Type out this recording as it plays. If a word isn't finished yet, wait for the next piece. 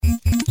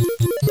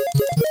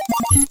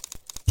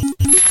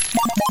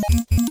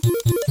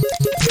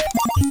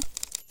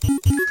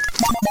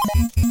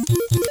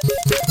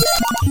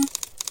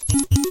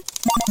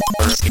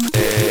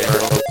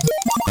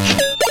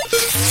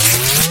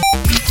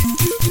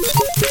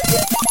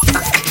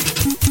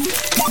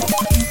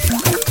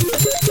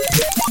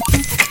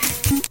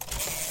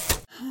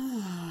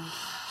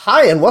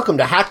Hi, and welcome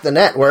to Hack the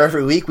Net, where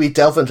every week we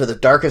delve into the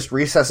darkest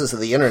recesses of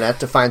the internet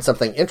to find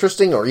something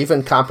interesting or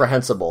even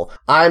comprehensible.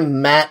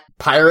 I'm Matt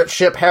Pirate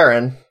Ship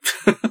Heron.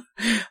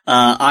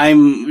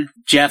 I'm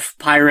Jeff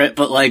Pirate,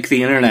 but like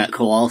the internet,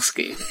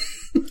 Kowalski.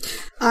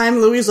 I'm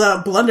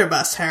Louisa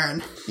Blunderbuss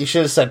Heron. You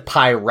should have said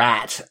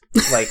pirate.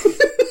 Like,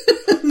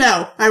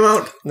 No, I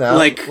won't. no,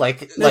 like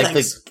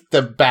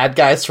the bad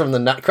guys from the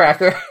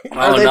Nutcracker.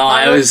 Oh no,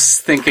 I was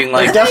thinking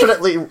like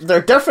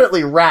They're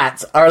definitely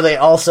rats. Are they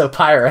also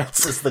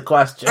pirates? Is the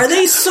question. Are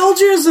they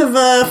soldiers of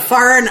a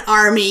foreign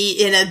army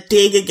in a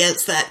dig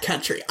against that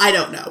country? I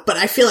don't know, but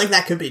I feel like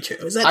that could be true.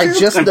 Is that true?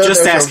 I'm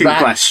just asking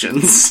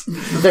questions.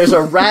 There's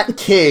a rat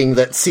king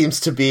that seems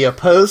to be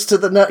opposed to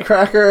the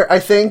Nutcracker, I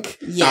think.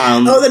 Yeah.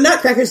 The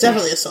Nutcracker's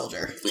definitely a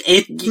soldier.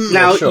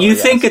 Now, sure, you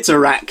yes. think it's a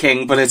rat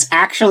king, but it's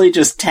actually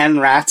just 10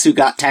 rats who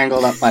got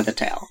tangled up by the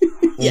tail.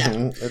 Yeah.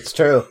 Mm-hmm, it's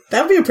true.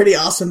 That would be a pretty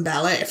awesome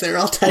ballet if they were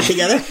all tied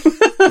together.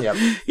 Yep.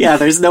 Yeah,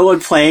 there's no one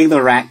playing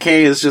the rat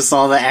king, it's just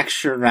all the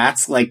extra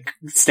rats, like,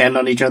 stand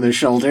on each other's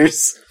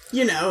shoulders.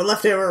 You know,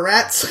 leftover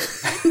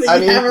rats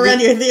that you have around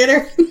your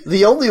theater.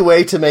 The only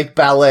way to make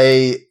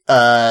ballet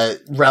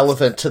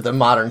relevant to the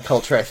modern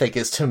culture, I think,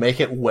 is to make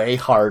it way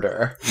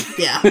harder.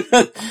 Yeah.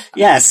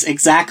 Yes,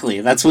 exactly.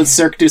 That's what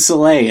Cirque du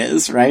Soleil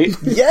is, right?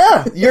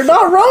 Yeah, you're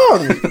not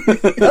wrong.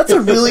 That's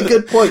a really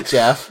good point,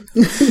 Jeff.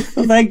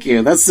 Well, thank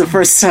you. That's the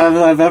first time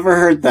I've ever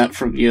heard that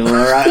from you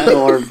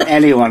or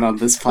anyone on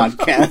this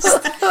podcast.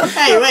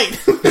 Hey, wait.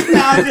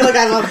 Now I feel like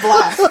I'm on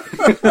blast.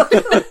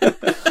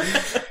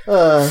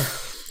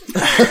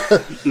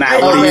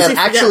 Matt, I man, forget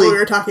actually- what we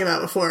were talking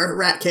about before,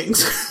 Rat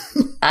Kings.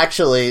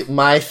 Actually,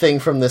 my thing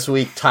from this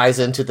week ties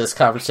into this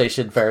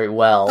conversation very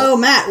well. Oh,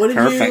 Matt, what did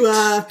Perfect.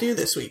 you do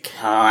this week?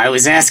 I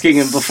was asking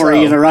him before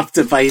he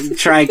interrupted by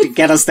trying to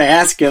get us to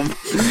ask him.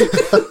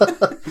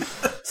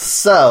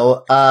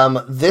 So,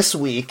 this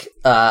week,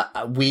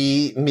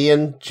 me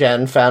and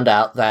Jen found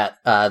out that,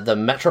 the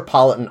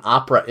Metropolitan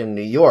Opera in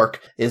New York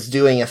is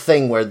doing a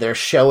thing where they're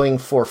showing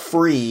for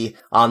free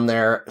on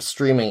their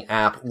streaming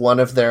app one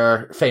of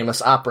their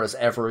famous operas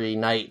every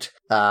night,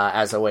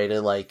 as a way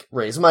to, like,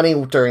 raise money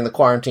during the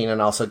quarantine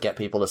and also get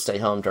people to stay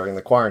home during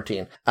the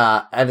quarantine.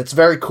 And it's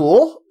very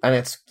cool,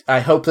 and I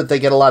hope that they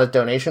get a lot of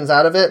donations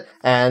out of it,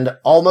 and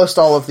almost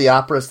all of the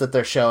operas that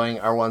they're showing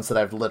are ones that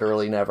I've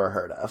literally never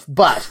heard of.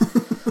 But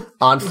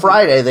on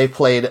Friday, they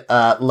played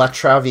La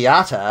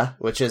Traviata,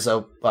 which is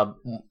an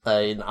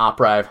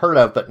opera I've heard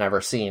of but never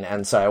seen,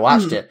 and so I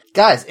watched it.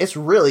 Guys, it's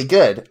really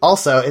good.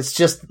 Also, it's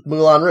just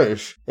Moulin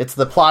Rouge. It's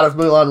the plot of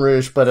Moulin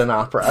Rouge, but an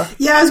opera.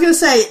 Yeah, I was going to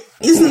say,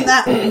 isn't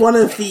that one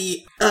of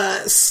the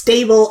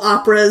stable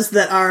operas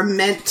that are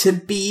meant to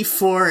be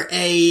for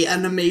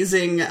an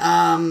amazing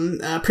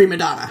prima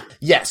donna?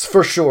 Yes,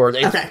 for sure.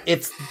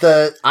 Okay.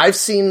 I've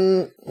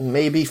seen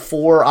maybe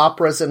 4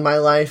 operas in my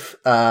life,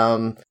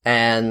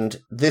 and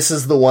this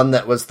is the one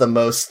that was the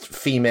most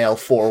female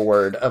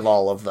forward of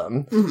all of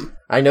them. Mm-hmm.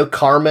 I know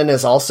Carmen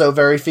is also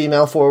very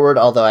female forward,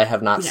 although I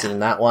have not seen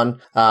that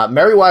one.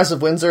 Merry Wives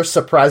of Windsor,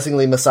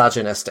 surprisingly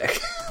misogynistic.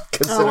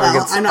 Considering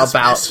it's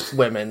about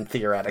women,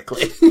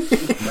 theoretically.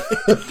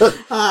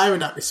 I would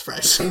not be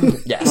surprised.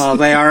 Yes. Well,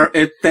 they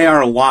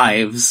are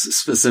wives,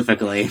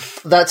 specifically.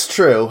 That's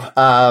true.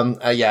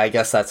 Yeah, I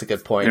guess that's a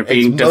good point. They're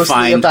being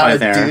defined by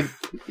their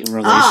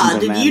relations of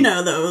did men. you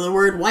know, though, the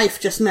word wife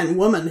just meant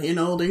woman in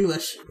Old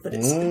English, but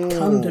it's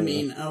come to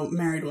mean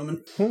married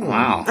woman.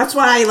 Wow. That's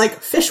why,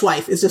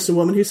 fishwife is just a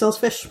woman who sells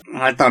fish.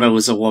 I thought it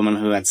was a woman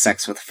who had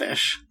sex with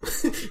fish.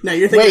 No,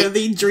 you're thinking of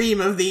the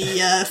dream of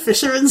the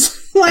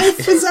fisherman's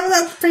wife. Is that what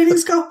that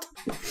painting's called?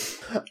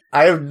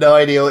 I have no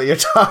idea what you're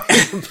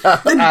talking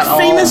about The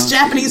famous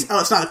Japanese...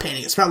 Oh, it's not a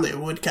painting. It's probably a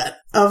woodcut.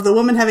 Of the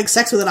woman having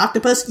sex with an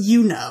octopus,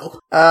 you know.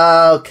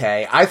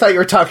 Okay. I thought you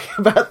were talking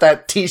about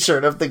that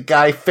t-shirt of the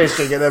guy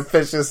fishing and a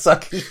fish is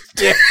sucking his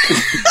dick.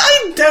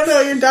 I don't know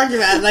what you're talking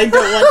about, and I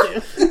don't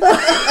want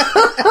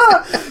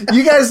to.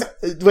 You guys...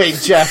 Wait,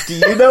 Jeff, do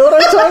you know what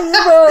I'm talking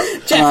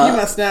about? Jeff, you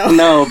must know.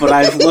 No, but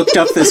I've looked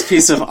up this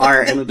piece of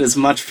art, and it is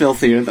much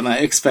filthier than I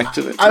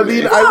expected it to be. I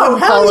wouldn't How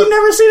call have it... you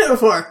never seen it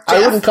before, Jeff? I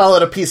wouldn't call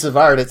it a piece of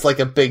art. It's like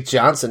a Big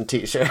Johnson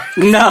t-shirt.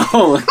 No,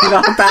 not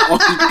that one.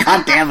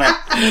 God damn it.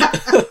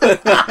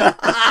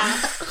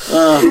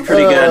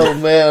 Pretty good. Oh,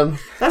 man.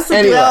 That's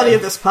the duality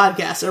of this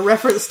podcast, a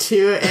reference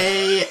to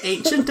a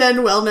ancient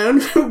and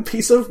well-known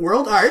piece of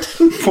world art.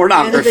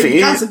 Pornography. And a Big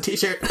Johnson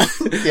t-shirt.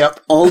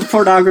 Yep. Old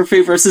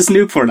pornography versus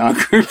new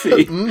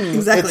pornography.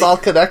 Exactly. It's all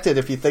connected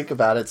if you think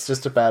about it. It's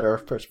just a matter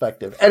of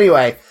perspective.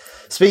 Anyway,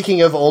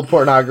 speaking of old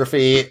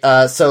pornography,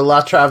 so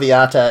La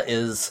Traviata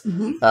is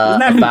Isn't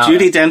that about... who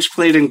Judi Dench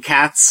played in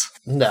Cats?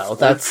 No,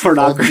 that's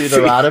pornography. Old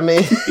Deuteronomy.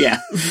 Yeah.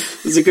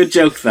 It's a good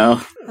joke,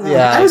 though.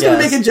 Yeah, I was going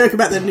to guess. make a joke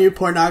about the new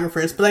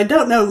pornographers, but I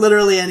don't know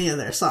literally any of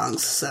their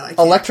songs, so I can't.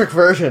 Electric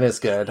Version is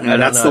good. No,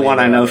 that's the one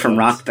I know from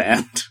Rock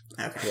Band.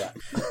 Okay. Yeah.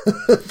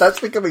 That's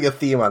becoming a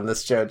theme on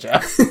this show,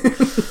 Jeff.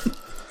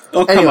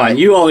 Oh, come on.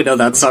 You only know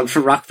that song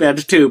from Rock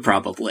Band 2,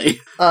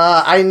 probably.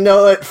 I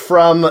know it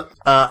from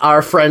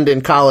our friend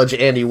in college,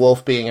 Andy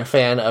Wolf, being a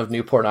fan of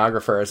New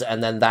Pornographers,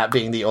 and then that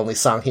being the only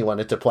song he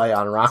wanted to play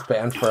on Rock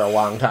Band for a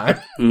long time.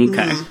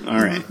 Okay,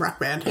 all right. Rock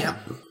Band, yep.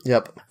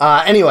 Yep.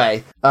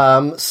 Anyway,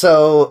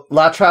 so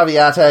La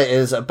Traviata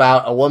is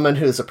about a woman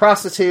who's a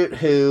prostitute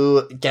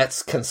who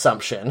gets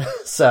consumption.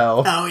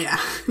 So. Oh, yeah.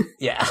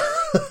 Yeah.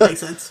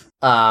 Makes sense.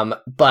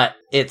 But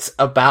it's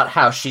about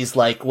how she's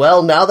like,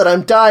 well, now that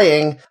I'm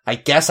dying, I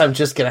guess I'm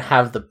just gonna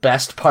have the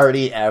best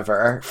party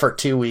ever for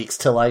 2 weeks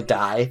till I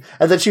die.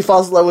 And then she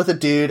falls in love with a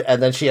dude,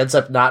 and then she ends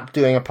up not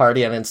doing a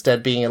party and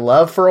instead being in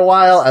love for a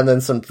while, and then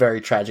some very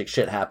tragic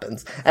shit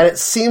happens. And it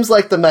seems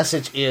like the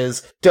message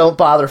is, don't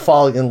bother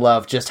falling in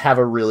love, just have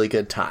a really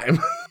good time.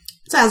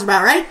 Sounds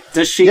about right.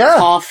 Does she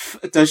cough?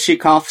 Does she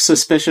cough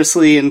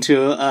suspiciously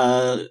into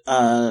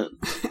a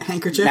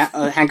handkerchief?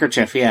 A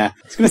handkerchief, yeah.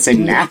 I was gonna say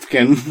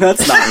napkin.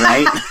 That's not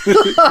right.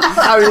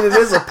 I mean, it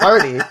is a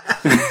party.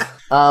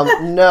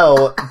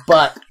 No,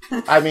 but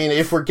I mean,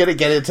 if we're gonna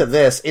get into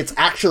this, it's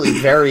actually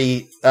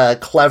very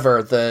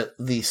clever.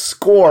 The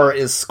score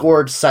is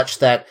scored such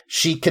that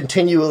she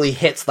continually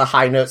hits the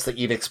high notes that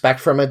you'd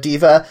expect from a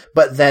diva,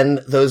 but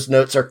then those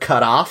notes are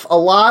cut off a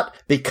lot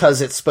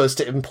because it's supposed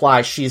to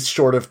imply she's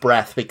short of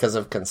breath because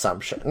of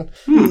consumption.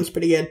 That's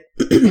pretty good.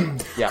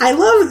 Yeah. I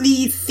love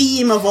the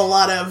theme of a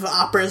lot of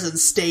operas and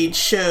stage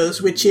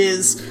shows, which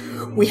is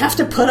we have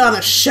to put on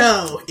a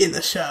show in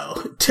the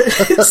show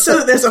so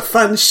that there's a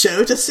fun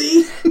show to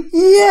see.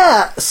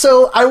 Yeah,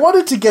 so I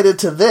wanted to get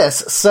into this.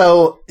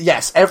 So,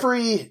 yes,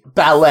 every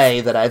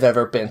ballet that I've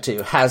ever been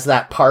to has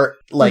that part,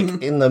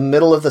 like, in the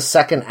middle of the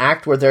second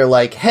act where they're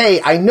like,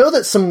 hey, I know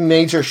that some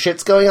major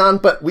shit's going on,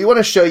 but we want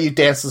to show you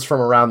dances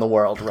from around the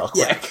world real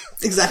quick. Yeah,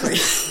 exactly.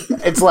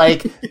 It's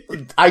like,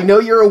 I know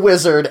you're a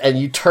wizard and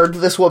you turned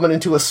this woman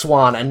into a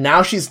swan and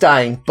now she's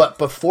dying, but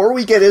before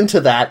we get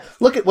into that,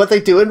 look at what they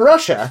do in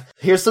Russia.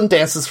 Here's some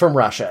dances from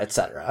Russia,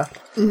 etc.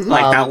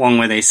 Like that one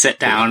where they sit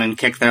down and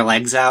kick their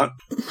legs out.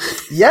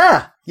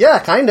 Yeah,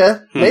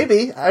 kinda.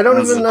 Maybe. I don't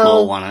even know. That's a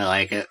cool one. I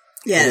like it.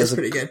 Yeah, it's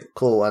pretty good.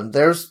 Cool one.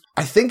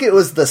 I think it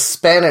was the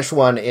Spanish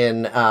one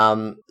in,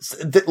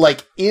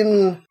 like,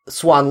 in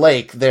Swan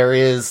Lake, there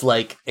is,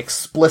 like,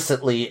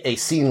 explicitly a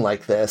scene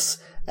like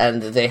this,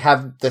 and they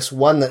have this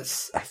one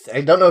that's,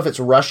 I don't know if it's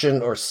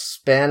Russian or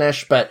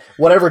Spanish, but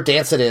whatever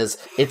dance it is,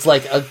 it's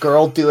like a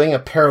girl doing a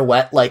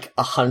pirouette, like,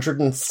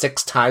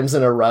 106 times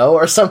in a row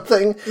or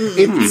something.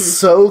 It's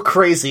so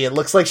crazy. It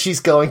looks like she's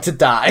going to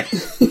die.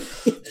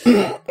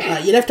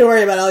 You'd have to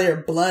worry about all your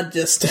blood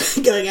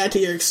just going out to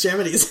your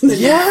extremities and then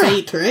you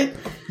faint, right?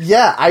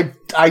 Yeah,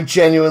 I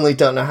genuinely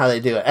don't know how they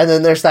do it. And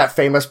then there's that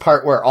famous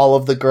part where all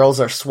of the girls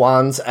are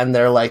swans and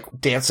they're like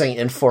dancing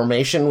in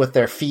formation with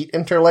their feet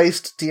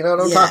interlaced. Do you know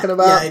what I'm talking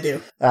about? Yeah, I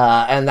do.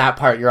 And that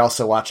part you're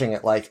also watching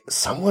it like,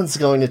 someone's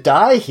going to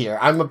die here.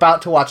 I'm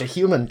about to watch a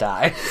human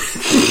die.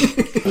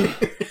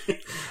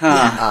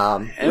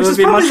 Which is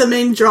probably the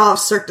main draw of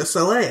Cirque du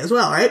Soleil as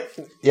well, right?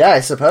 Yeah,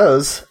 I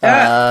suppose.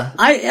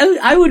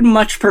 I would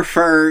much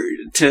prefer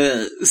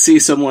to see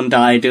someone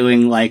die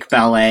doing, like,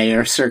 ballet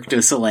or Cirque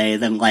du Soleil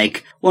than,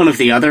 like, one of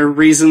the other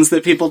reasons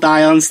that people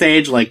die on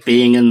stage, like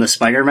being in the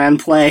Spider-Man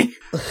play.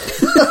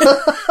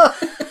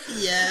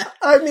 Yeah.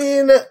 I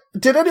mean,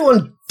 did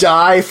anyone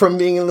die from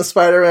being in the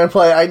Spider-Man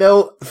play? I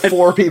know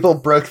 4 people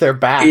broke their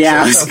backs.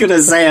 Yeah, I was gonna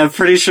say, I'm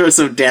pretty sure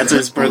some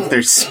dancers broke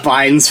their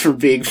spines from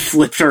being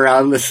flipped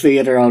around the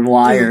theater on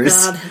wires.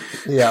 Oh,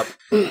 God. Yep.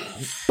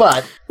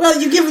 But... Well,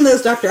 you give them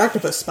those Dr.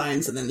 Octopus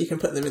spines, and then you can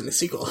put them in the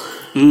sequel.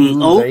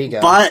 There you go.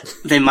 But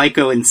they might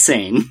go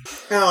insane.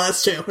 Oh,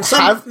 that's true.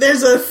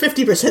 There's a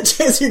 50%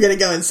 chance you're going to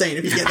go insane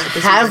if you get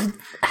that.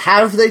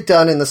 Have they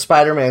done in the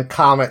Spider-Man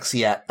comics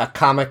yet a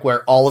comic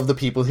where all of the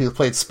people who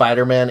played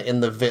Spider-Man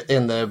in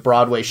the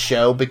Broadway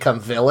show become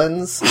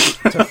villains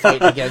to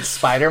fight against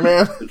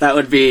Spider-Man? That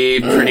would be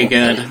pretty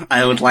good.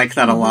 I would like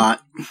that a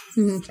lot.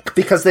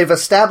 Because they've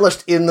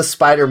established in the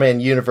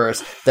Spider-Man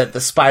universe that the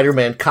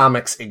Spider-Man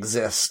comics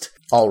exist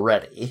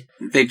already.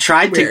 They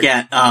tried to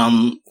get,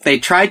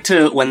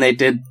 when they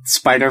did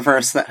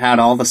Spider-Verse that had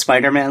all the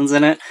Spider-Mans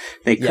in it,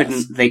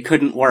 they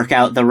couldn't work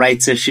out the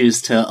rights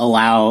issues to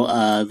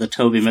allow, the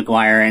Tobey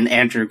Maguire and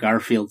Andrew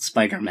Garfield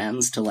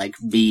Spider-Mans to, like,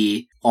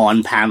 be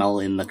on panel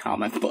in the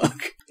comic book.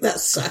 That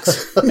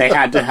sucks. They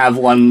had to have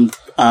one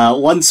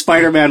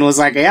Spider-Man was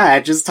like, yeah, I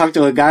just talked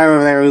to a guy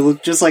over there who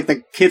looked just like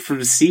the kid from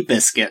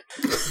Seabiscuit.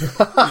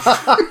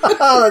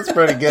 Oh, that's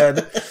pretty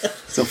good.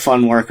 It's a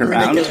fun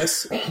workaround.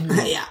 Ridiculous.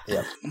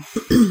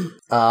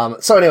 Yeah.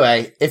 So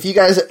anyway,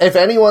 if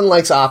anyone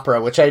likes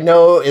opera, which I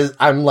know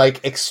I'm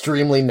like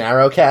extremely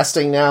narrow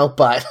casting now,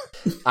 but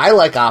I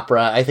like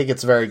opera. I think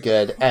it's very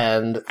good,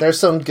 and there's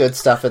some good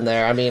stuff in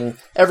there. I mean,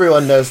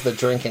 everyone knows the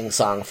drinking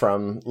song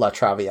from La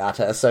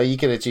Traviata, so you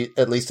can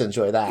at least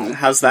enjoy that.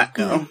 How's that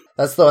go?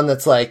 That's the one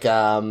that's like,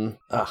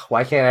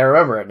 why can't I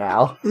remember it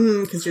now?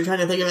 Because you're trying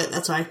to think of it,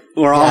 that's why.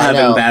 We're all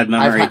having bad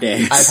memory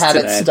days. I've had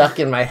today. it stuck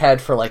in my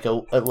head for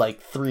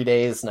like 3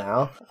 days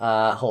now.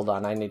 Hold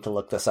on, I need to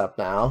look this up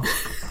now.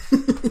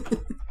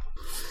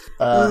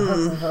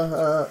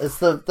 It's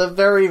the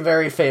very,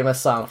 very famous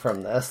song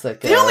from this.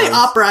 That goes, the only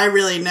opera I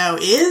really know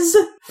is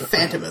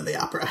Phantom of the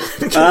Opera.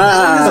 Because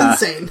that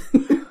was insane.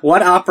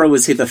 What opera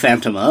was he the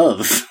Phantom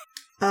of?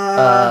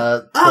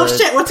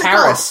 Shit, what's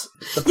Paris,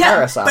 it called? The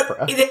Paris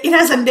opera. It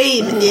has a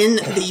name in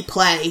the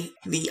play.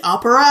 The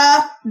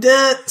Opera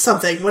de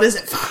something. What is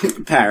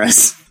it?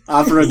 Paris.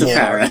 Opera de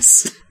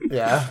Paris.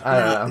 Yeah, I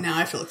don't know. Now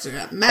I feel like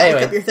that. Matt,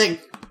 look up your thing.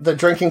 The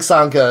drinking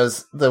song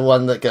goes, the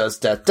one that goes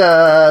da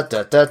da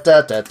da da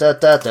da da da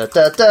da da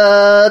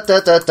da da da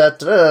da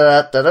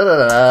da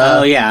da da.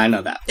 Oh yeah, I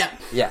know that. Yeah.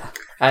 Yeah.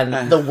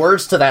 And the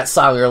words to that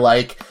song are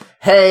like,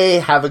 hey,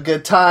 have a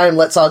good time,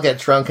 let's all get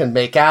drunk and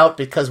make out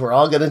because we're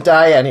all gonna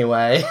die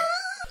anyway.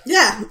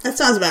 Yeah, that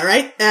sounds about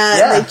right.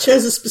 They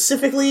chose it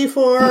specifically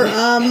for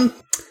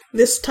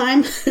this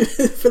time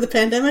for the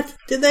pandemic,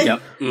 did they?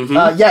 Yep.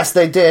 Mm-hmm. Yes,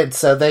 they did.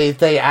 So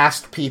they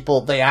asked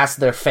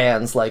their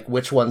fans, like,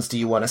 which ones do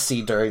you want to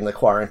see during the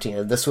quarantine?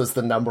 And this was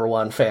the number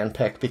one fan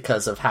pick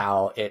because of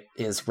how it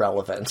is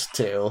relevant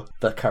to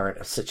the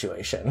current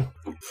situation.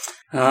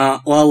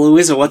 Well,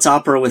 Louisa, what's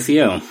opera with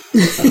you?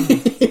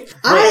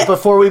 Wait,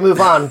 before we move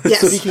on,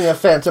 Yes. Speaking of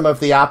Phantom of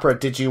the Opera,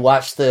 did you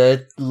watch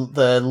the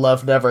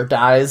Love Never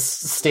Dies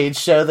stage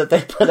show that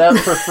they put out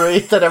for free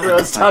that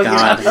everyone's talking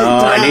about?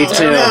 I need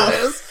to.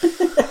 No.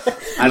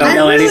 I don't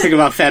know anything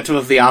about Phantom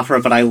of the Opera,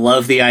 but I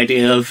love the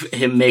idea of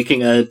him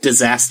making a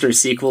disaster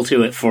sequel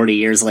to it 40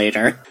 years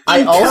later.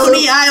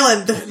 Coney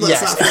Island,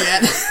 let's not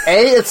forget.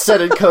 A, it's set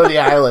in Coney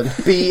Island.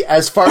 B,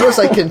 as far as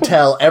I can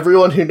tell,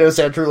 everyone who knows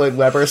Andrew Lloyd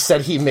Webber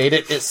said he made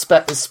it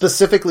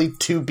specifically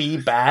to be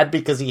bad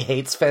because he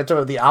hates Phantom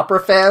of the Opera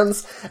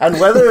fans, and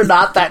whether or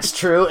not that's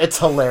true, it's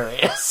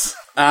hilarious.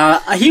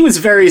 He was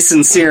very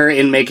sincere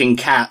in making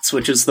Cats,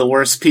 which is the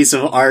worst piece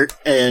of art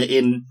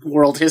in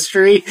world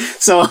history,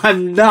 so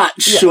I'm not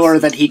sure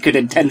that he could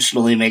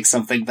intentionally make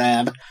something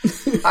bad.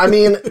 I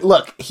mean,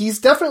 look, he's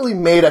definitely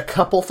made a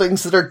couple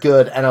things that are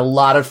good and a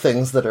lot of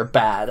things that are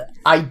bad.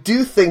 I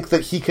do think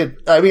that he could,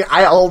 I mean,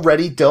 I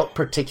already don't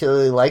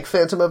particularly like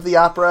Phantom of the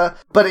Opera,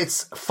 but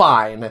it's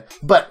fine.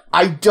 But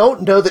I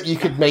don't know that you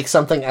could make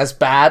something as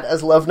bad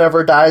as Love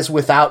Never Dies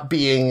without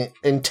being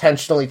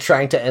intentionally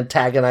trying to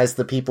antagonize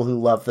the people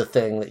who love the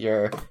thing that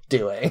you're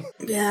doing.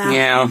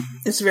 Yeah.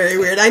 It's very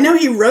weird. I know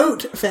he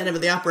wrote Phantom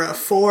of the Opera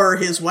for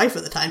his wife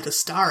at the time to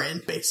star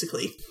in,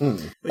 basically.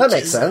 That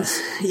makes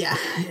sense. Yeah,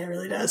 it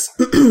really does.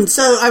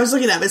 So I was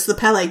looking up. It's the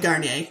Palais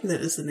Garnier.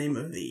 That is the name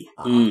of the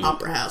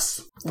opera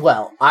house.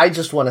 Well, I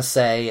just want to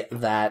say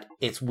that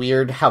it's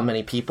weird how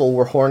many people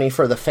were horny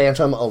for the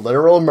Phantom, a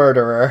literal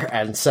murderer,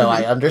 and so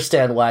I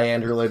understand why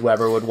Andrew Lloyd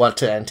Webber would want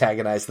to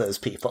antagonize those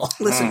people.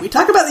 Listen, we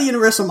talk about the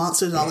Universal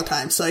monsters all the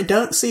time, so I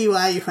don't see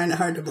why you find it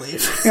hard to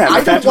believe. Yeah,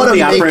 I don't want to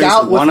make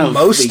out with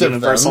most of the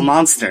Universal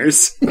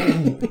monsters.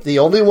 The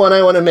only one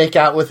I want to make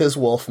out with is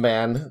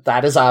Wolfman.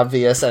 That is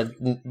obvious,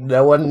 and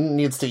no one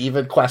needs to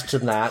even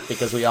question that,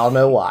 because we all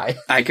know why.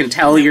 I can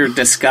tell your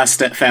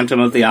disgust at Phantom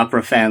of the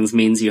Opera fans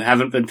means you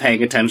haven't been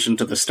paying attention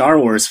to the Star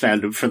Wars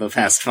fandom for the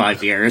past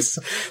 5 years,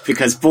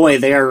 because boy,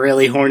 they are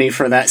really horny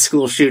for that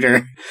school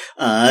shooter,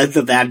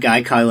 the bad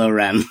guy Kylo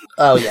Ren.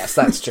 Oh yes,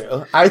 that's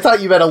true. I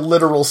thought you meant a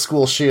literal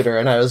school shooter,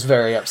 and I was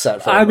very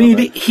upset for a moment.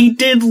 mean, he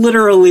did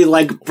literally,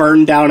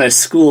 burn down a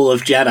school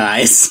of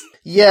Jedis.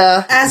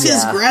 Yeah. As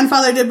his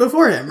grandfather did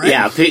before him, right?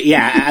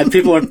 Yeah,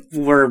 people would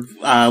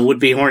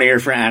be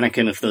hornier for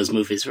Anakin if those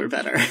movies were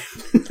better.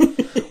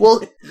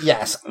 Well,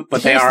 yes.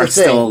 But they are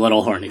still a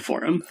little horny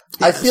for him.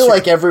 I feel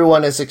like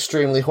everyone is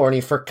extremely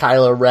horny for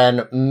Kylo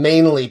Ren,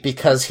 mainly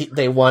because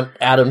they want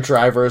Adam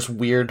Driver's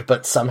weird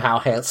but somehow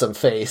handsome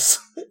face.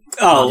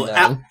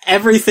 Oh,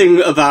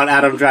 everything about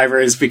Adam Driver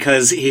is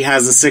because he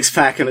has a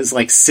six-pack and is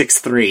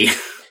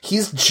 6'3".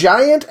 He's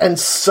giant and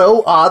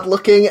so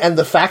odd-looking, and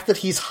the fact that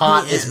he's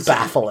hot is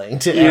baffling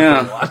to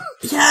everyone.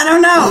 Yeah, I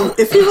don't know.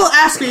 If people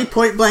ask me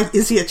point blank,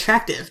 is he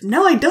attractive?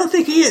 No, I don't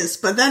think he is.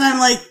 But then I'm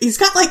like, he's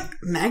got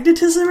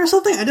magnetism or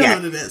something? I don't know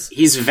what it is.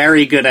 He's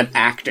very good at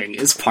acting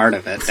is part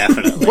of it,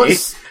 definitely.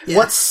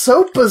 What's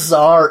so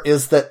bizarre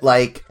is that,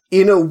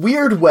 in a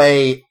weird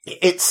way,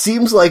 it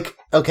seems like,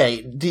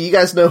 okay, do you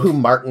guys know who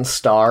Martin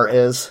Starr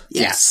is?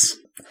 Yes.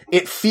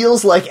 It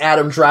feels like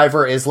Adam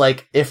Driver is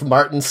if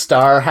Martin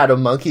Starr had a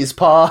monkey's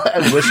paw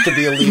and wished to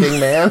be a leading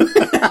man.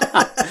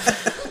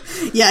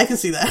 Yeah, I can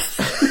see that.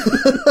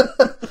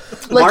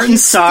 Martin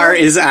Starr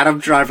is Adam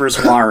Driver's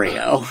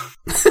Wario.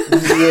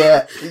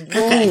 Yeah.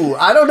 Ooh,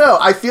 I don't know.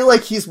 I feel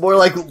like he's more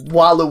like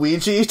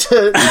Waluigi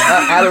to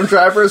Adam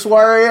Driver's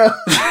Wario.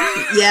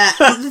 Yeah,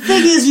 the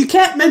thing is, you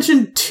can't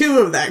mention two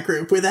of that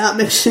group without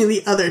mentioning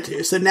the other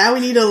two. So now we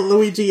need a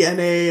Luigi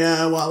and a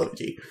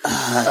Waluigi.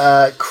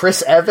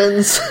 Chris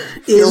Evans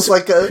feels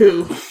like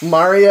a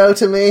Mario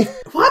to me.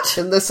 What?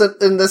 in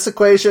this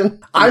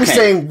equation? I'm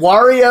saying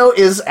Wario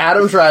is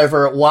Adam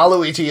Driver,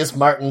 Waluigi is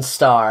Martin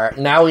Starr.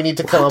 Now we need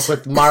to come up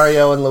with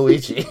Mario and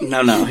Luigi.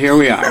 No, here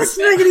we are.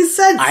 Doesn't make any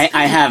sense.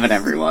 I have it,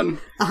 everyone.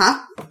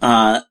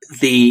 Uh-huh.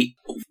 The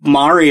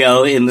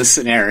Mario in the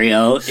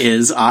scenario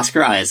is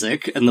Oscar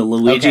Isaac, and the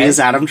Luigi is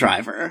Adam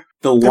Driver.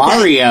 The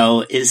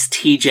Wario is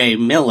TJ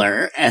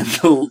Miller, and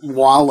the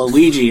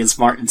Waluigi is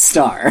Martin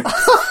Starr.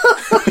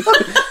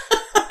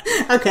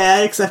 Okay,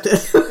 I accept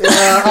it.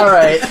 Yeah,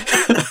 alright.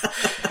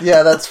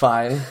 Yeah, that's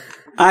fine.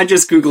 I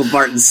just googled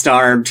Martin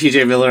Starr.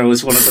 TJ Miller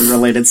was one of the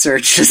related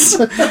searches.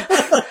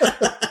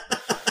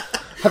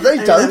 Have they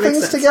done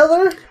things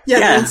together? Yeah,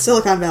 they're in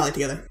Silicon Valley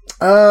together.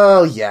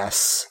 Oh,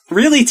 yes.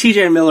 Really,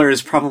 TJ Miller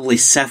is probably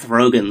Seth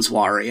Rogen's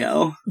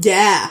Wario.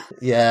 Yeah.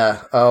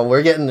 Yeah. Oh,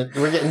 we're getting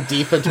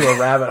deep into a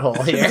rabbit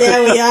hole here.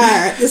 Yeah, we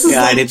are. This is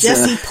God, like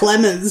Jesse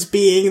Plemons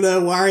being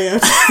the Wario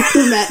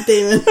to Matt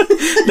Damon.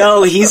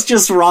 No, he's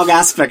just wrong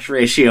aspect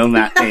ratio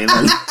Matt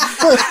Damon.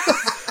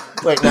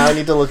 Wait, now I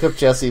need to look up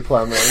Jesse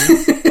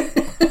Plemons.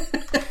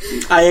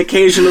 I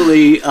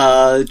occasionally,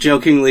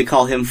 jokingly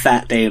call him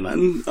Fat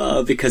Damon,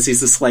 because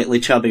he's a slightly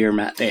chubbier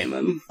Matt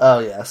Damon. Oh,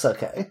 yes,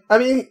 okay. I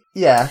mean,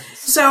 yeah.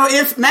 So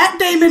if Matt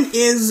Damon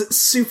is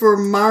Super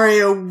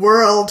Mario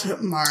World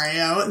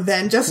Mario,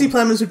 then Jesse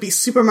Plemons would be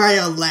Super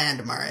Mario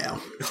Land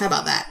Mario. How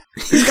about that?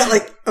 He's got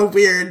like a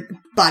weird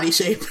body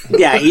shape.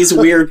 Yeah, he's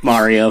Weird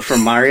Mario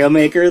from Mario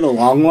Maker, the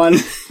long one.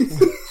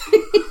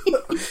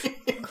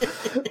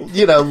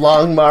 You know,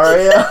 Long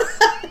Mario.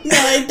 No,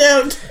 I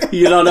don't.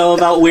 You don't know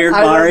about Weird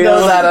I Mario?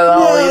 don't know that at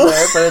all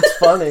either, but it's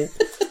funny.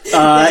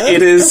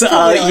 It is,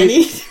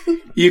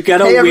 you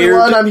get a Hey weird...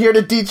 everyone, I'm here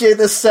to DJ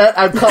this set.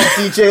 I'm called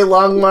DJ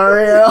Long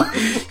Mario.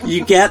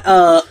 You get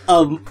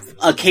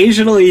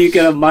occasionally you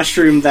get a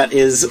mushroom that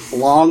is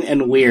long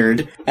and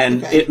weird,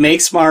 and it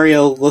makes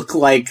Mario look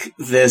like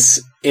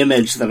this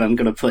image that I'm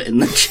gonna put in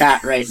the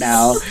chat right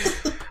now.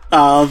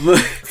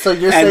 So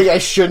you're saying I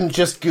shouldn't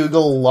just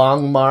Google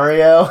Long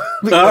Mario?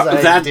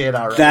 Because I did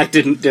already. That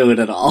didn't do it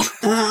at all.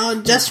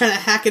 Oh, just trying to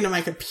hack into my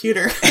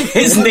computer.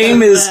 His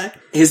name is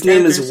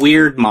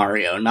Weird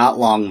Mario, not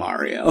Long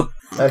Mario.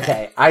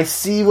 Okay, I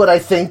see what I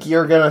think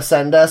you're gonna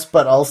send us,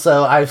 but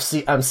also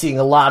I'm seeing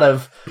a lot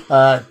of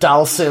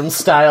Dalsim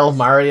style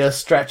Mario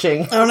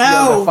stretching. Oh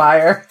no! Over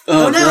fire.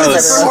 Oh no! Gross.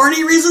 Is it for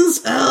horny reasons?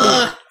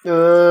 Ugh. I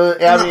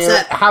mean,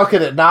 upset. how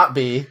could it not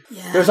be?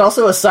 Yeah. There's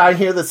also a sign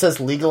here that says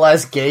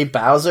legalize gay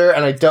Bowser,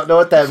 and I don't know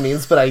what that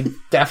means, but I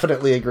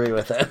definitely agree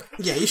with it.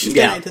 Yeah, you should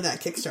get into that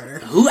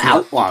Kickstarter. Who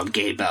outlawed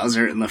Gay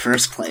Bowser in the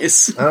first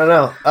place? I don't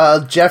know.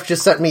 Jeff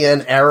just sent me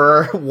an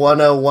error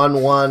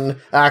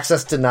 1011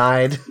 access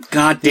denied.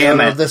 God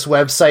damn it. This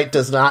website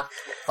does not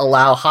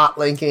allow hot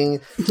linking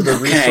to the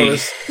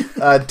resource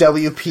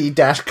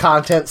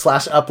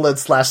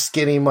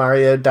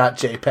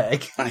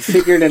wp-content/upload/skinnymario.jpg. I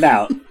figured it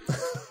out.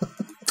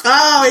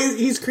 Oh,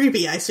 he's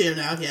creepy. I see him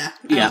now. Yeah.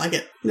 I don't like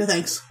it. No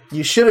thanks.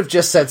 You should have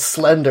just said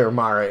Slender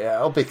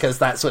Mario, because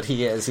that's what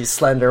he is. He's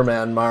Slender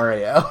Man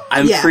Mario.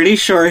 I'm pretty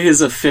sure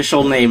his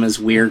official name is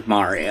Weird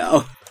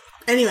Mario.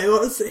 Anyway,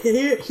 what was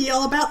he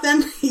all about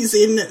then? He's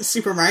in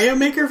Super Mario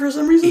Maker for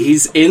some reason?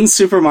 He's in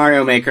Super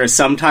Mario Maker.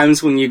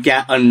 Sometimes when you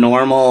get a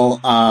normal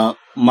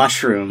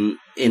mushroom,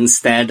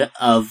 instead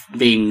of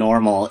being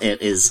normal, it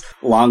is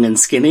long and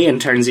skinny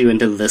and turns you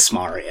into this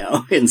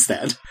Mario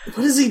instead.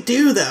 What does he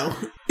do, though?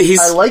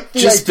 He's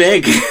just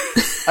big.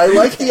 I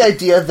like the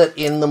idea that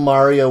in the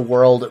Mario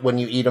world, when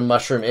you eat a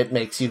mushroom, it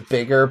makes you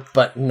bigger,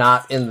 but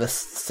not in the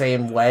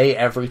same way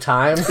every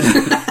time.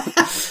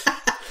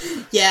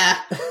 Yeah.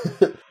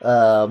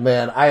 Oh,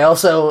 man. I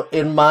also,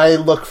 in my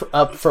look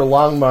up for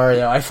Long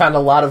Mario, I found a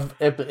lot of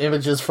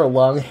images for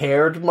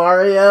long-haired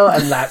Mario,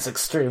 and that's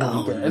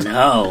extremely good.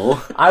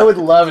 No. I would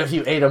love if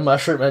you ate a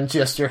mushroom and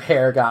just your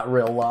hair got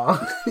real long.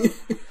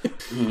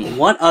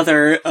 What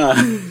other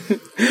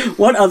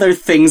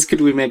things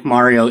could we make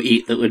Mario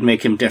eat that would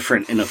make him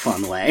different in a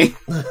fun way?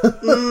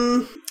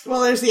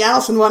 Well, there's the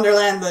Alice in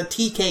Wonderland, the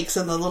tea cakes,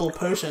 and the little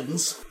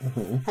potions.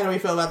 Mm-hmm. How do we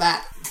feel about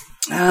that?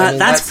 I mean,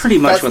 that's pretty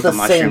much what the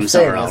mushrooms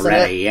are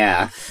already,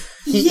 yeah.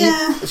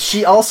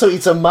 She also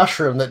eats a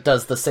mushroom that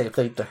does the same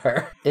thing to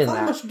her. I thought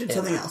the mushroom did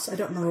something else. I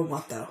don't remember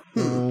what, though.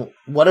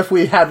 What if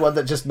we had one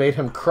that just made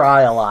him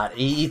cry a lot?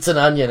 He eats an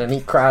onion and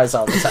he cries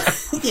all the time.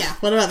 Yeah,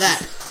 what about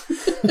that?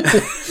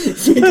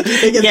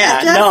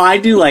 No, I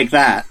do like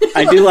that.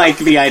 I do like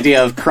the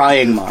idea of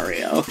crying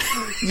Mario.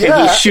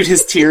 Can he shoot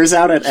his tears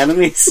out at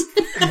enemies?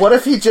 What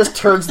if he just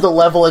turns the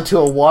level into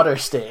a water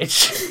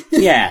stage?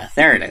 Yeah,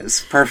 there it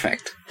is.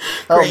 Perfect.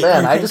 Oh Great.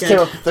 man, I just came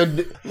up with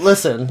the...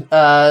 Listen,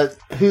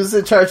 who's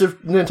in charge of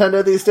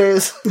Nintendo these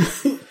days?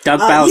 Doug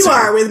Bowser. You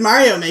are with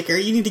Mario Maker.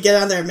 You need to get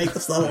on there and make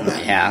this level,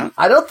 man. Yeah.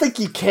 I don't think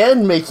you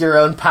can make your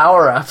own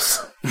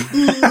power-ups.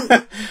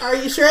 Are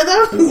you sure,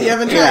 though? You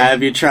haven't tried? Yeah,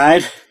 have you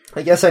tried?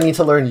 I guess I need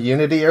to learn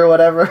Unity or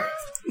whatever.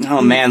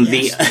 Oh man,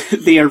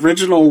 the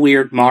original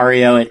Weird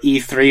Mario at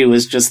E3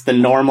 was just the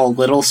normal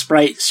little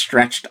sprite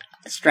stretched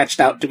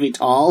out to be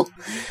tall.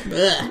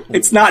 Ugh.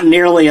 It's not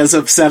nearly as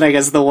upsetting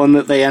as the one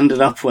that they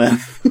ended up with.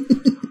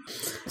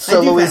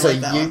 So, Louisa,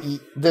 like that you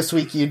this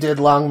week you did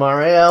Long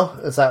Mario?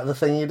 Is that the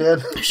thing you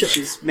did?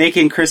 She's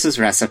making Chris's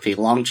recipe,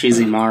 long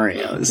cheesy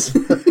Marios.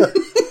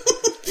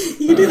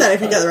 You can do that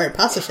if you got the right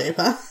pasta shape,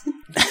 huh?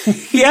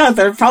 Yeah,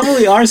 there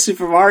probably are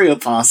Super Mario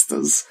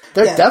pastas.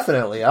 There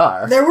definitely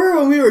are. There were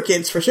when we were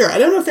kids, for sure. I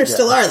don't know if there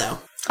still are, though.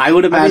 I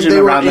would imagine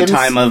they were around the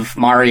time of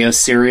Mario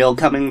cereal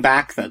coming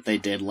back that they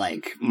did,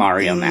 like,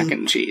 Mario mac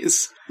and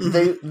cheese.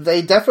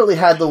 They definitely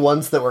had the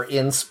ones that were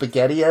in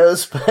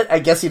SpaghettiOs, but I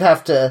guess you'd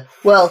have to...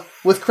 Well,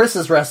 with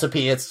Chris's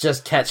recipe, it's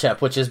just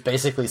ketchup, which is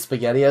basically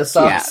SpaghettiO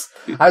sauce.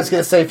 Yeah. I was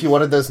going to say, if you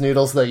wanted those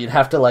noodles, though, you'd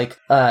have to, like,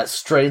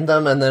 strain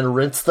them and then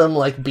rinse them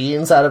like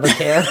beans out of a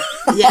can.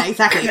 Yeah,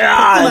 exactly. Put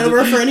them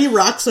over for any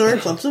rocks or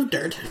clumps of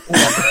dirt.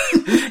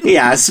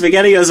 Yeah,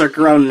 SpaghettiOs are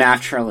grown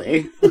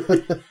naturally.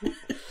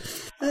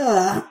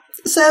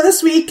 So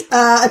this week,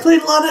 I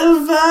played a lot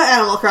of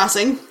Animal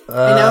Crossing.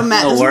 I know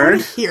Matt doesn't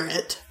want to hear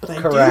it, but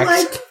I do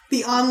like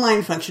the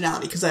online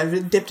functionality, because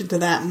I've dipped into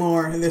that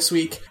more this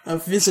week,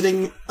 of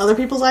visiting other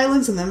people's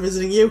islands and then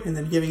visiting you, and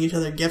then giving each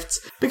other gifts.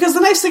 Because the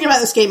nice thing about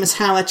this game is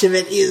how much of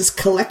it is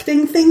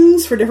collecting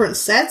things for different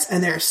sets,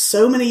 and there are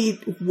so many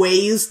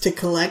ways to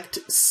collect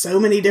so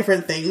many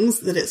different things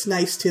that it's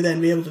nice to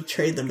then be able to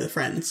trade them with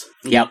friends.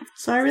 Yep.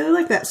 So I really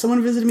like that.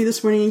 Someone visited me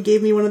this morning and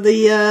gave me one of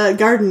the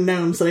garden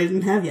gnomes that I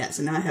didn't have yet,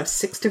 so now I have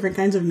 6 different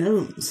kinds of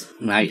gnomes.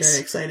 Nice. I'm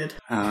very excited.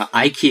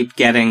 I keep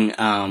getting...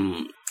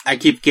 I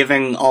keep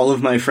giving all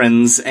of my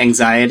friends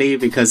anxiety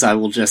because I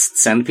will just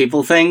send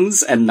people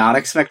things and not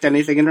expect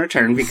anything in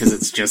return because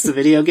it's just a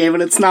video game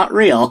and it's not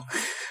real.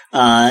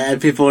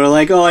 And people are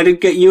like, oh, I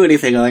didn't get you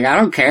anything. I'm like, I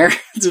don't care.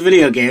 It's a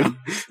video game.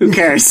 Who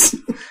cares?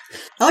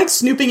 I like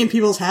snooping in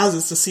people's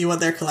houses to see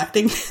what they're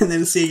collecting and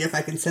then seeing if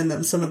I can send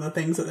them some of the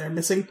things that they're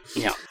missing.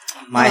 Yeah.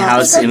 My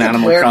house in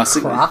Animal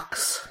Crossing.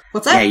 Crocs?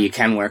 What's that? Yeah, you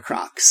can wear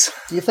Crocs.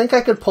 Do you think I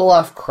could pull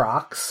off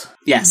Crocs?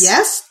 Yes.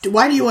 Yes?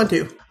 Why do you want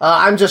to?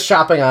 I'm just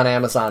shopping on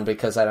Amazon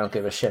because I don't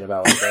give a shit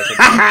about what goes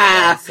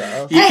on.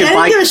 So. Hey, I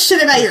didn't give a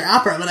shit about your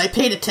opera, but I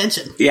paid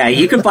attention. Yeah,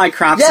 you could buy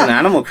Crocs in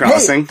Animal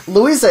Crossing. Hey,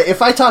 Louisa,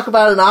 if I talk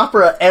about an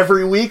opera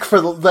every week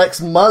for the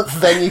next month,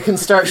 then you can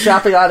start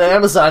shopping on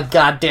Amazon,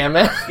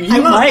 goddammit.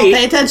 You might.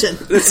 Pay attention.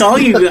 It's all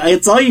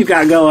you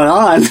got going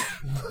on.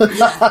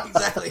 Yeah,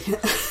 exactly.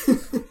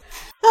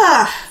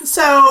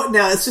 So,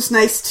 no, it's just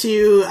nice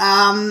to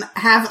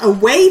have a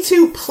way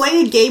to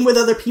play a game with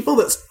other people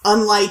that's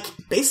unlike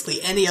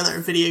basically any other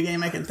video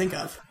game I can think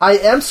of. I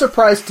am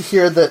surprised to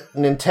hear that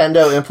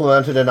Nintendo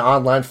implemented an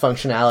online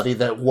functionality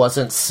that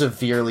wasn't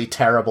severely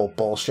terrible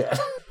bullshit.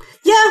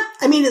 Yeah,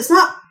 I mean, it's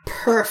not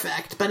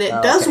perfect, but it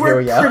does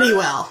work pretty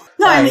well.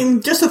 No, I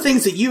mean, just the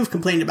things that you've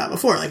complained about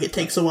before, like it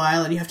takes a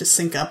while and you have to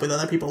sync up with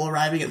other people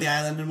arriving at the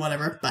island and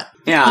whatever, but...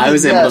 Yeah, I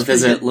was able to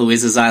visit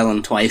Louisa's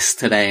island twice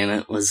today, and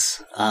it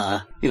was,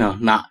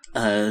 not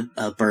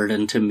a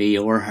burden to me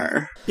or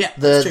her. Yeah,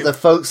 the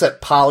folks at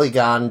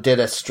Polygon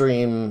did a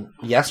stream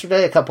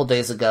yesterday, a couple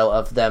days ago,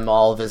 of them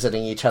all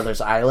visiting each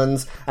other's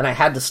islands, and I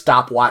had to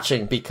stop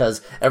watching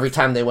because every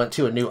time they went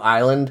to a new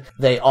island,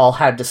 they all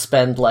had to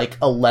spend like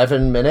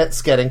 11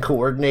 minutes getting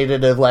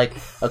coordinated of like,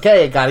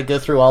 okay, I gotta go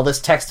through all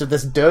this text of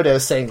this dodo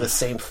saying the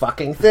same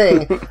fucking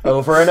thing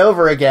over and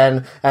over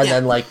again, and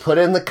then like put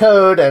in the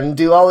code and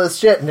do all this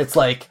shit, and it's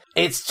like,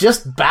 it's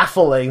just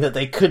baffling that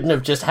they couldn't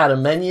have just had a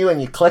menu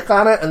and you click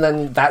on it and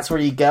then that's where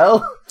you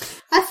go.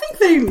 I think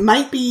they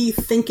might be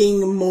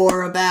thinking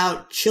more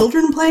about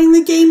children playing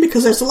the game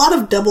because there's a lot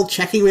of double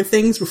checking with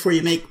things before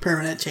you make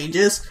permanent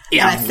changes.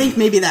 Yeah. And I think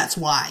maybe that's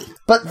why.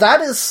 But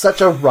that is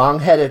such a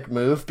wrong-headed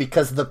move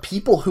because the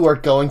people who are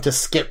going to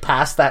skip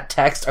past that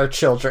text are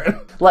children.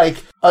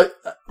 Like,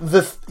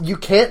 you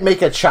can't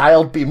make a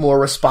child be more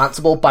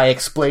responsible by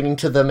explaining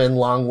to them in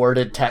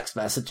long-worded text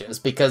messages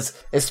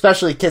because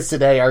especially kids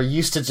today are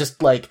used to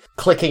just, like,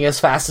 clicking as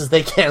fast as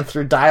they can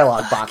through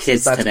dialogue boxes.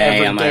 Kids That's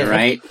today, am I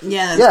right?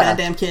 Yeah, those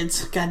goddamn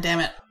kids. God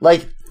damn it.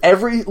 Like,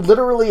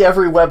 literally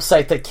every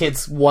website that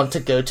kids want to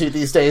go to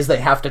these days, they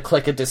have to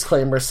click a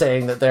disclaimer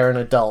saying that they're an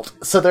adult.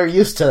 So they're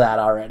used to that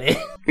already.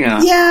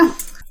 Yeah. Yeah.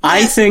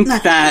 I think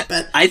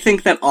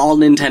that all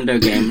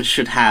Nintendo games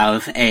should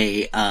have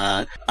a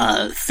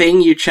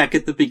thing you check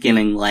at the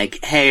beginning,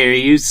 like, "Hey, are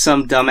you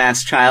some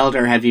dumbass child,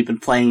 or have you been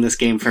playing this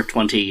game for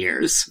 20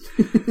 years?"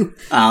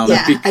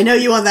 I know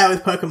you want that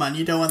with Pokemon.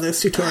 You don't want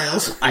those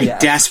tutorials. I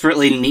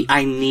desperately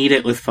need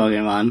it with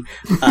Pokemon.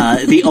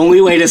 The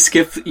only way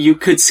to you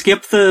could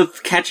skip the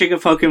catching a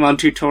Pokemon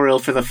tutorial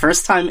for the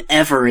first time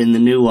ever in the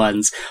new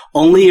ones,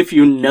 only if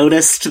you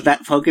noticed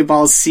that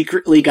Pokeballs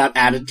secretly got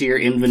added to your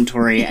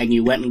inventory and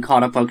you went and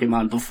caught a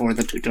Pokemon before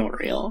the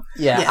tutorial.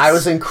 Yeah, yes. I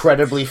was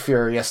incredibly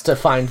furious to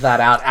find that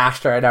out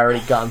after I'd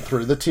already gone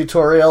through the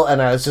tutorial,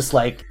 and I was just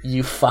like,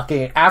 you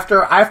fucking...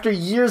 After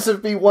years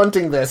of me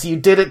wanting this, you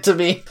did it to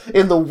me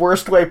in the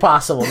worst way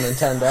possible,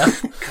 Nintendo.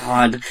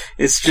 God,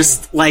 it's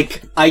just,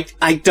 like, I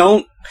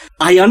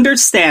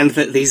understand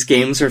that these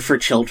games are for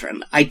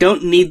children. I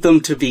don't need them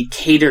to be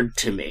catered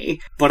to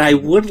me, but I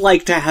would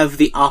like to have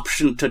the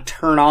option to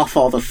turn off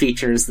all the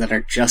features that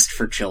are just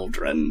for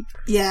children.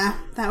 Yeah,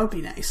 that would be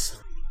nice.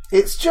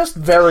 It's just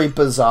very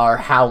bizarre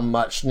how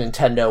much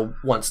Nintendo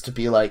wants to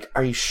be like,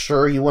 are you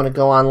sure you want to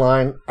go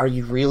online? Are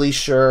you really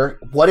sure?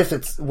 What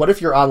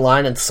if you're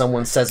online and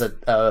someone says a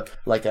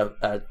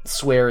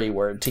sweary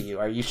word to you?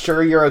 Are you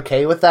sure you're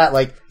okay with that?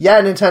 Like, yeah,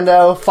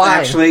 Nintendo, fine.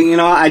 Actually,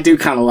 I do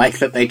kind of like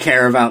that they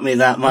care about me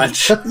that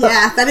much.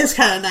 Yeah, that is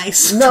kind of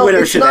nice. No,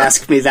 Twitter should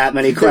ask me that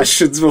many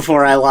questions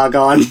before I log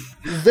on.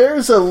 There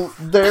is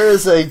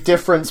a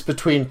difference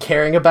between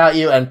caring about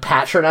you and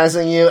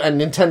patronizing you, and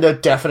Nintendo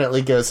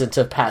definitely goes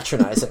into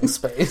patronizing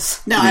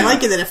space. No, I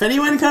like it that if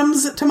anyone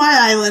comes to my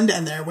island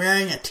and they're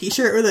wearing a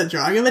t-shirt with a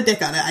drawing of a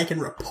dick on it, I can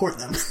report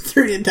them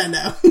through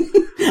Nintendo.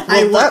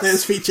 I love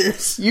those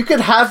features. You could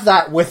have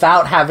that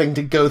without having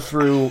to go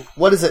through,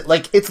 what is it,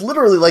 like, it's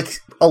literally like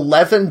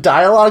 11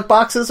 dialogue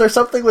boxes or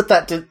something with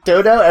that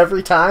Dodo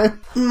every time.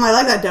 I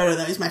like that Dodo,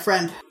 though. He's my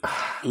friend.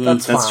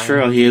 That's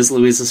true. He is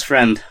Louise's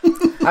friend.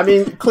 I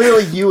mean,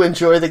 clearly you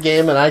enjoy the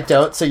game and I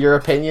don't, so your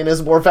opinion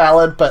is more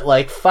valid, but,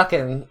 like,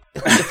 fucking...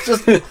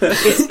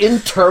 it's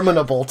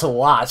interminable to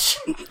watch.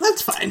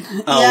 That's fine.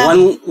 Yeah.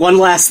 One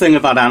last thing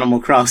about Animal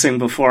Crossing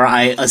before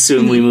I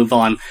assume we move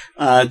on.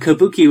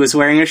 Kabuki was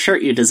wearing a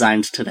shirt you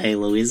designed today,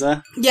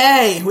 Louisa.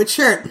 Yay! Which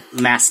shirt?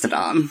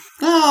 Mastodon.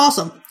 Oh,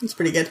 awesome. That's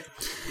pretty good.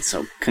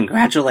 So,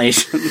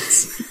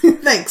 congratulations.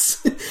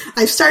 Thanks.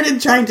 I've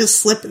started trying to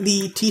slip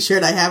the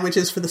t-shirt I have, which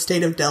is for the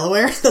state of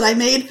Delaware, that I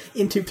made,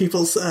 into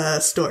people's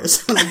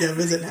stores when I go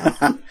visit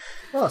now.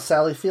 Oh,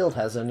 Sally Field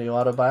has a new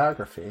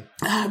autobiography.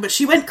 But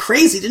she went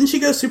crazy. Didn't she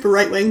go super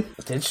right-wing?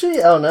 Did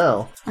she? Oh,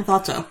 no. I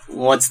thought so.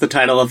 What's the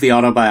title of the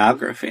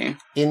autobiography?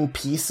 In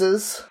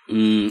Pieces?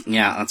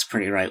 Yeah, that's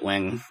pretty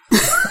right-wing.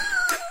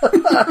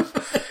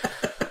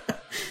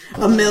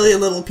 A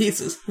million little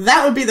pieces.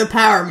 That would be the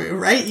power move,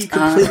 right? You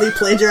completely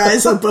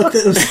plagiarize a book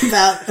that was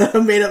about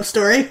a made-up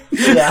story.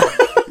 Yeah.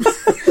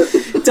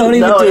 Don't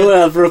even do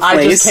a replace.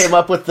 I just came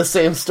up with the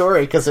same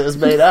story because it was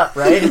made up,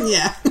 right?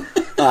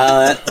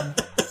 Yeah.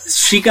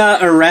 She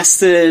got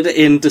arrested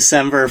in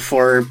December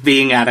for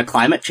being at a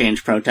climate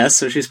change protest,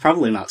 so she's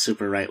probably not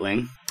super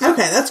right-wing.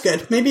 Okay, that's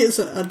good. Maybe it's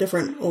a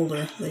different,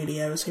 older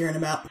lady I was hearing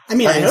about. I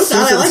mean, I hope Susan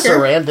not. I like her.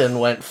 Sarandon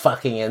went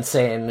fucking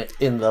insane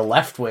in the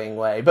left-wing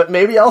way, but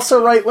maybe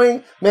also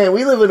right-wing? Man,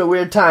 we live in a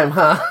weird time,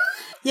 huh?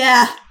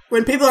 Yeah.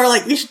 When people are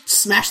like, we should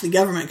smash the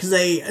government because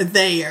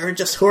they are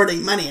just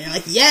hoarding money. And you're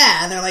like,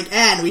 yeah. And they're like,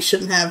 and we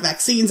shouldn't have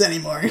vaccines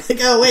anymore. You're like,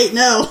 oh, wait,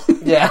 no.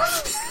 Yeah.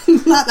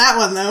 Not that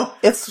one, though.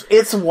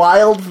 It's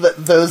wild that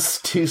those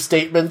two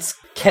statements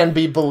can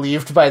be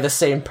believed by the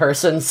same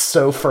person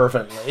so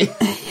fervently.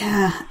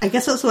 Yeah, I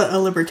guess that's what a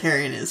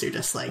libertarian is. You're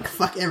just like,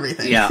 fuck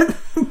everything. Yeah.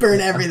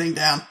 Burn everything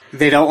down.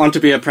 They don't want to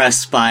be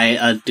oppressed by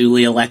a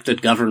duly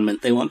elected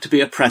government. They want to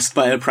be oppressed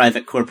by a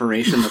private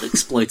corporation that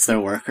exploits their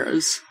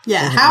workers.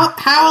 Yeah,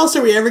 how else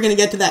are we ever going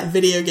to get to that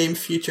video game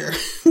future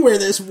where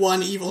there's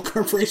one evil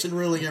corporation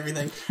ruling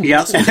everything?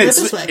 Yeah,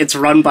 it's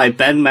run by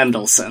Ben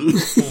Mendelsohn.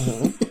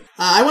 Mm-hmm.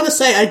 I want to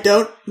say I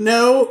don't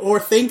know or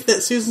think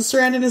that Susan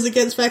Sarandon is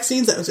against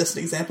vaccines. That was just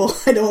an example.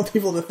 I don't want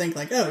people to think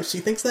like, oh, she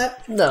thinks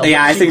that? No.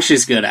 Yeah, I think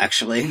she's good,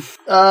 actually.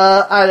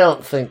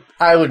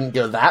 I wouldn't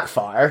go that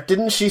far.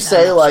 Didn't she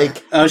say,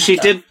 like... Oh, she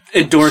did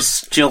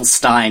endorse Jill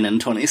Stein in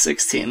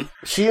 2016.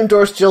 She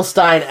endorsed Jill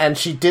Stein, and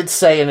she did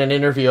say in an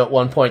interview at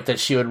one point that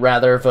she would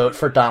rather vote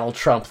for Donald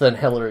Trump than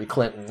Hillary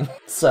Clinton.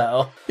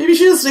 So... Maybe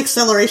she's an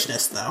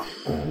accelerationist, though.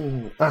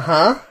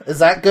 Uh-huh. Is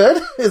that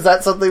good? Is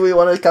that something we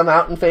want to come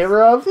out in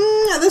favor of?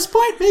 At this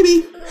point,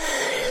 maybe.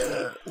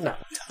 No.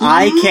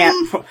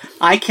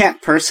 I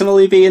can't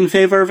personally be in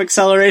favor of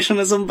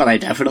accelerationism, but I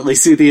definitely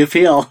see the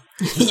appeal.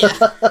 Yeah.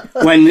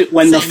 When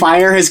the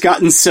fire has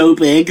gotten so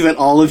big that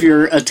all of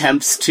your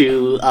attempts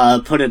to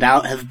put it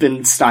out have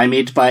been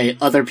stymied by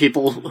other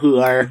people who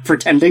are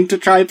pretending to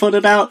try put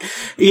it out,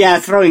 yeah,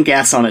 throwing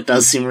gas on it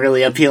does seem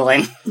really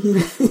appealing.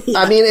 Yeah.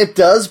 I mean, it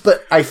does,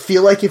 but I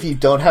feel like if you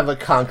don't have a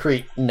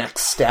concrete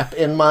next step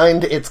in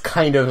mind, it's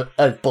kind of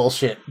a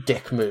bullshit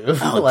dick move.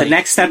 Oh, the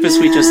next step is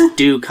we just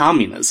do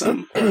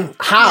communism.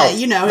 How?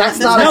 Yeah, that's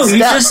not a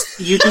step.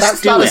 You just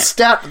that's do not it. a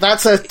step.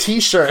 That's a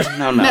t-shirt.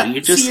 No, you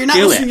just see, you're not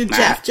do listening it, to Matt.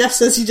 Jeff. Jeff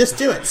says you just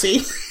do it,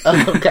 see?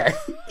 Okay.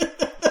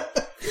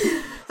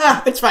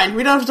 It's fine.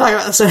 We don't have to talk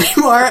about this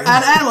anymore. On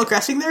Animal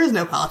Crossing, there is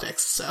no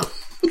politics, so...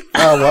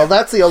 Oh, well,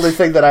 that's the only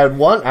thing that I'd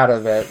want out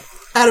of it.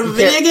 Out of a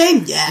video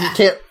game? Yeah.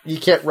 You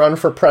can't run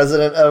for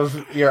president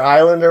of your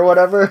island or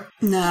whatever?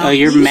 No. Oh,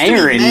 you're He used to be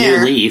mayor in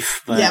New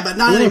Leaf. But Yeah, but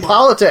not anymore.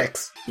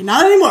 Politics.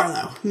 Not anymore,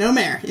 though. No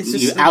mayor. It's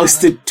just you an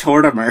ousted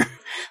Tortimer,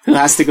 who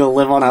has to go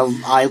live on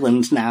an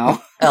island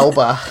now.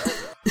 Elba.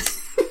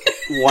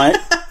 What?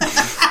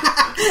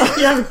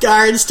 You have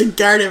guards to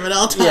guard him at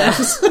all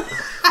times. Yeah.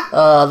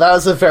 That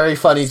was a very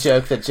funny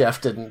joke that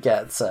Jeff didn't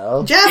get,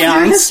 so... Jeff, Yeah,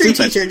 you're a I'm history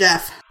stupid. teacher,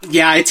 Jeff.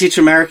 Yeah, I teach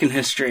American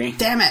history.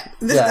 Damn it.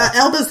 Yeah.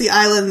 Elba's the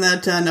island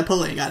that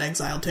Napoleon got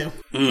exiled to.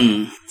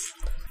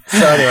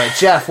 So anyway,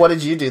 Jeff, what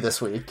did you do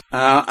this week?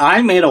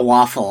 I made a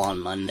waffle on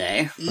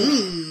Monday.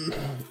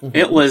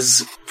 It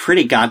was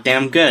pretty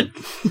goddamn good.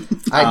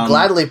 I'd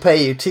gladly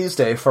pay you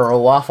Tuesday for a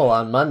waffle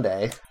on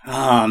Monday.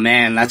 Oh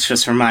man, that's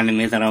just reminding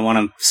me that I want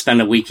to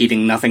spend a week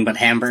eating nothing but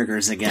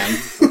hamburgers again.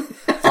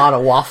 On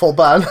a waffle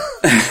bun?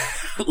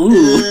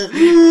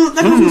 That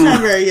doesn't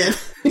sound very good.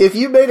 If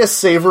you made a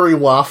savory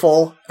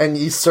waffle and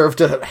you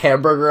served a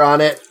hamburger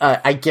on it,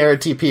 I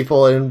guarantee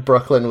people in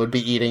Brooklyn would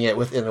be eating it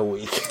within a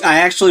week.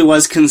 I actually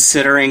was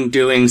considering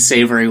doing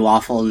savory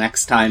waffle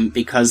next time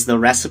because the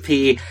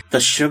recipe, the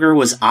sugar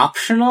was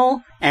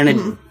optional,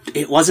 and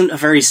it wasn't a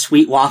very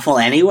sweet waffle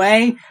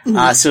anyway.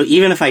 So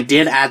even if I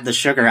did add the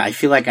sugar, I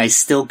feel like I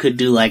still could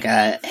do like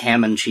a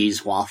ham and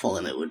cheese waffle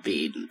and it would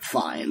be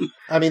fine.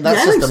 I mean,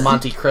 that's just a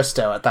Monte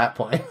Cristo at that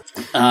point.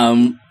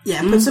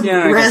 Yeah, put some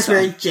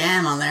raspberry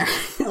jam on there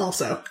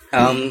also.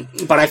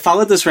 But I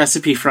followed this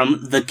recipe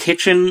from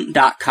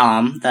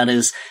thekitchen.com. That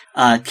is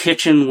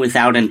kitchen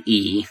without an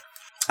E.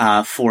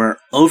 For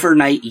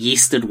overnight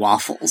yeasted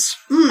waffles.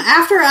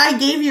 After I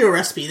gave you a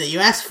recipe that you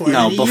asked for,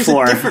 no, you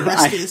before used a different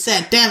recipe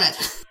instead. Damn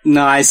it!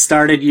 No, I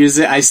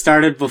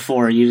started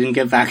before. You didn't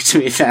get back to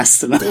me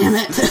fast enough. Damn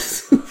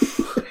it!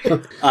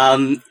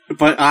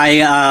 But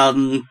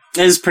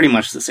it is pretty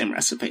much the same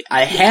recipe.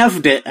 I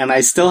halved it, and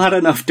I still had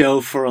enough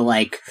dough for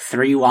like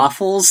 3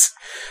 waffles.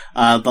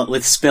 But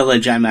with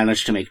spillage, I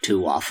managed to make 2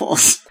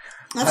 waffles.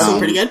 That's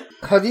pretty good.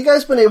 Have you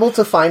guys been able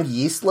to find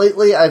yeast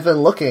lately? I've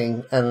been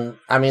looking, and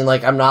I mean,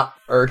 like, I'm not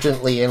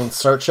urgently in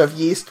search of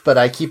yeast, but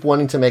I keep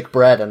wanting to make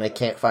bread, and I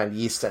can't find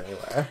yeast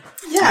anywhere.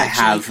 Yeah, I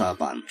have a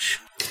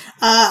bunch.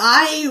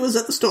 I was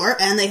at the store,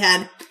 and they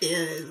had...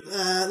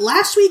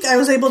 last week, I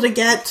was able to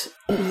get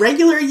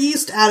regular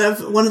yeast out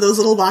of one of those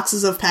little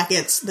boxes of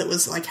packets that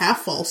was, like,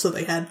 half full, so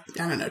they had,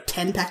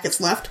 10 packets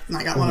left, and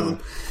I got one of them.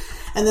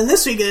 And then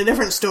this week, at a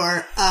different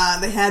store,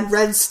 they had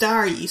Red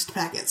Star yeast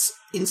packets.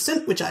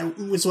 Instant, which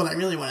was what I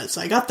really wanted,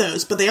 so I got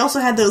those. But they also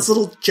had those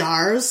little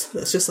jars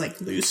that's just like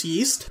loose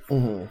yeast.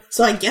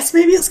 So I guess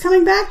maybe it's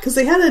coming back because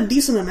they had a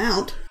decent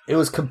amount. It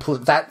was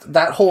complete.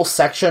 That whole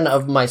section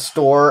of my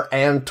store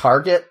and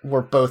Target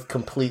were both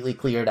completely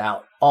cleared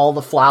out. All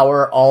the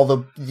flour, all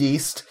the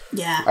yeast.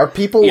 Yeah. Are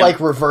people like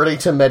reverting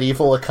to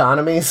medieval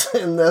economies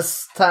in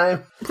this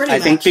time? Pretty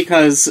much. I think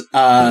because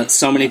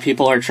so many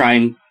people are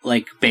trying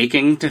like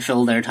baking to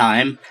fill their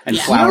time, and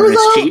flour is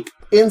cheap.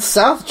 In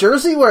South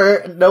Jersey,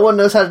 where no one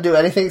knows how to do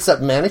anything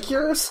except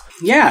manicures?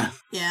 Yeah.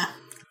 Yeah.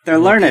 They're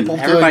learning.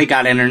 Everybody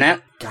got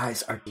internet.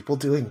 Guys, are people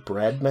doing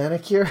bread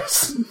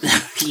manicures?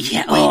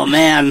 Yeah. Oh,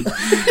 man. Is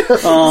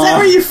that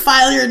where you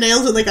file your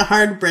nails with like a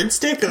hard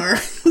breadstick, or?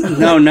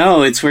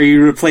 No. It's where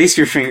you replace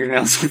your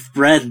fingernails with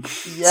bread.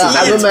 Yeah,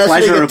 so it's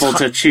pleasurable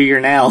to chew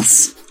your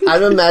nails.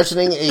 I'm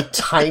imagining a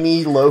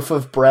tiny loaf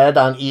of bread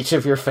on each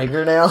of your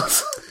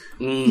fingernails.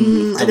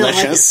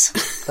 Delicious.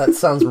 That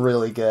sounds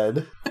really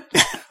good.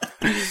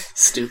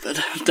 Stupid.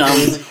 Dumb.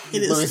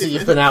 Lucy,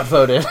 you've been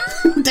outvoted.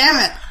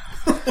 Damn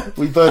it.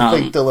 We both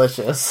think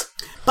delicious.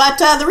 But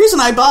the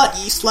reason I bought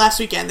yeast last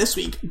weekend this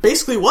week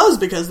basically was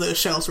because those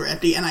shelves were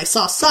empty, and I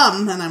saw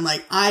some, and I'm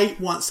like, I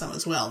want some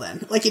as well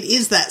then. Like, it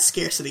is that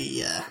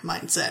scarcity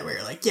mindset where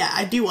you're like, yeah,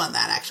 I do want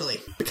that,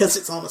 actually, because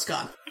it's almost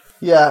gone.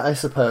 Yeah, I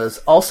suppose.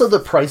 Also, the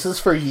prices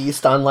for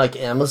yeast on, like,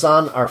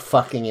 Amazon are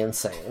fucking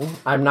insane.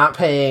 I'm not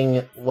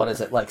paying, what is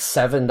it, like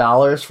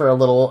 $7 for a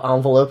little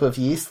envelope of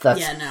yeast?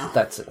 That's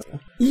insane.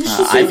 You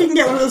should see if you can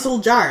get one of those little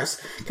jars.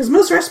 Because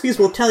most recipes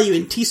will tell you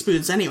in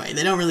teaspoons anyway.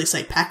 They don't really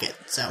say packet,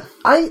 so...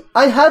 I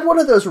had one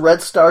of those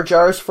Red Star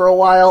jars for a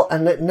while,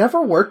 and it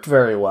never worked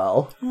very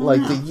well.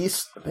 The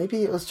yeast,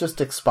 maybe it was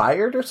just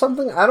expired or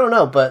something? I don't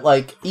know, but,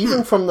 like,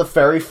 even from the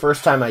very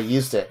first time I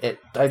used it,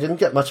 I didn't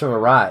get much of a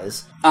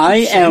rise.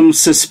 I am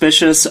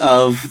suspicious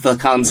of the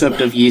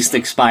concept of yeast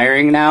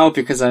expiring now,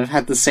 because I've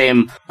had the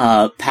same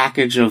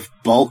package of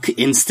bulk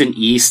instant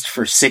yeast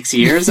for 6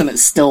 years, and it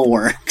still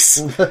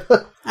works.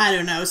 I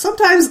don't know.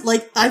 Sometimes,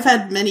 like, I've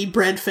had many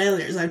bread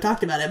failures. I've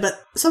talked about it. But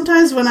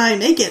sometimes when I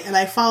make it and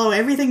I follow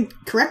everything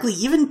correctly,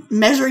 even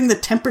measuring the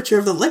temperature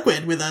of the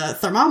liquid with a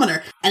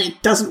thermometer, and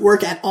it doesn't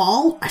work at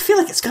all, I feel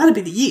like it's gotta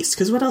be the yeast,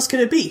 because what else could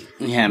it be?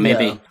 Yeah,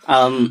 maybe.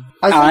 Yeah.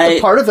 I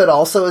think part of it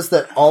also is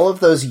that all of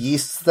those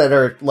yeasts that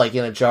are, like,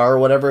 in a jar or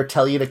whatever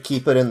tell you to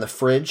keep it in the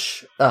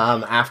fridge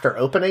after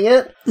opening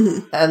it.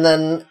 Mm-hmm. And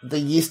then the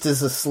yeast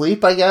is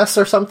asleep, I guess,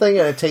 or something,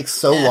 and it takes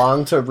so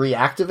long to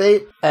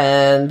reactivate.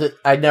 And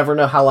I never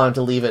know how long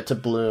to leave it to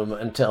bloom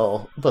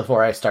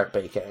before I start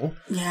baking.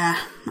 Yeah,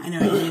 I know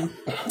what you mean.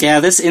 Yeah,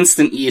 this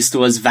instant yeast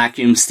was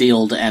vacuum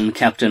sealed and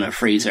kept in a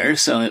freezer,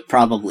 so it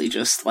probably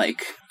just,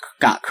 like,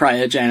 got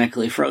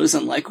cryogenically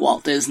frozen like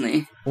Walt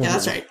Disney. Yeah,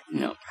 that's right.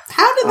 You know.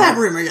 How did that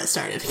rumor get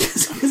started?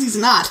 Because he's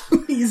not.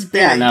 He's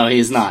buried. Yeah, no,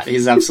 he's not.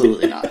 He's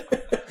absolutely not.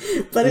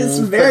 But it's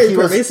very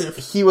pervasive.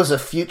 He was a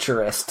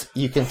futurist,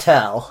 you can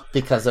tell,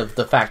 because of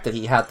the fact that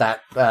he had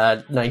that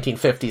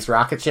 1950s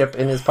rocket ship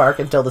in his park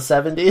until the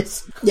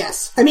 70s.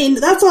 Yes. I mean,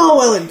 that's all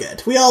well and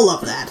good. We all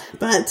love that.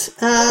 But,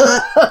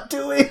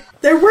 do we?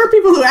 There were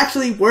people who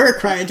actually were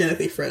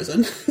cryogenically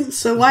frozen.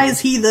 So why is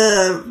he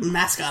the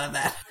mascot of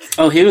that?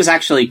 Oh, he was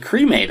actually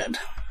cremated.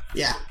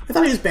 Yeah. I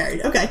thought he was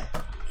buried. Okay.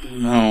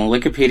 No,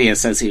 Wikipedia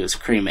says he was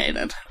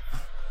cremated.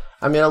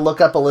 I'm going to look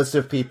up a list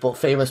of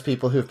famous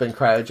people who've been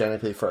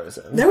cryogenically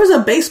frozen. There was a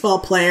baseball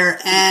player,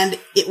 and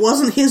it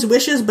wasn't his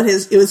wishes, but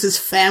it was his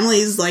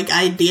family's,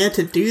 idea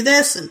to do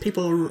this, and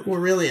people were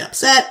really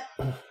upset,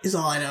 is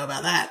all I know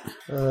about that.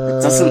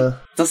 It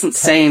doesn't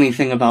say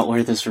anything about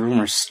where this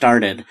rumor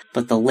started,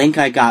 but the link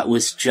I got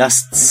was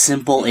just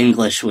simple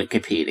English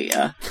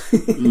Wikipedia,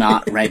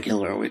 not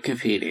regular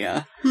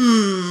Wikipedia.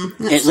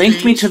 It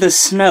linked me to the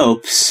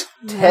Snopes.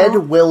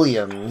 Ted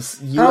Williams,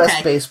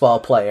 U.S. baseball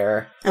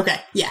player.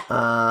 Okay,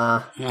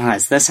 yeah.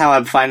 Is this how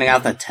I'm finding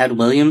out that Ted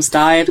Williams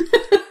died?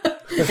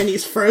 And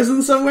he's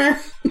frozen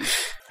somewhere?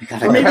 I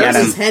gotta go get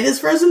him. His head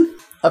is frozen?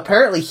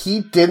 Apparently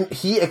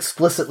he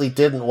explicitly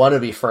didn't want to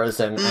be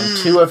frozen, and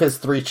 2 of his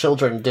 3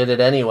 children did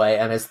it anyway,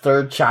 and his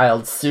 3rd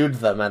child sued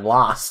them and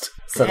lost.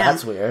 So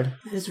that's weird.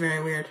 That is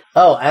very weird.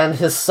 Oh, and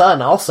his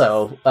son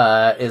also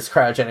is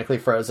cryogenically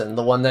frozen.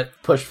 The one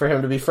that pushed for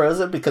him to be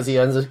frozen because he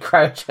owns a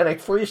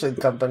cryogenic freezing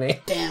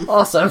company. Damn.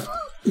 Awesome.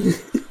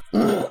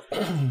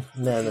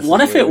 What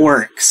if it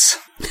works?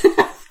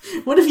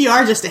 What if you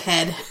are just a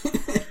head?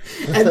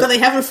 But they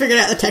haven't figured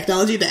out the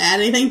technology to add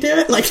anything to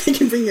it? Like, they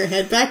can bring your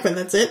head back, but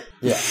that's it?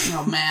 Yeah.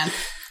 Oh, man.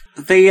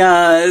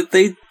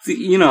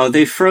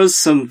 They froze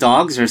some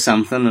dogs or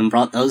something and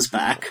brought those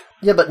back.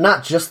 Yeah, but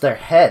not just their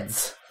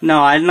heads.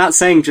 No, I'm not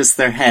saying just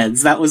their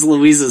heads. That was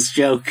Louisa's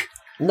joke.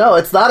 No,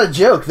 it's not a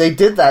joke. They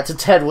did that to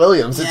Ted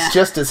Williams. Yeah. It's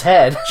just his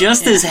head.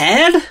 Just his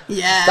head?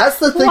 Yeah. That's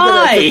the thing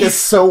that I think is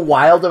so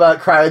wild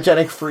about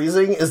cryogenic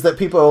freezing, is that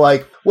people are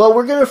like, well,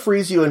 we're going to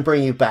freeze you and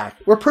bring you back.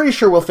 We're pretty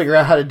sure we'll figure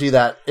out how to do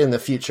that in the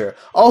future.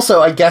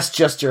 Also, I guess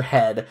just your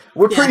head.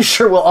 We're pretty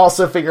sure we'll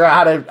also figure out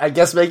how to, I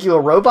guess, make you a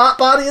robot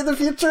body in the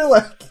future?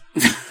 Like,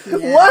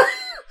 what?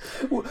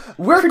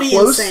 We're pretty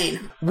close.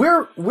 Insane.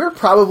 We're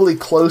probably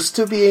close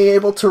to being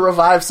able to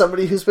revive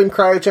somebody who's been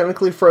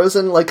cryogenically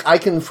frozen. Like, I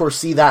can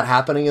foresee that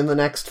happening in the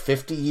next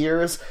 50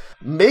 years.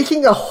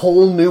 Making a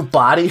whole new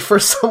body for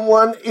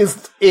someone is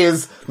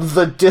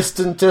the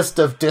distantest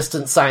of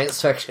distant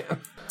science fiction.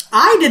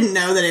 I didn't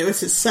know that it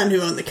was his son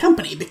who owned the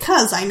company,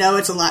 because I know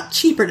it's a lot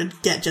cheaper to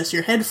get just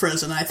your head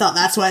frozen. I thought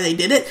that's why they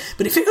did it.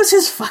 But if it was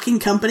his fucking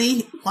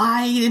company,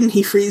 why didn't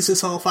he freeze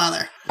his whole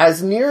father?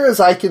 As near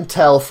as I can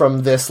tell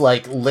from this,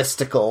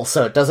 listicle,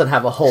 so it doesn't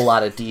have a whole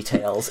lot of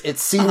details, it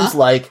seems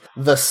like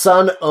the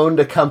son owned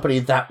a company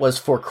that was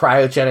for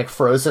cryogenic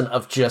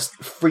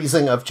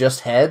freezing of just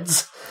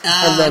heads.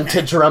 And then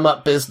to drum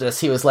up business,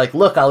 he was like,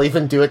 look, I'll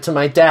even do it to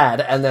my dad.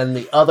 And then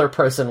the other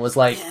person was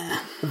like,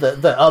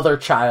 the other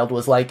child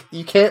was like,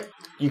 you can't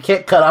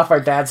cut off our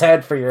dad's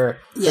head for your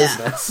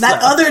business.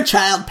 That other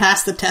child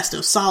passed the test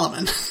of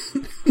Solomon.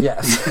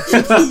 Yes.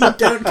 You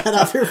don't cut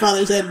off your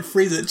father's head and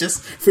freeze it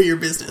just for your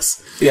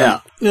business.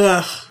 Yeah.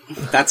 Ugh.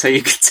 That's how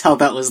you could tell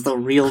that was the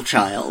real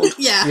child.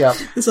 Yeah. Yep.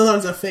 So that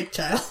was a fake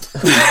child.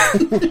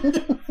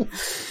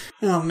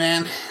 Oh,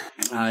 man.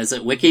 Is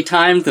it wiki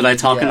time? Did I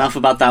talk enough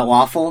about that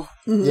waffle?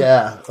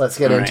 Yeah, let's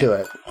get into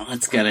it.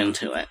 Let's get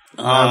into it.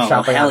 I'm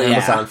shopping on hell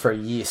Amazon for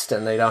yeast,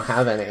 and they don't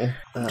have any.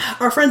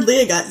 Our friend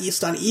Leah got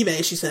yeast on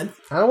eBay, she said.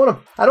 I don't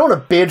want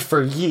to bid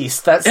for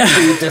yeast. That's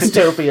too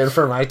dystopian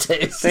for my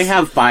taste. They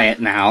have buy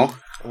it now.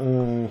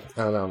 I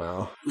don't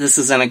know. This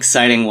is an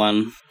exciting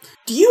one.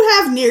 Do you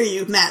have near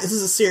you, Matt, this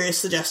is a serious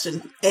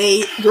suggestion,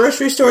 a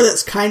grocery store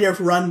that's kind of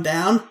run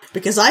down?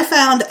 Because I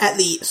found at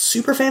the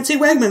super fancy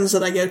Wegmans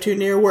that I go to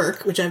near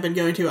work, which I've been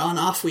going to on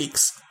off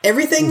weeks,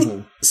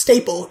 everything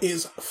staple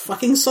is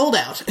fucking sold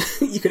out.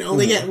 You can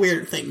only get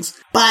weird things.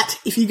 But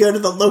if you go to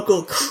the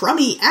local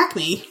crummy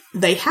Acme,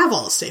 they have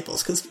all the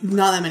staples, because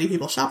not that many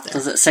people shop there.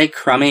 Does it say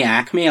crummy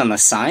Acme on the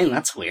sign?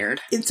 That's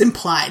weird. It's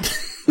implied.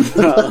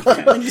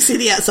 When you see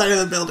the outside of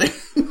the building.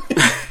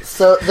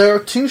 So there are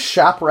 2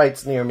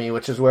 ShopRites near me,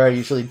 which is where I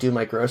usually do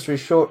my grocery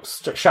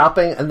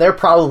shopping, and they're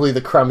probably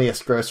the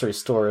crummiest grocery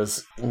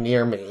stores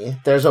near me.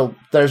 There's a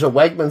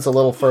Wegmans a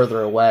little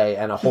further away,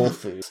 and a Whole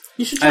Foods.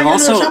 You should try going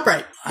to a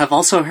ShopRite. I've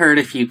also heard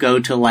if you go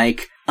to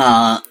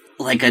a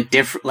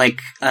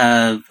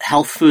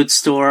health food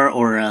store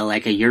or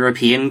a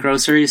European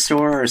grocery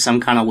store or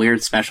some kind of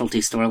weird specialty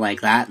store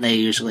like that, they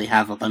usually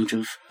have a bunch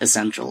of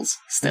essentials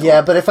still.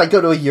 Yeah, but if I go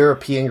to a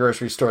European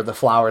grocery store, the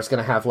flour is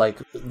going to have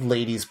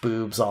ladies'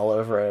 boobs all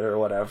over it or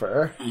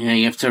whatever. Yeah,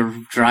 you have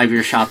to drive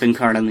your shopping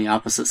cart on the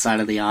opposite side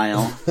of the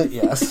aisle.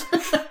 Yes.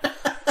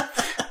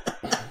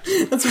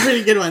 That's a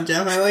pretty good one,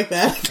 Jeff. I like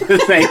that.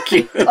 Thank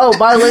you. Oh,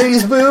 my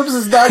lady's boobs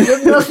is not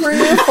good enough for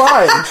you?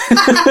 Fine.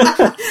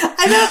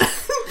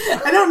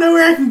 I I don't know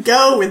where I can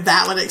go with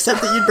that one,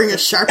 except that you'd bring a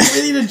Sharpie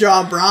with you to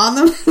draw a bra on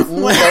them. There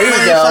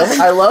you go.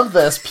 I love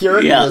this.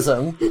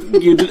 Puritanism.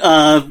 You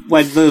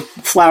when the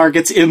flower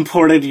gets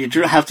imported, you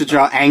have to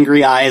draw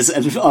angry eyes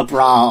and a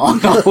bra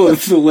on all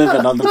of the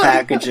women on the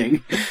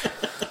packaging.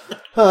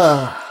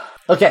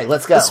 Okay,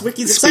 let's go. This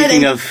wiki's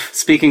exciting.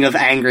 Speaking of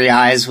angry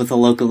eyes with the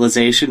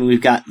localization,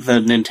 we've got the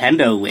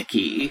Nintendo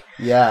wiki.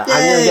 Yeah, Yay.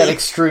 I'm going to get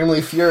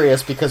extremely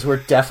furious because we're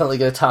definitely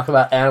going to talk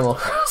about Animal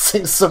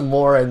Crossing some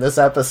more in this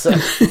episode.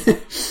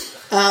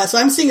 So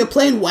I'm seeing a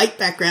plain white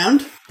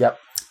background. Yep.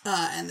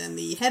 And then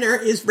the header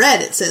is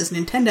red. It says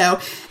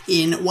Nintendo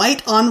in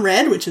white on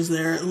red, which is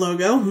their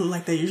logo,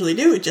 like they usually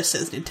do. It just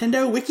says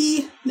Nintendo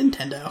Wiki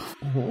Nintendo.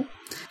 Mm-hmm.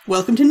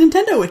 Welcome to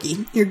Nintendo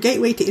Wiki, your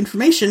gateway to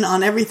information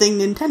on everything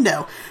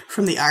Nintendo,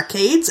 from the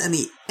arcades and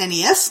the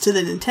NES to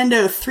the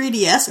Nintendo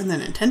 3DS and the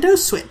Nintendo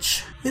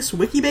Switch. This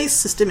wiki-based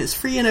system is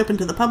free and open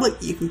to the public.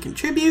 You can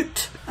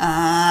contribute.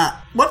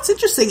 What's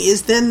interesting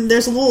is then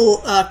there's a little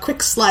quick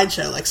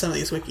slideshow, like some of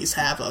these wikis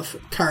have, of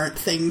current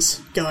things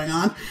going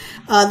on.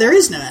 There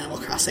is no Animal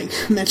Crossing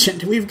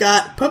mentioned. We've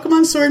got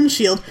Pokemon Sword and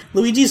Shield,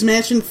 Luigi's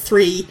Mansion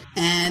 3,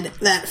 and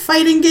that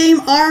fighting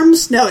game,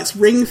 ARMS. No, it's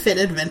Ring Fit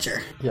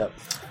Adventure. Yep.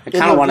 I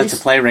kind of wanted to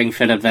play Ring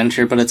Fit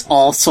Adventure, but it's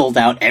all sold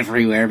out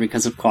everywhere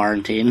because of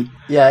quarantine.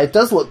 Yeah, it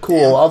does look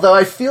cool, although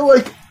I feel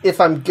like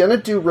if I'm gonna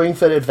do Ring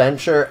Fit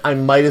Adventure, I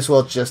might as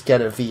well just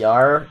get a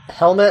VR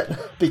helmet,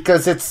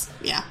 because it's...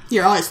 Yeah,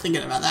 you're always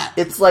thinking about that.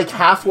 It's like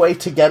halfway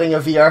to getting a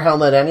VR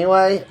helmet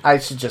anyway. I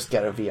should just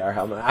get a VR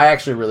helmet. I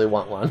actually really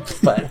want one,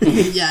 but...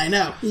 Yeah, I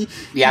know.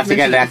 You have to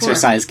get an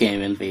exercise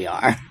game in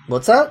VR.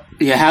 What's that?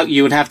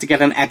 You would have to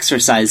get an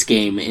exercise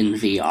game in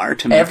VR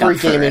to make Every up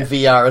for game it. in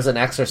VR is an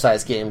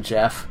exercise game,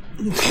 Jeff.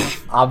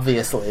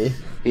 Obviously.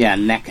 Yeah,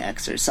 neck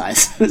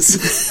exercises,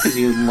 because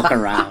you look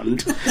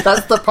around.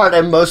 That's the part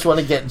I most want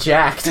to get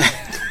jacked.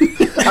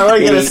 I want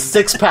to get a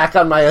six-pack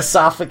on my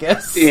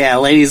esophagus. Yeah,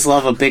 ladies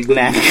love a big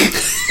neck.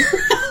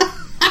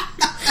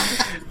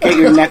 Get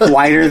your neck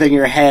wider than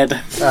your head.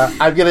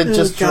 I'm going to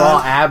just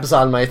draw abs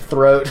on my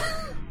throat.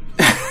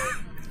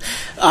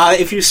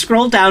 If you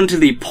scroll down to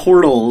the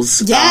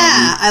portals... Yeah,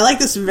 I like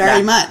this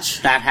very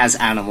much. That has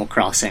Animal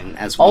Crossing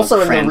as one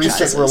Also, of the in the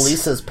recent franchises.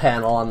 releases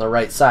panel on the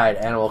right side,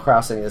 Animal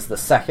Crossing is the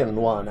second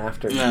one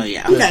after Oh,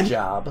 yeah. Good Okay.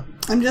 Job.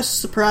 I'm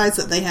just surprised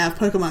that they have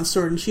Pokemon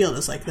Sword and Shield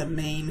as like the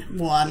main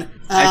one.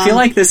 I feel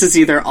like this is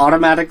either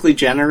automatically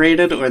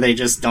generated or they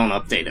just don't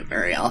update it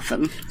very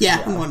often.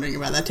 Yeah, I'm wondering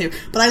about that too.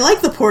 But I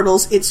like the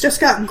portals. It's just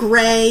got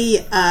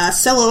gray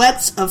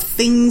silhouettes of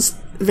things,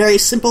 very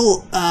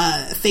simple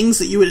things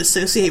that you would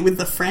associate with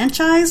the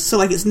franchise. So,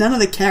 like, it's none of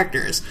the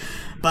characters.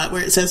 But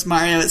where it says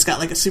Mario, it's got,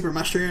 like, a Super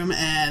Mushroom,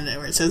 and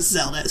where it says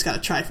Zelda, it's got a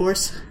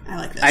Triforce. I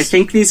like this. I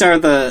think these are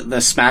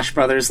the Smash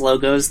Brothers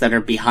logos that are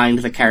behind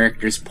the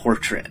character's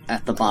portrait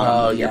at the bottom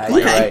Oh, of your yeah,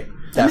 plate. you're right.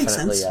 That makes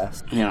Definitely,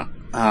 sense. yes.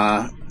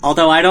 Yeah.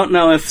 Although I don't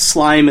know if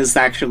Slime is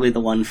actually the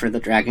one for the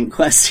Dragon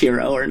Quest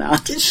hero or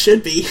not. It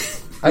should be.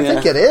 I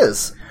think it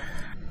is.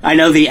 I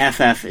know the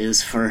FF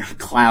is for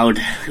Cloud,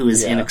 who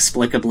is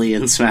inexplicably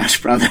in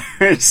Smash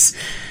Brothers.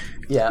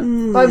 Yeah. I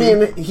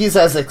mean, he's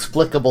as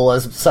explicable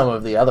as some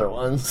of the other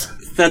ones.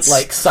 That's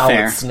like Solid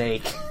fair.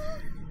 Snake.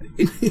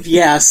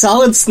 Yeah,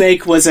 Solid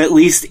Snake was at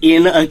least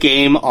in a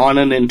game on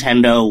a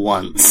Nintendo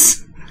once.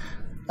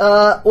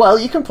 Well,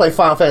 you can play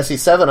Final Fantasy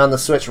VII on the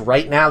Switch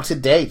right now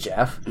today,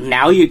 Jeff.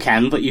 Now you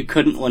can, but you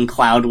couldn't when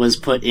Cloud was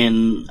put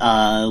in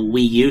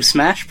Wii U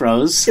Smash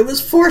Bros. It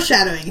was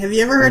foreshadowing. Have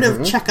you ever heard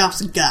of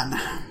Chekhov's gun?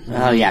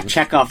 Oh yeah,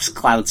 Chekhov's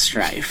Cloud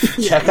Strife.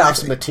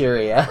 Chekhov's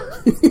materia.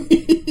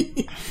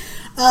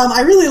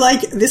 I really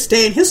like this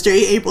day in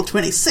history, April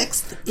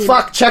 26th.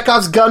 Fuck,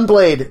 Chekhov's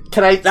Gunblade.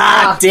 Can I...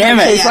 Damn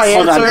it! yes.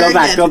 Hold on, Very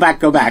good.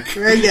 go back.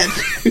 Very good.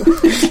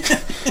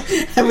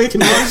 Have we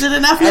acknowledged it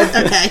enough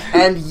yet? Okay.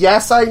 And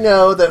yes, I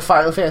know that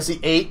Final Fantasy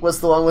VIII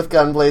was the one with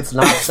Gunblades,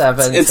 not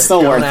 7. It's so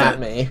still don't worth at it.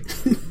 me.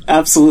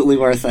 Absolutely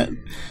worth it.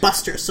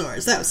 Buster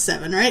Swords. That was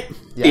 7, right?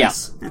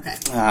 Yes. Okay.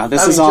 This I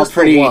is mean, all just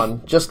pretty.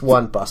 Just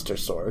one Buster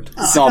Sword.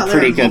 This is all thought there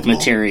pretty were good multiple.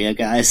 materia,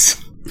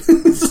 guys.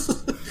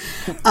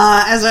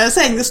 As I was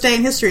saying, this day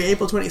in history,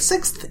 April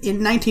 26th,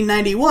 in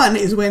 1991,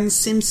 is when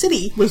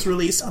SimCity was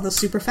released on the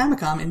Super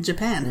Famicom in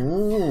Japan.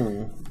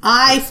 Ooh.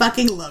 I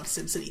fucking loved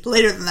SimCity.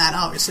 Later than that,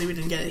 obviously, we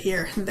didn't get it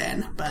here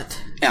then,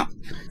 but... Yeah.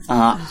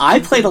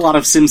 I played a lot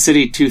of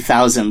SimCity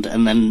 2000,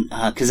 and then,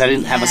 because I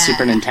didn't have a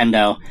Super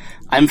Nintendo,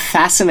 I'm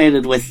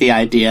fascinated with the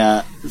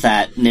idea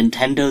that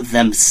Nintendo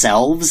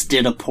themselves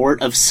did a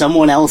port of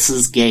someone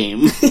else's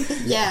game.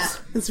 Yeah,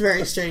 it's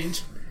very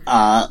strange.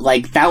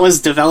 That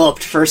was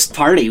developed first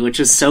party, which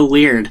is so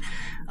weird.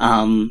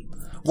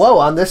 Whoa,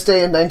 on this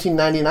day in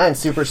 1999,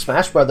 Super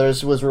Smash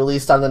Bros. Was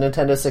released on the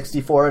Nintendo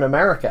 64 in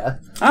America.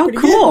 Oh,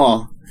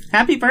 cool!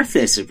 Happy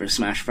birthday, Super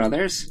Smash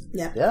Brothers.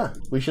 Yeah. Yeah,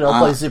 we should all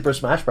play Super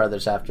Smash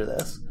Bros. After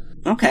this.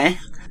 Okay.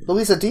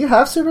 Louisa, do you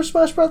have Super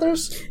Smash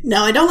Bros.?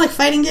 No, I don't like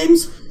fighting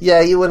games.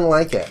 Yeah, you wouldn't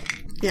like it.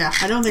 Yeah,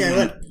 I don't think I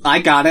would. I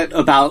got it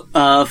about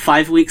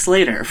 5 weeks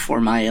later for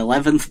my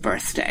 11th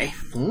birthday.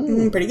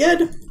 Pretty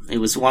good. It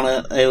was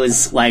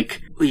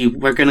like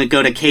we're gonna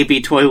go to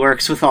KB Toy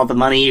Works with all the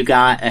money you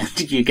got,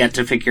 and you get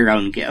to pick your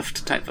own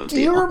gift type of deal.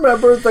 Do you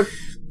remember the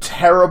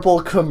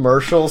terrible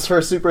commercials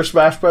for Super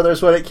Smash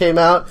Bros. When it came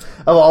out?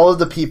 Of all of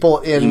the people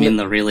in... You mean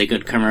the really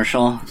good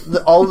commercial?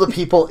 All of the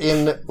people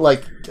in,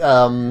 like,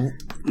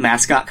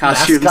 mascot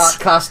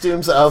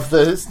costumes of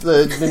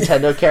the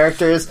Nintendo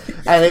characters,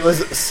 and it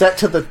was set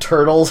to the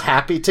Turtles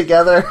happy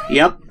together.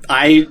 Yep,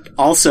 I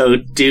also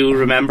do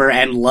remember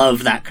and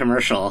love that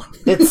commercial.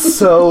 It's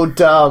so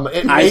dumb.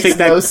 It makes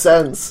no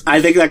sense.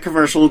 I think that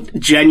commercial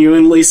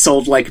genuinely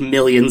sold like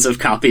millions of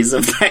copies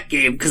of that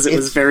game because it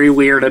was very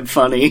weird and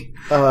funny.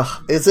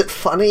 Is it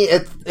funny?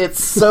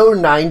 It's so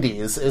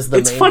 90s is the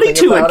It's main funny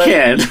thing to about a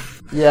kid.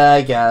 Yeah,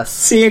 I guess.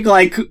 Seeing,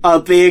 like, a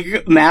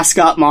big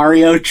mascot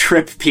Mario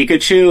trip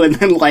Pikachu and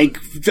then, like,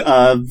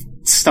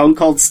 Stone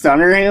Cold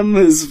Stunner him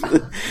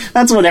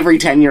that's what every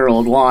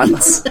 10-year-old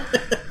wants.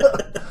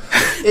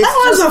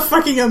 That was a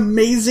fucking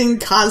amazing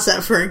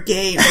concept for a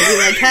game.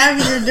 Like,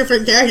 having your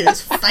different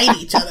characters fight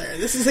each other.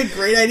 This is a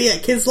great idea.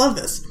 Kids love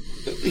this.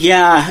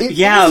 Yeah,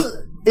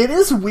 It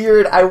is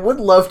weird. I would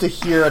love to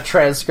hear a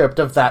transcript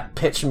of that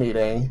pitch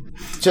meeting.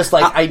 Just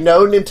like, I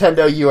know,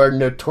 Nintendo, you are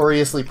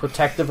notoriously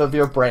protective of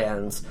your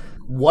brands.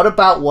 What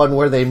about one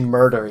where they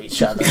murder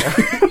each other?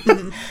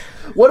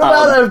 What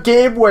about a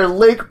game where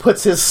Link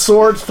puts his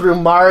sword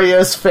through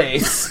Mario's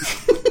face?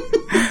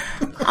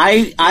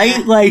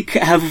 I like,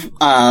 have,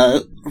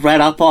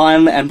 read up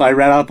on, and by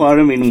read up on,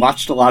 I mean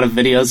watched a lot of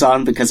videos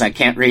on, because I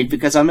can't read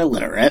because I'm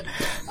illiterate,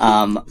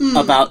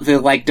 about the,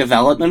 like,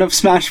 development of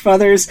Smash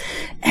Brothers,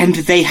 and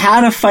they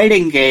had a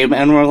fighting game,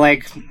 and were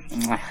like,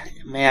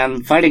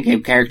 man, fighting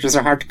game characters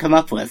are hard to come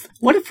up with.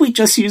 What if we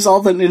just use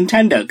all the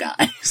Nintendo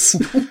guys?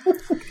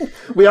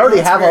 We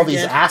already have all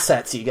these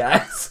assets, you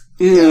guys.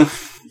 Yeah.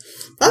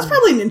 That's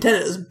probably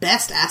Nintendo's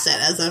best asset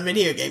as a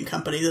video game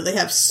company, that they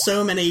have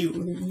so many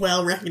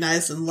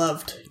well-recognized and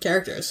loved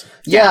characters.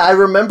 Yeah, I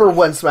remember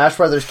when Smash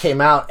Brothers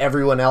came out,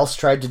 everyone else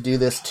tried to do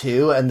this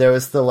too, and there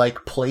was the, like,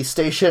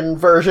 PlayStation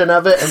version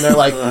of it, and they're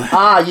like,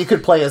 you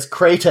could play as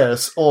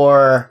Kratos,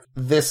 or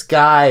this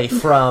guy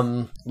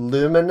from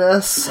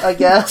Luminous, I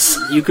guess?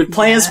 You could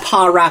play as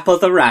Pa-Rappa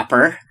the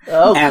Rapper.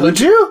 Oh, and could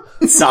you?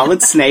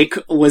 Solid Snake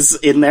was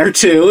in there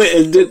too,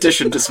 in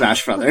addition to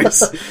Smash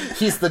Brothers.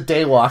 He's the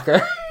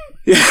Daywalker.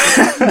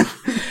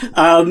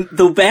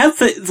 The bad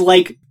thing,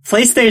 like,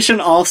 PlayStation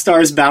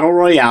All-Stars Battle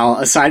Royale,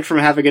 aside from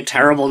having a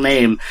terrible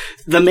name,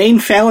 the main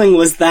failing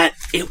was that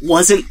it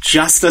wasn't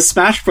just a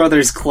Smash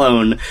Brothers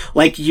clone.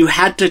 Like, you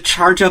had to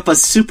charge up a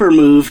super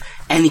move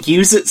and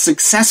use it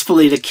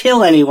successfully to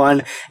kill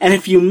anyone, and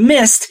if you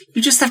missed,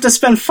 you just have to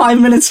spend 5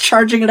 minutes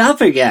charging it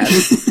up again.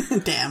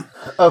 Damn.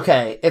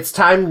 Okay, it's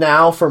time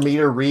now for me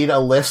to read a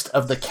list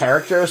of the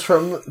characters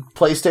from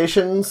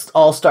PlayStation's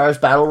All-Stars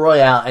Battle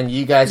Royale, and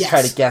you guys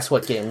try to guess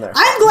what game they're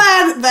from. I'm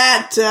glad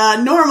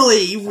that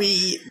normally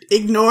we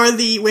ignore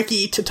the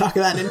wiki to talk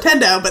about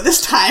Nintendo, but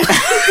this time,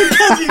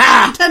 because we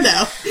got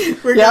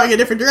Nintendo, we're going a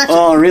different direction.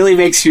 Oh, it really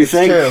makes you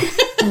think. True.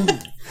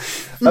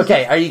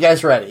 Okay, are you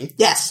guys ready?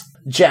 Yes.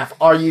 Jeff,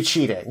 are you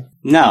cheating?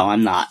 No,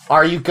 I'm not.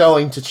 Are you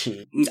going to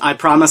cheat? I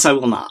promise I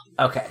will not.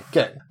 Okay,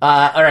 good.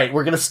 Alright,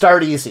 we're gonna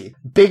start easy.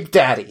 Big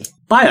Daddy.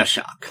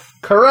 BioShock.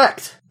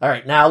 Correct.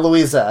 Alright, now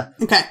Louisa.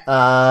 Okay.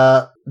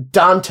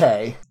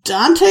 Dante.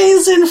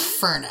 Dante's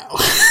Inferno.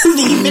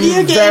 The video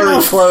game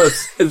Very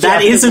close.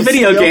 That is a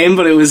video game,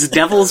 but it was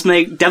Devil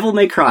May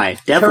Cry.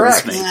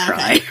 Devils May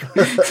Cry.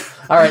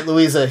 Alright,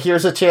 Louisa,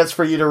 here's a chance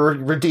for you to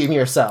redeem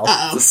yourself.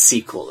 The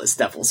sequel is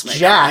Devil's May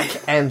Cry.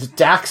 Jack and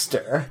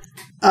Daxter.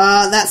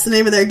 That's the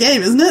name of their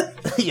game, isn't it?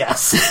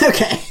 Yes.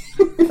 Okay.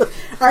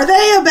 Are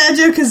they a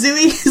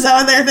Banjo-Kazooie? Is that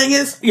what their thing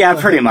is? Yeah,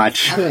 pretty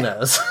much. Who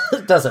knows?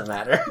 It doesn't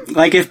matter.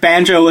 Like if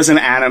Banjo was an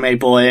anime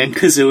boy and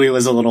Kazooie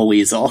was a little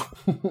weasel.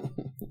 Oh,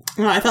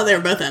 I thought they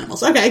were both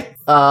animals. Okay.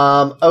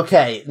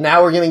 Okay,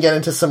 now we're gonna get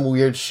into some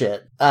weird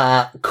shit.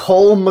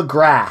 Cole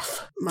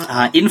McGrath.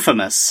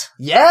 Infamous.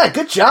 Yeah,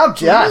 good job,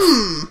 Jeff.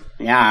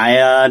 Yeah,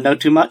 I know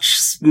too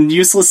much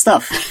useless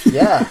stuff.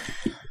 Yeah.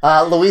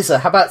 Louisa,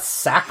 how about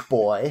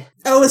Sackboy?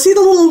 Oh, is he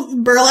the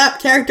little burlap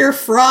character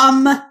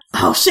from...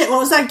 Oh shit, what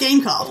was that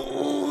game called?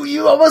 Oh,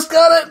 you almost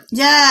got it!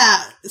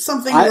 Yeah,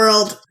 something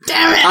world.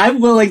 Damn it!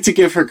 I'm willing to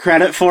give her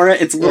credit for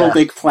it. It's Little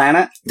Big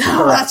Planet.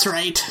 Oh, that's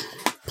right.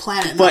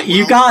 Planet. But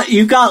you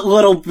got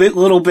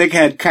little big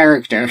head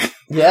character.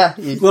 Yeah.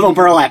 Little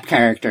burlap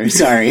character,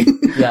 sorry.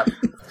 Yep.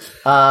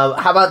 How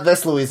about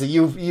this, Louisa?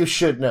 You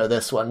should know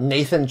this one.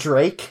 Nathan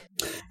Drake?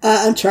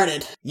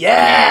 Uncharted.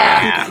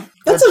 Yeah! Okay.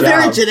 That's a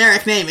very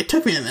generic name. It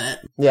took me a minute.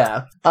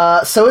 Yeah.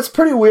 So it's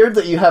pretty weird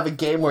that you have a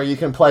game where you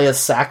can play as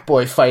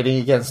Sackboy fighting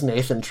against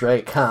Nathan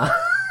Drake, huh?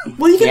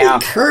 Well, you can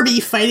be Kirby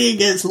fighting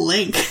against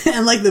Link,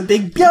 and like the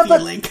big beefy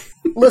Link.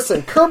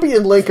 Listen, Kirby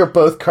and Link are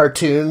both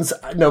cartoons,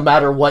 no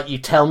matter what you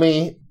tell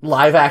me,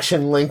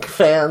 live-action Link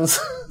fans.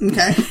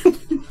 Okay.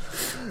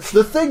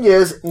 The thing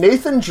is,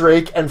 Nathan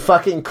Drake and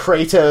fucking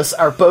Kratos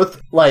are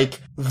both, like,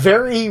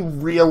 very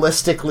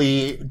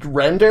realistically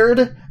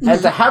rendered,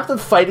 and to have them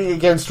fighting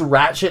against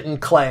Ratchet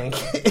and Clank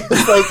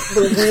is, like,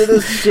 the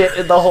weirdest shit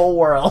in the whole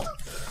world.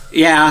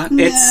 Yeah,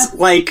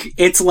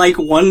 it's like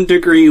 1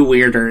 degree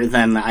weirder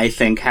than, I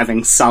think,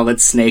 having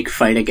Solid Snake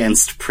fight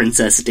against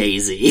Princess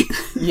Daisy.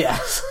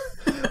 Yes.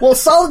 Well,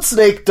 Solid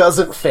Snake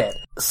doesn't fit.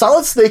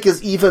 Solid Snake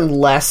is even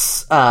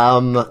less,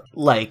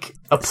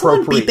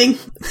 appropriate.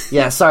 Beeping.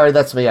 Yeah, sorry,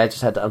 that's me. I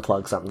just had to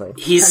unplug something.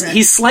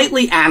 He's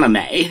slightly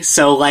anime,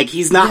 so,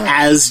 he's not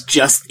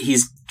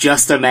he's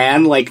just a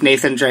man like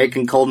Nathan Drake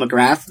and Cole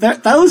McGrath.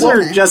 Those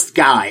are just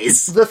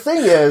guys. The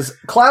thing is,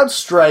 Cloud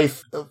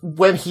Strife,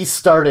 when he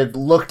started,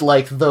 looked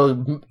like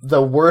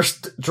the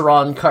worst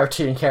drawn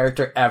cartoon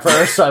character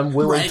ever, so I'm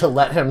willing to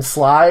let him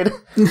slide.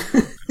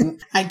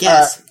 I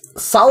guess.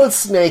 Solid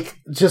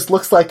Snake just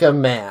looks like a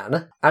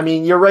man. I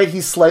mean, you're right,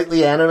 he's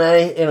slightly anime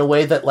in a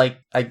way that,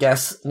 I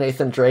guess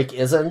Nathan Drake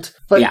isn't.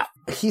 But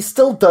he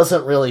still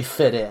doesn't really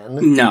fit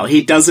in. No,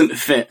 he doesn't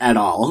fit at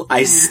all.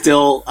 I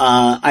still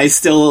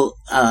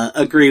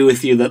agree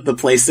with you that the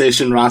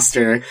PlayStation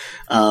roster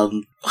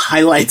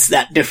highlights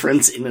that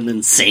difference in an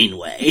insane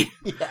way.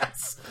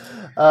 Yes.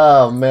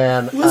 Oh,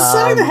 man. Was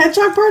Sonic the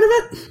Hedgehog part of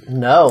it?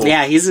 No.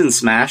 Yeah, he's in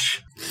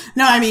Smash.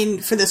 No, I mean,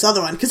 for this other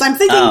one, because I'm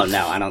thinking... Oh,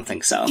 no, I don't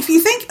think so. If you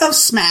think of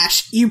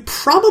Smash, you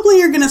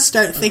probably are going to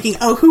start thinking,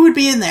 who would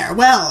be in there?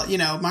 Well,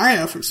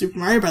 Mario from Super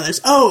Mario Brothers.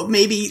 Oh,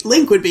 maybe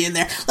Link would be in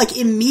there.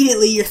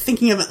 Immediately you're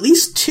thinking of at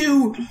least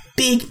 2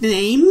 big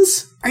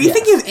names. Are you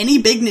thinking of any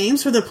big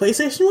names for the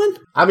PlayStation one?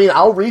 I mean,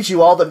 I'll read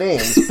you all the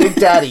names. Big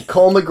Daddy,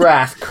 Cole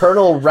McGrath,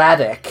 Colonel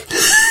Raddick,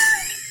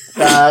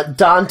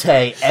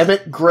 Dante,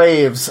 Emmett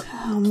Graves,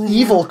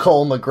 Evil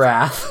Cole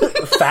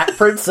McGrath, Fat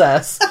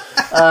Princess,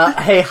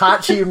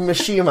 Heihachi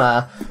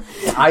Mishima,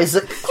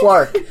 Isaac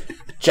Clarke,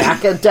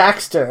 Jack and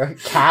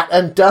Daxter, Cat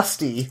and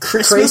Dusty,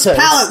 Christmas Kratos.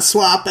 palette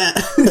swap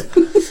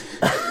it.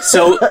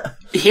 So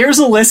here's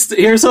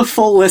a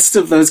full list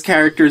of those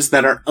characters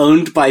that are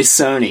owned by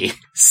Sony.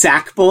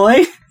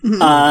 Sackboy,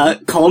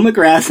 Cole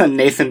McGrath, and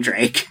Nathan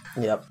Drake.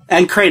 Yep.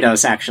 And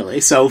Kratos,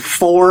 actually. So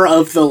 4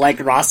 of the,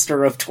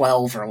 roster of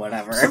 12 or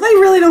whatever. So they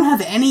really don't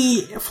have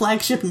any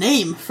flagship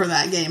name for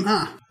that game,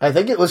 huh? I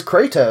think it was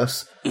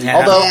Kratos. Yeah.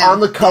 Although on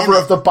the cover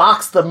of the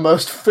box, the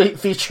most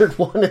featured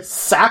one is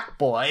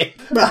Sackboy.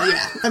 Well,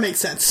 yeah, that makes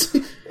sense.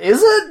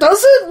 Is it?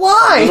 Does it?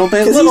 Why?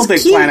 Little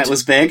Big Planet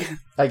was big.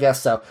 I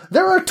guess so.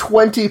 There are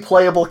 20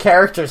 playable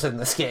characters in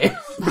this game.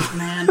 Oh,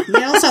 man.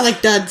 They all sound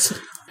like duds.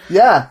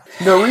 Yeah.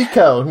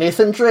 Noriko,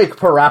 Nathan Drake,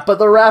 Parappa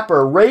the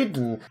Rapper,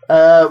 Raiden,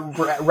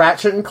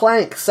 Ratchet and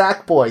Clank,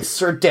 Sackboy,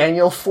 Sir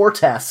Daniel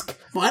Fortesque.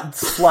 What?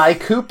 Sly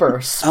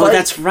Cooper, Spike. Oh,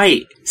 that's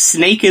right.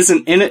 Snake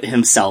isn't in it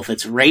himself,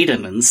 it's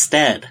Raiden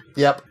instead.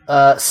 Yep.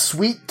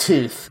 Sweet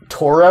Tooth,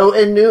 Toro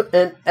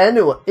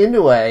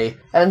Inoue,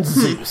 and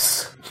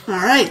Zeus.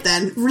 Alright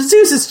then.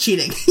 Zeus is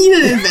cheating. He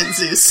didn't invent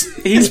Zeus.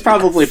 He's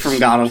probably from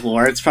God of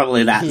War. It's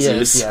probably that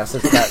Zeus. Yes,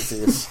 it's that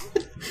Zeus.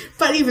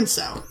 But even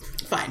so.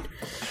 Fine.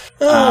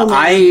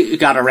 I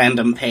got a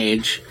random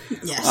page.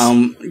 Yes.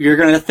 You're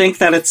gonna think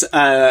that it's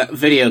a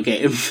video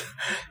game,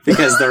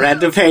 because the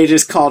random page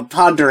is called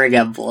Pondering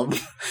Emblem.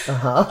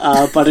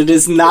 But it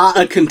is not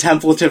a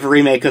contemplative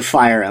remake of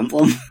Fire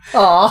Emblem.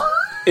 Aww.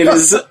 It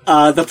is,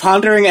 the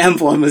Pondering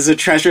Emblem is a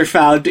treasure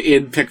found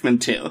in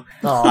Pikmin 2.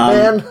 Oh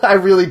man, I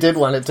really did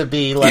want it to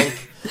be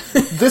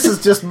this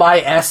is just my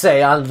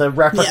essay on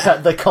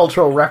the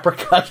cultural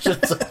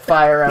repercussions of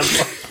Fire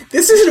Emblem.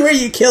 This isn't where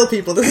you kill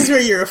people. This is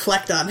where you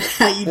reflect on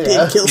how you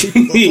did kill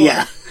people before.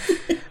 Yeah.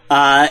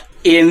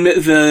 In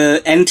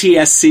the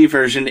NTSC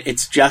version,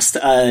 it's just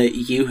a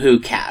Yoo-hoo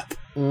cap.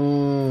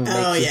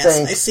 Oh, yes.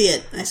 Think. I see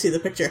it. I see the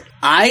picture.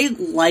 I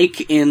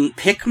like in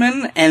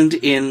Pikmin and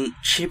in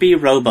Chibi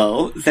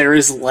Robo, there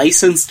is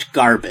licensed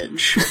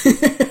garbage.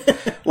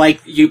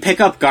 You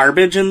pick up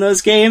garbage in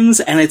those games,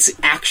 and it's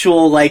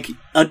actual, a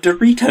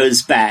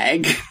Doritos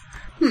bag.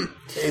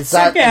 Is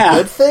that a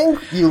good thing?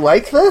 You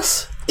like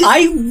this?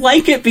 I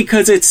like it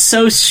because it's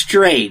so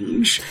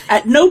strange.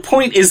 At no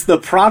point is the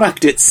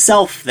product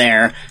itself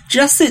there,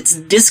 just its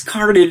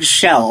discarded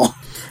shell.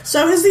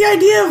 So is the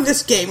idea of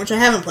this game, which I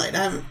haven't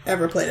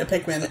ever played a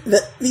Pikmin,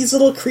 that these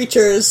little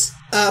creatures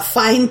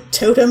find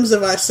totems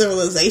of our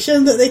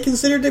civilization that they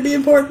consider to be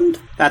important?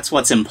 That's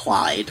what's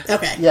implied.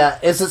 Okay. Yeah,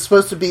 is it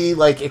supposed to be,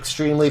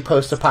 extremely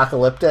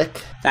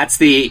post-apocalyptic? That's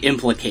the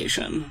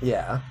implication.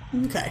 Yeah.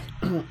 Okay.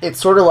 It's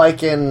sort of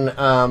like in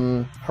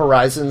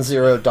Horizon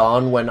Zero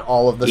Dawn, when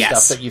all of the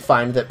stuff that you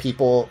find that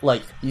people,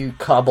 you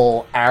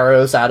cobble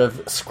arrows out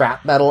of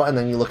scrap metal, and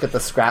then you look at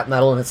the scrap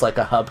metal and it's like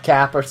a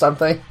hubcap or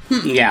something.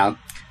 Yeah.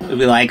 It'd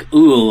be like,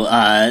 ooh,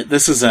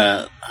 this is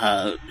a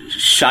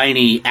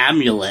shiny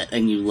amulet,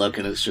 and you look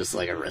and it's just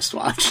like a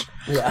wristwatch.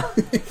 Yeah.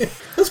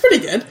 That's pretty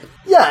good.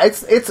 Yeah,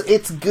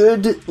 it's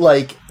good,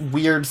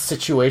 weird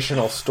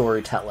situational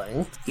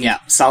storytelling. Yeah,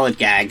 solid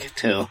gag,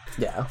 too.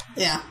 Yeah.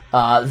 Yeah.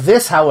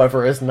 This,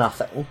 however, is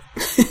nothing.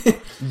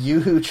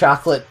 Yoo-hoo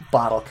chocolate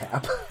bottle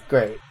cap.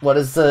 Great. What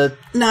is the...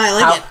 No, I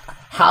like it.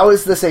 How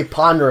is this a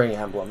pondering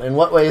emblem? In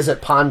what way is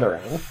it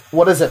pondering?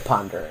 What is it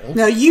pondering?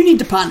 No, you need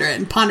to ponder it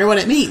and ponder what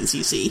it means,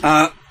 you see.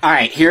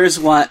 Alright, here's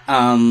what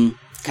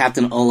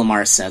Captain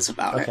Olimar says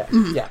about it.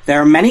 Yeah.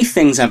 There are many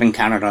things I've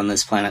encountered on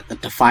this planet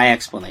that defy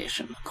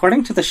explanation.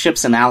 According to the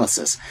ship's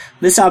analysis,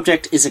 this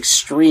object is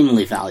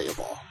extremely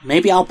valuable.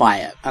 Maybe I'll buy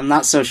it. I'm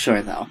not so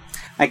sure, though.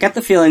 I get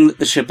the feeling that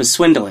the ship is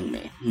swindling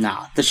me.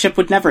 Nah, the ship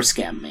would never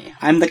scam me.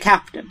 I'm the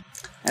captain.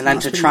 And then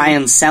to try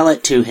and sell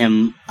it to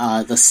him,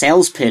 the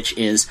sales pitch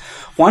is,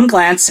 one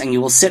glance and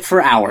you will sit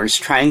for hours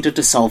trying to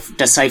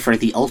decipher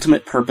the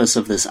ultimate purpose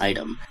of this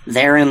item.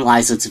 Therein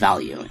lies its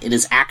value. It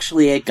is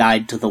actually a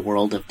guide to the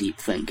world of deep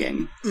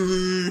thinking.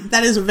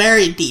 That is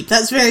very deep.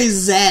 That's very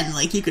zen.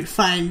 Like, you could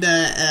find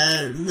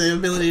the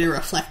ability to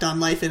reflect on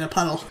life in a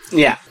puddle.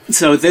 Yeah.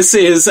 So this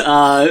is,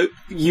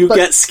 you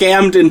get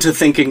scammed into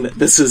thinking that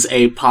this is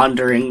a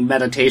pondering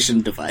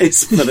meditation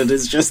device, but it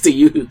is just a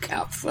Yoo-hoo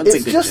cap. That's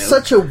it's just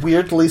such a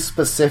weirdly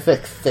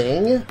specific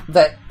thing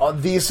that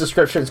these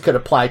descriptions could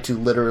apply to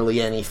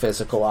literally any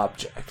physical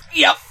object.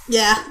 Yep.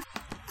 Yeah.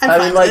 I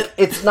mean, like,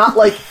 it's not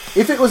like,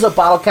 if it was a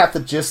bottle cap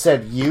that just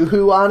said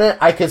Yoo-hoo on it,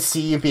 I could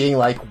see you being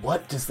like,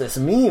 what does this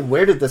mean?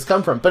 Where did this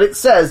come from? But it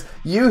says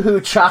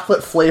Yoo-hoo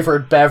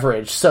chocolate-flavored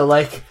beverage, so,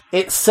 like,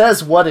 it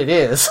says what it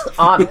is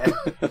on it.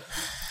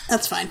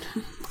 That's fine.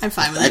 I'm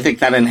fine with it. I think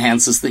that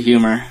enhances the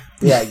humor.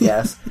 Yeah, I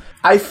guess.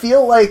 I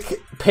feel like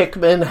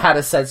Pikmin had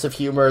a sense of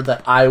humor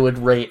that I would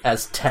rate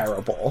as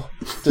terrible.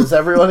 Does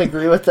everyone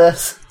agree with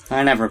this?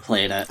 I never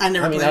played it. I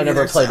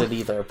never played it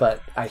either,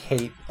 but I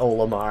hate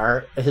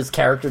Olimar. His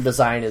character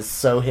design is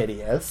so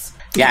hideous.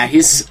 Yeah,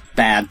 he's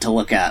bad to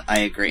look at,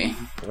 I agree.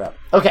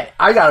 Okay,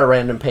 I got a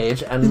random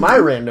page, and my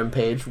random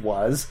page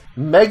was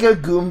Mega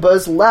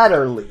Goomba's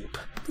Ladder Leap.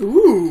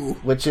 Ooh.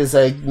 Which is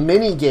a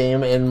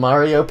mini-game in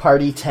Mario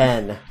Party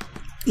 10.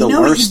 The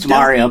worst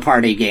Mario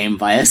Party game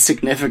by a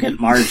significant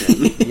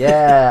margin.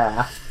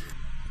 Yeah.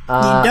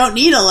 You don't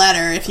need a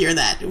ladder if you're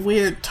that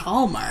weird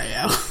tall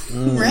Mario.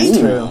 Right?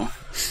 True.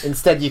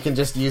 Instead, you can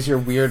just use your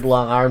weird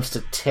long arms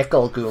to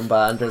tickle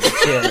Goomba under the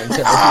chin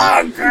until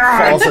he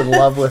falls in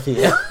love with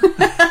you.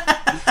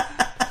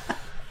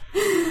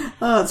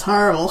 Oh, it's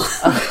horrible.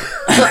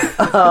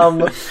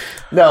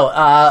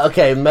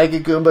 Okay,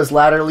 Mega Goomba's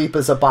Ladder Leap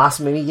is a boss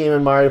minigame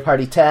in Mario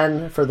Party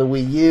 10 for the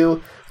Wii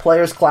U.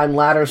 Players climb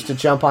ladders to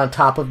jump on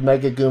top of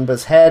Mega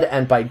Goomba's head,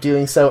 and by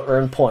doing so,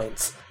 earn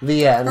points.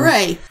 The end.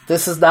 Hooray.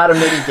 This is not a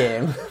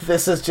minigame.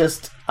 This is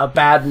just a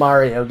bad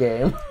Mario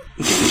game.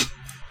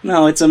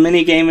 No, it's a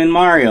minigame in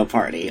Mario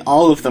Party.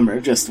 All of them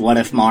are just what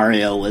if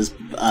Mario was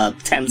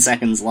 10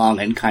 seconds long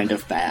and kind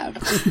of bad.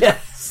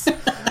 Yes.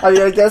 I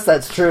mean, I guess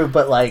that's true,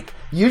 but, like,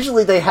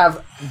 usually they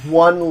have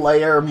one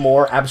layer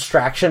more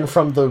abstraction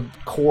from the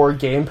core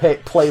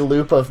gameplay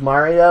loop of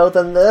Mario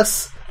than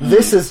this.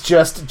 This is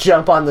just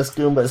jump on this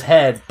Goomba's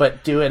head,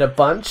 but do it a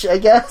bunch, I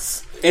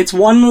guess? It's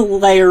one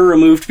layer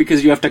removed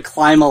because you have to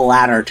climb a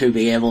ladder to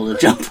be able to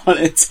jump on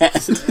its head.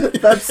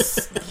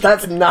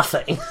 That's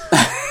nothing.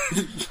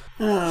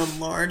 Oh,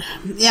 Lord.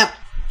 Yep.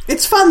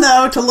 It's fun,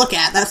 though, to look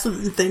at. That's the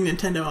thing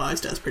Nintendo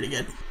always does pretty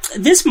good.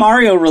 This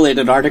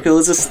Mario-related article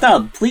is a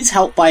stub. Please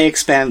help by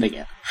expanding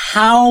it.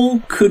 How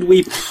could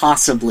we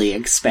possibly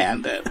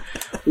expand it?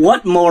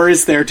 What more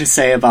is there to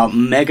say about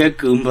Mega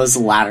Goomba's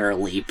Ladder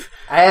Leap?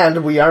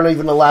 And we aren't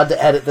even allowed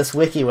to edit this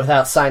wiki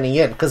without signing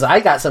in, because I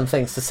got some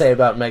things to say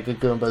about Mega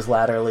Goomba's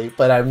Ladder Leap,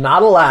 but I'm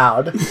not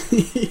allowed.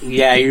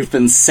 Yeah, you've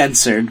been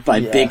censored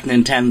by Big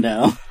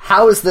Nintendo.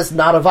 How is this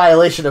not a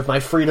violation of my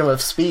freedom of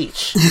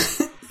speech?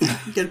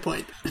 Good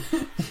point.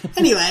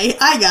 Anyway,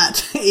 I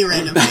got a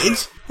random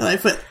page that I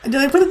put. Did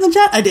I put it in the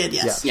chat? I did,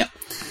 yes. Yep.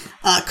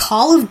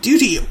 Call of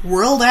Duty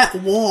World at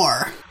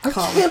War. I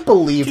can't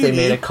believe they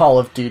made a Call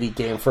of Duty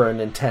game for a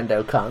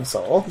Nintendo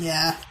console.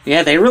 Yeah.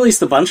 Yeah, they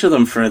released a bunch of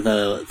them for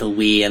the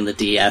Wii and the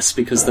DS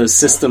because those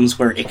systems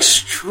were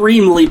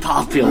extremely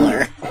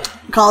popular.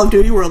 Call of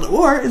Duty World at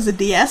War is a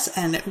DS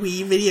and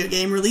Wii video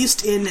game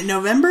released in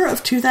November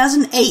of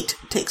 2008.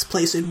 It takes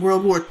place in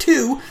World War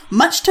II,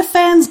 much to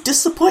fans'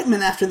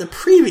 disappointment after the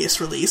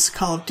previous release,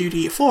 Call of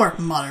Duty 4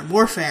 Modern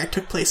Warfare,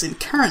 took place in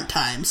current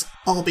times,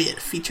 albeit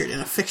featured in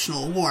a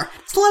fictional war.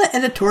 There's a lot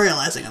of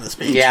editorializing on this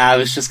page. Yeah, I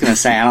was just gonna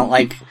say, I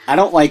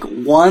don't like,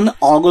 one,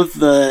 all of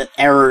the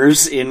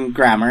errors in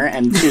grammar,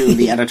 and two,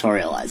 the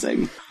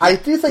editorializing. I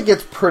do think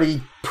it's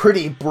pretty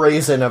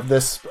brazen of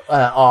this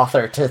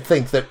author to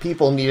think that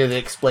people needed to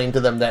explain to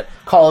them that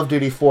Call of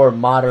Duty 4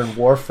 Modern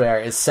Warfare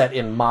is set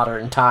in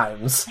modern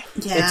times.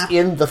 Yeah. It's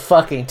in the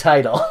fucking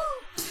title.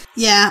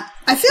 Yeah,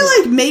 I feel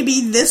like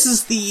maybe this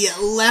is the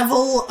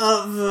level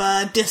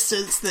of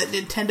distance that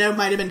Nintendo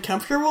might have been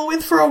comfortable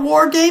with for a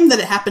war game, that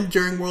it happened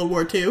during World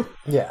War II.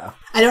 Yeah.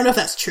 I don't know if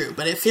that's true,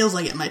 but it feels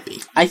like it might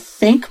be. I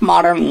think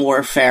Modern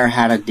Warfare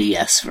had a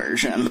DS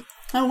version.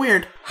 Oh,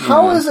 weird.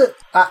 How is it?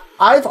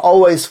 I've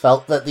always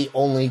felt that the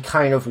only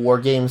kind of war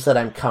games that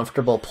I'm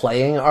comfortable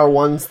playing are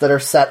ones that are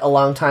set a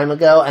long time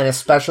ago, and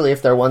especially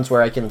if they're ones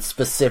where I can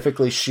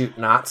specifically shoot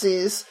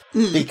Nazis,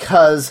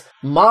 because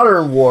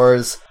modern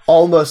wars,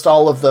 almost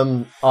all of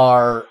them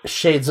are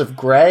shades of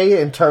gray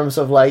in terms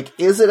of, like,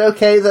 is it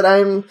okay that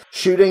I'm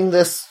shooting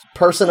this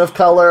person of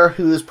color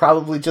who's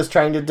probably just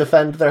trying to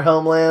defend their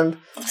homeland.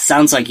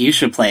 Sounds like you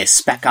should play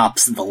Spec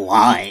Ops: The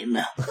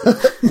Line.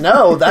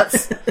 No,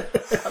 that's...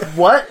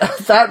 What?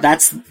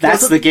 That's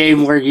the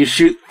game where you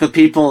shoot the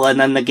people and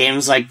then the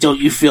game's like, don't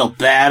you feel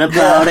bad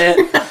about it?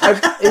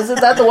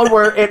 Isn't that the one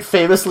where it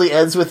famously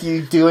ends with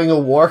you doing a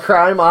war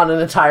crime on an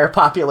entire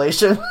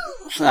population?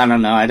 I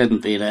don't know, I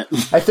didn't beat it.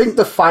 I think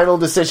the final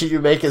decision you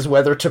make is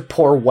whether to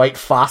pour white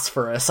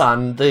phosphorus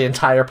on the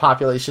entire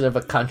population of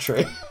a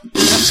country.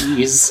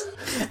 Jeez.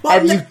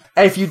 And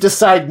if you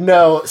decide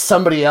no,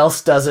 somebody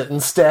else does it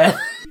instead.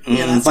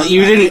 But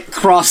you didn't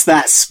cross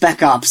that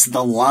Spec Ops: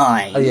 The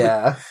Line.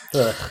 Yeah.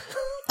 Ugh.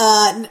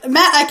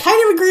 Matt, I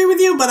kind of agree with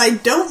you, but I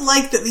don't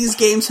like that these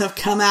games have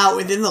come out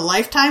within the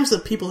lifetimes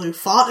of people who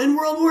fought in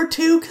World War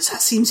II, because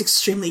that seems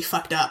extremely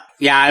fucked up.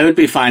 Yeah, I would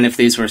be fine if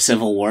these were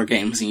Civil War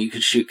games and you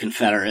could shoot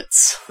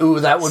Confederates. Ooh,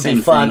 that would Same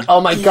be fun. thing. Oh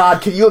my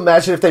god, can you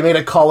imagine if they made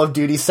a Call of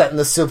Duty set in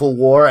the Civil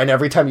War, and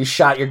every time you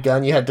shot your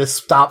gun, you had to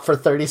stop for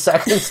 30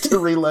 seconds to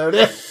reload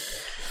it?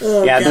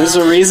 Oh, Yeah, God. there's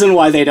a reason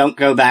why they don't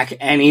go back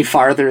any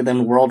farther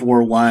than World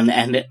War I,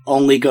 and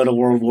only go to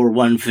World War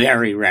I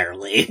very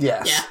rarely.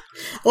 Yes. Yeah.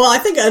 Well, I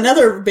think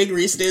another big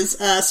reason is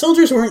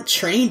soldiers weren't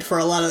trained for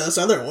a lot of those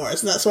other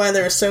wars, and that's why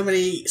there are so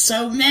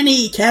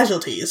many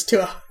casualties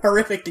to a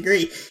horrific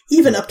degree,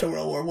 even up to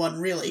World War I,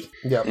 really.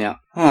 Yep. Yeah.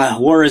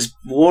 War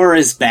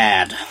is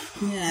bad.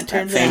 Yeah, it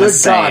turns That out. Good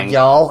famous God, saying.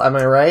 y'all. Am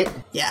I right?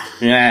 Yeah.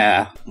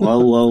 Yeah.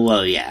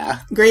 Whoa,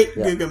 yeah. Great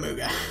Googa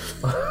Mooga.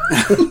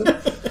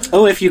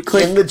 Oh, if you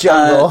click In the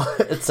jungle,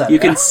 etc.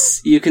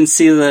 you can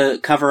see the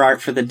cover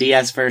art for the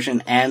DS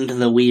version and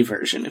the Wii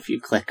version if you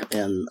click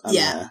in. On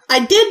Yeah. I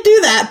did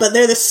do that, but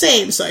they're the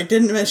same, so I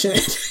didn't mention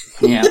it.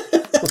 Yeah.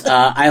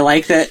 I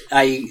like that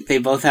they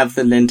both have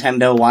the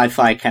Nintendo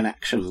Wi-Fi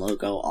connection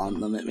logo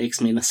on them. It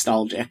makes me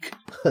nostalgic.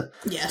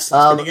 Yes,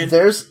 that's pretty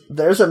good.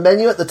 There's a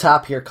menu at the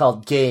top here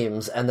called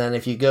Games, and then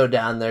if you go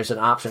down, there's an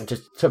option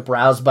to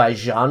browse by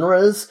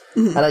genres.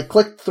 And I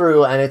clicked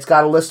through, and it's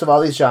got a list of all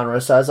these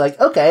genres, so I was like,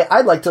 okay,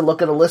 I'd like to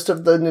look at a list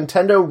of the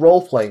Nintendo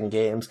role-playing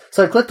games.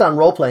 So I clicked on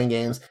role-playing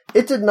games.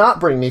 It did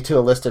not bring me to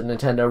a list of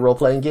Nintendo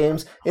role-playing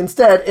games.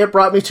 Instead, it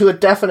brought me to a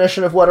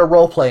definition of what a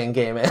role-playing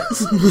game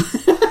is.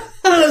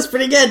 That's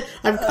pretty good.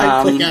 I'm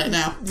clicking on it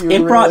now.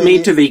 It brought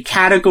me to the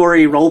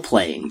category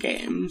role-playing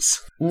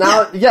games.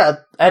 Now, yeah,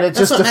 and it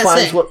just what Matt's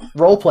defines saying. what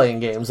role-playing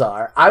games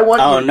are. I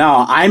want Oh you-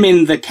 no, I'm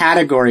in the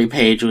category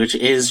page, which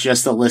is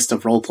just a list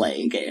of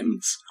role-playing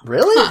games.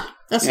 Really? Huh,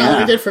 that's not what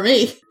Yeah. it did for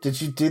me.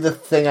 Did you do the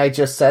thing I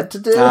just said to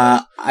do?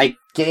 I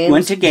Games,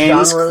 went to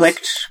games,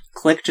 genres?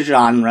 clicked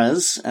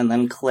genres, and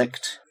then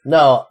clicked...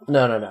 No.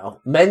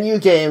 Menu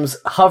games,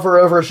 hover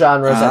over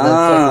genres, and then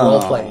click Oh.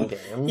 role-playing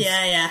games.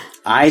 Yeah.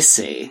 I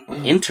see.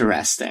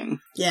 Interesting.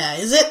 Yeah,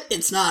 is it?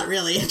 It's not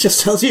really. It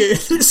just tells you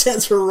it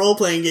stands for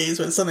role-playing games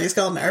when something's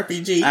called an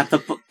RPG.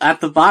 At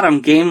the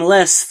bottom, game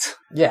list.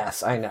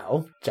 Yes, I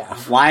know,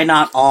 Jeff. Why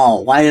not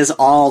all? Why is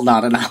all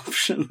not an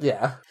option?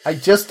 Yeah. I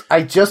just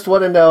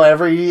want to know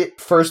every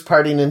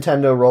first-party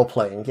Nintendo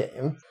role-playing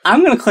game.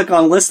 I'm gonna click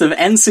on list of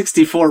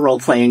N64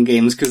 role-playing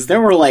games, because there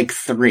were like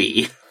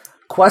 3.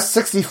 Quest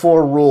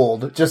 64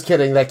 ruled. Just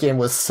kidding, that game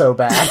was so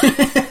bad.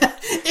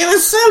 It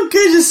was so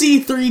good to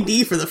see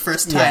 3D for the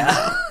first time,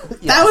 though.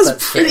 That was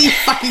pretty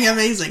fucking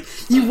amazing.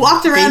 You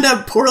walked around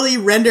a poorly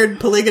rendered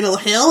polygonal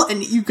hill,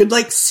 and you could,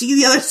 see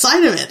the other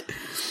side of it.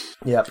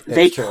 Yep,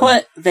 They it's true.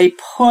 put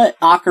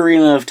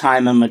Ocarina of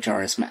Time and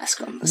Majora's Mask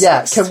on this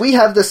Yeah, list. can we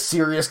have this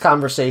serious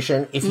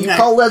conversation? If you Okay.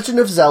 call Legend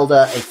of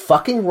Zelda a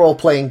fucking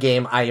role-playing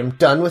game, I am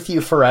done with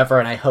you forever,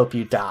 and I hope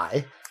you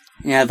die.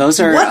 Yeah, those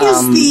are... What is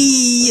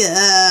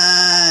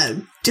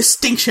the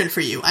distinction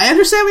for you? I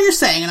understand what you're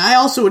saying, and I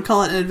also would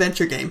call it an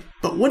adventure game.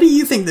 But what do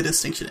you think the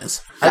distinction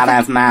is? Gotta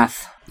have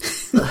math.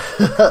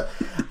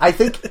 I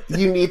think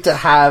you need to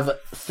have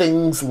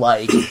things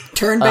like...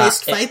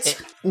 Turn-based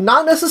fights?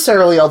 Not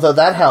necessarily, although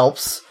that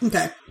helps.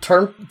 Okay.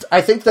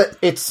 I think that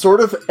it's sort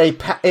of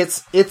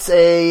it's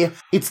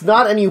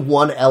not any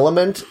one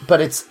element, but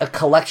it's a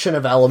collection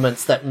of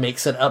elements that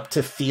makes it up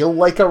to feel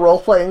like a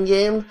role-playing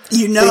game.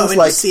 You know Things when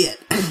like- you see it.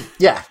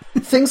 Yeah,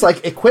 things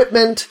like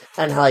equipment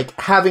and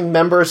having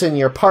members in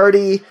your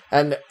party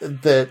and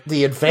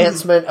the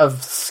advancement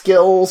of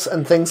skills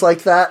and things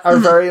like that are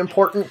very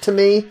important to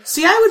me.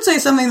 See, I would say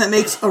something that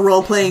makes a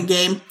role-playing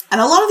game, and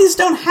a lot of these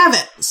don't have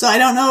it, so I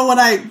don't know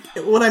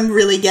what I'm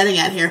really getting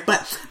at here,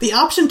 but the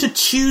option to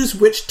choose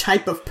which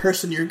type of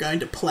person you're going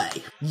to play.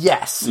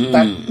 Yes.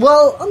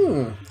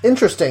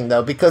 Interesting,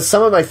 though, because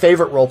some of my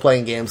favorite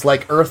role-playing games,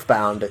 like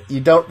Earthbound, you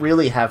don't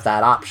really have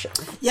that option.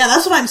 Yeah,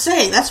 that's what I'm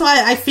saying. That's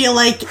why I feel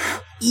like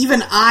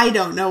even I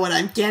don't know what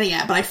I'm getting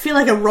at, but I feel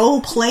like a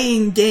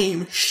role-playing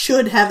game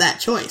should have that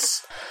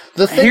choice.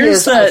 The thing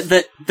Here's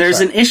is... there's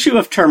an issue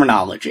of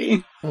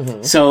terminology.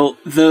 So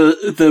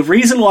the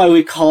reason why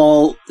we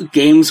call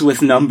games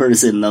with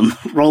numbers in them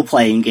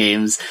role-playing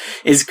games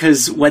is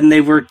because when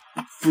they were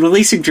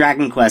releasing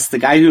Dragon Quest, the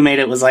guy who made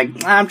it was like,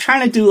 I'm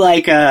trying to do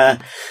like a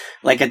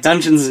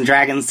Dungeons and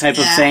Dragons type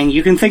of thing.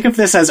 You can think of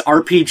this as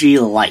RPG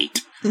light.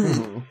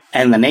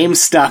 And the name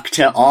stuck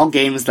to all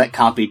games that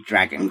copied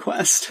Dragon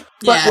Quest.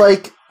 But,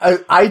 like,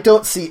 I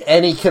don't see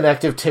any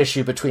connective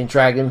tissue between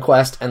Dragon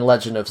Quest and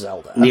Legend of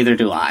Zelda. Neither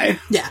do I.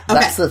 Yeah, okay.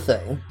 That's the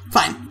thing.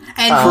 Fine.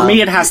 And For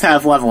me, it has to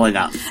have leveling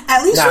up.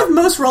 at least with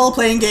most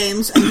role-playing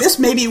games, and this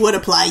maybe would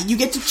apply, you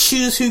get to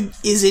choose who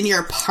is in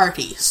your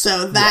party.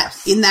 So that,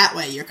 in that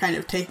way, you're kind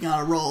of taking on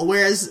a role,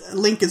 whereas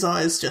Link is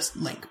always just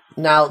Link.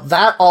 Now,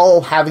 that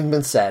all having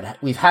been said,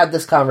 we've had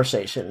this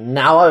conversation.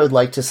 Now I would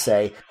like to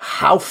say,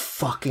 how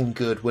fucking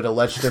good would a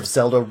Legend of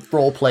Zelda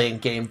role-playing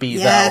game be,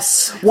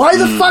 Yes. though? Why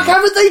the fuck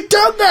haven't they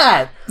done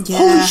that? Yeah.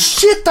 Holy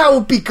shit, that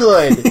would be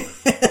good!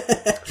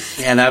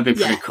 Yeah, that would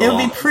be pretty cool. It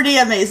would be pretty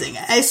amazing,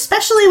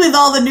 especially with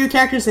all the new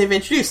characters they've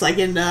introduced, like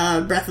in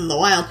Breath of the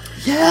Wild.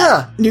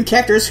 Yeah. New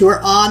characters who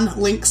are on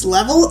Link's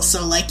level.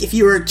 So, like, if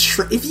you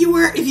said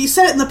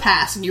it in the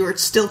past and you were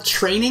still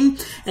training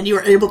and you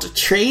were able to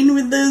train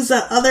with those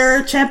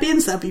other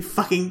champions, that'd be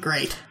fucking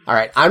great.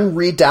 Alright, I'm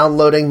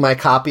re-downloading my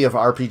copy of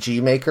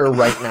RPG Maker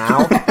right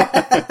now,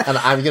 and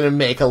I'm gonna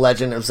make a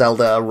Legend of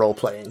Zelda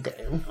role-playing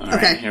game. All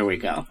right, here we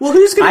go. Well,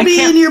 who's going to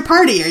be in your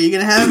party? Are you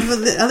going to have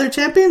the other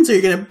champions, or are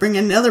you going to bring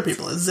in other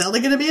people? Is Zelda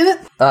going to be in it?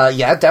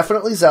 Yeah,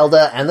 definitely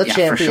Zelda and the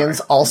champions.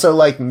 Sure. Also,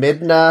 like,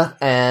 Midna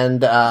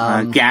and,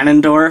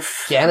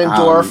 Ganondorf.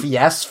 Ganondorf,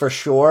 yes, for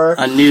sure.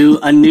 A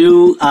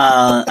new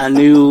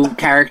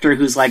character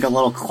who's like a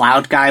little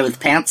cloud guy with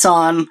pants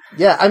on.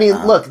 Yeah, I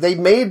mean, look, they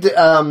made,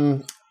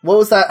 what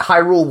was that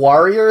Hyrule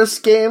Warriors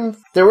game?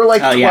 There were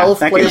like 12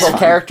 playable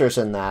characters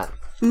in that.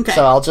 Okay.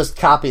 So I'll just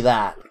copy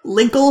that.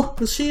 Linkle,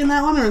 was she in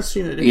that one, or is she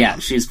in a different Yeah,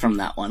 one? she's from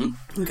that one.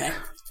 Okay.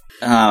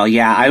 Oh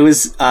yeah, I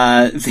was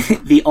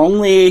the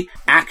only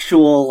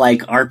actual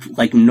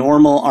like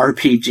normal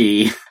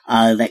RPG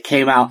that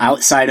came out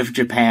outside of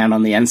Japan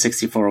on the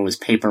N64 was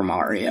Paper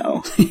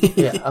Mario.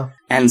 Yeah.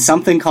 And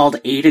something called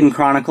Aiden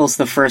Chronicles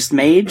the First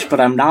Mage, but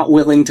I'm not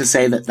willing to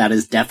say that that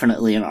is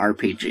definitely an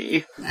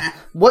RPG.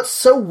 What's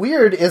so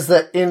weird is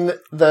that in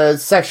the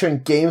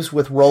section games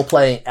with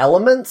role-playing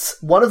elements,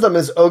 one of them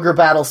is Ogre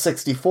Battle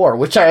 64,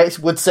 which I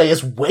would say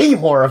is way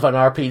more of an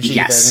RPG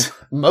than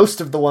most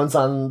of the ones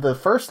on the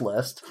first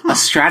list. A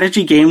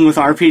strategy game with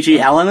RPG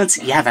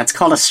elements? Yeah, that's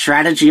called a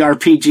strategy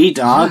RPG,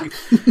 dog.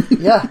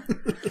 Yeah.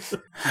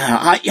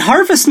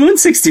 Harvest Moon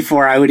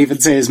 64, I would even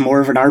say, is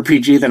more of an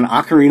RPG than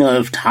Ocarina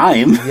of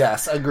Time.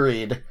 Yes,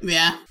 agreed.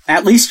 Yeah.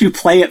 At least you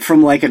play it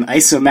from like an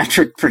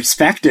isometric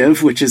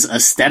perspective, which is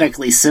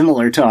aesthetically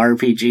similar to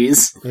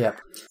RPGs. Yep.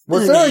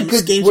 Were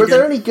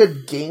there any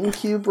good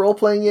GameCube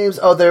role-playing games?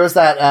 Oh, there was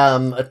that,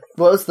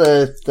 what was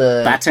the...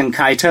 Baten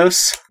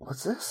Kaitos.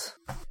 What's this?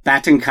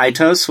 Baten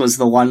Kaitos was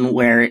the one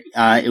where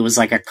it was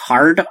like a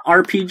card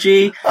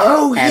RPG.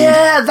 Oh,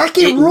 yeah, that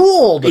game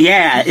ruled!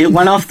 Yeah, it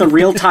went off the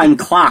real-time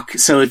clock,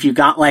 so if you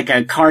got like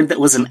a card that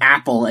was an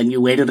apple and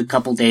you waited a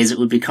couple days, it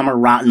would become a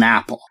rotten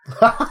apple.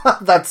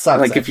 That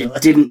sucks. Like if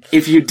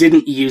you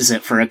didn't use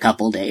it for a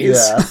couple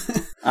days.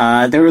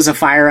 Yeah. There was a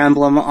Fire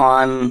Emblem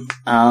on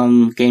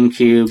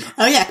GameCube.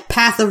 Oh yeah,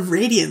 Path of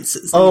Radiance.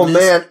 Oh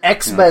man,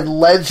 X-Men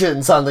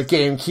Legends on the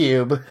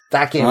GameCube.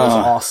 That game was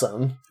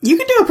awesome. You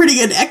could do a pretty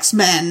good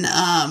X-Men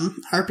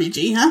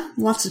RPG, huh?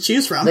 Lots to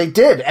choose from. They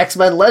did.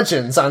 X-Men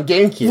Legends on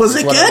GameCube. Was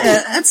it good?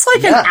 It's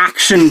like an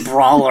action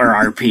brawler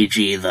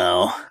RPG,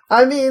 though.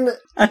 I mean...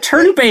 A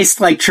turn-based,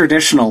 like,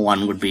 traditional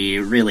one would be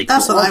really cool.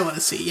 That's what I want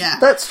to see, yeah.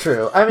 That's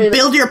true. I mean...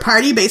 Build your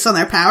party based on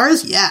their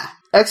powers? Yeah.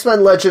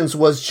 X-Men Legends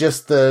was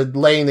just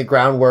laying the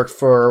groundwork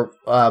for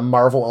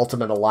Marvel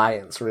Ultimate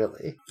Alliance,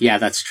 really. Yeah,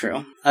 that's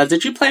true.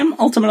 Did you play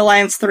Ultimate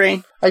Alliance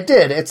 3? I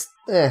did. It's,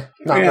 not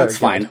very that's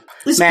fine.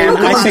 It's Man,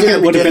 I think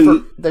it would have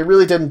been... They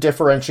really didn't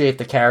differentiate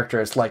the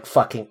characters, like,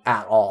 fucking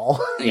at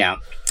all. Yeah.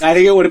 I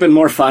think it would have been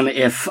more fun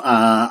if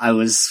I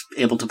was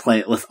able to play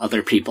it with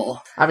other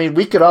people. I mean,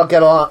 we could all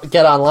get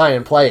online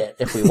and play it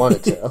if we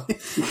wanted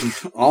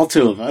to. All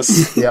two of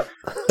us. Yep.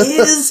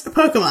 Is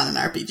Pokemon an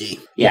RPG?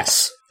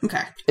 Yes.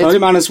 Okay.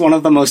 Pokemon is one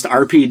of the most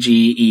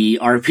RPG-y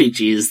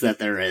RPGs that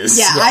there is.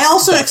 Yeah, I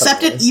also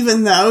accept it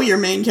even though your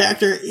main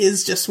character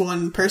is just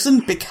one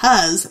person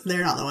because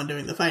they're not the one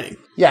doing the fighting.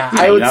 Yeah,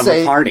 I would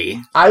say a party.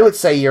 I would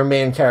say your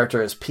main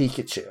character is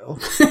Pikachu.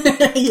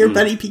 Your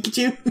buddy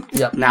Pikachu?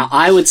 Yep. Now,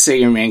 I would say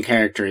your main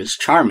character is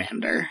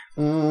Charmander.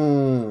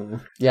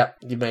 Yep,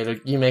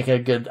 you make a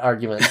good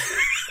argument.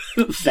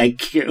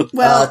 Thank you.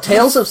 Well,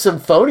 Tales of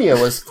Symphonia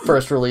was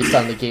first released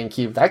on the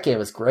GameCube. That game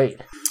is great.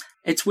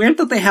 It's weird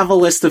that they have a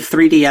list of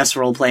 3DS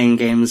role-playing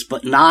games,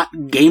 but not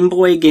Game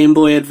Boy, Game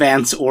Boy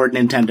Advance, or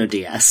Nintendo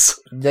DS.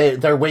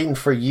 They're waiting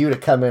for you to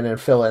come in and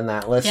fill in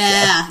that list.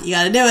 yeah, you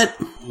gotta do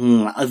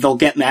it. They'll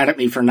get mad at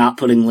me for not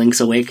putting Link's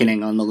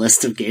Awakening on the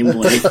list of Game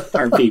Boy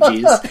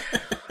RPGs.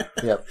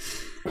 Yep.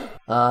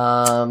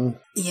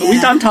 Yeah. Are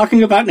we done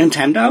talking about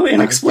Nintendo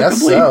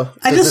inexplicably?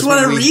 I just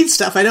want to read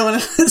stuff. I don't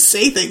want to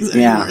say things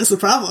anymore, is the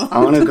problem.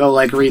 I want to go,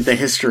 read the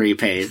history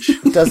page.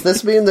 Does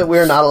this mean that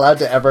we're not allowed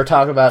to ever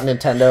talk about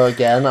Nintendo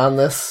again on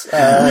this? No,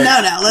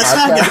 let's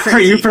not go crazy.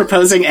 Are you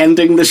proposing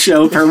ending the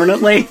show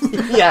permanently?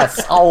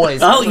 Yes,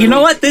 always. Oh, you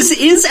know what? This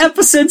is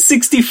episode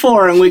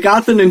 64, and we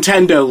got the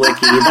Nintendo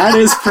wiki. That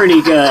is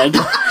pretty good.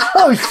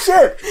 Oh,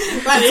 shit!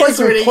 It's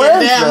like we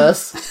planned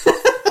this.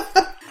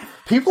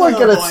 People are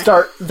going to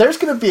start... There's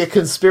going to be a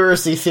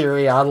conspiracy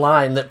theory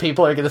online that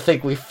people are going to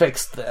think we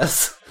fixed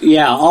this.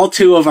 Yeah, all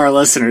 2 of our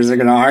listeners are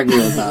going to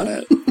argue about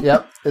it.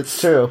 Yep, it's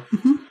true.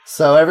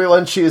 So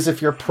everyone choose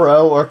if you're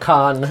pro or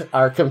con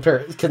our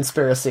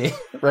conspiracy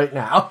right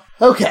now.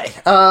 Okay,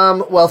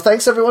 well,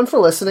 thanks everyone for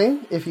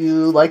listening. If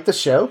you like the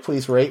show,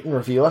 please rate and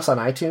review us on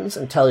iTunes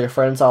and tell your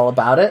friends all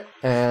about it,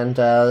 and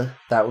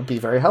that would be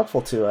very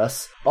helpful to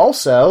us.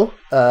 Also,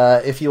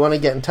 if you want to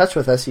get in touch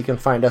with us, you can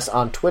find us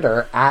on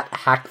Twitter at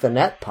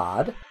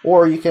HackTheNetPod,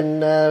 or you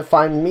can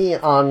find me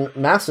on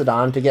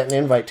Mastodon to get an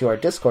invite to our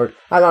Discord.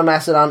 I'm on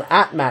Mastodon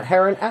at Matt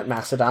Heron at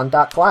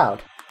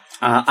mastodon.cloud.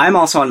 I'm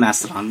also on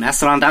Mastodon,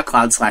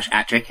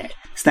 mastodon.cloud/@JK.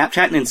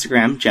 Snapchat and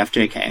Instagram,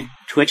 JeffJK.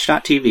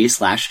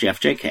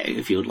 Twitch.tv/JeffJK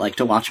if you would like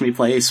to watch me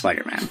play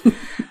Spider-Man.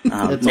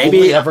 It's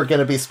only ever going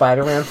to be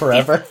Spider-Man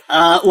forever?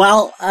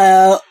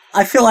 I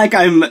feel like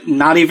I'm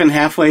not even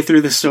halfway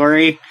through the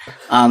story,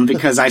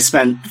 because I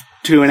spent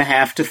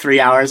 2.5 to 3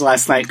 hours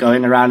last night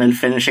going around and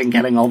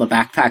getting all the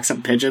backpacks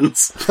and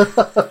pigeons.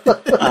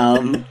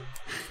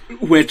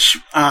 Which,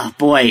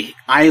 boy,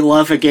 I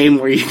love a game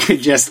where you can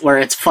where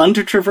it's fun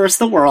to traverse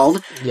the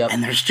world,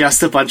 and there's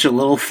just a bunch of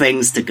little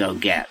things to go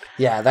get.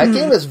 Yeah, that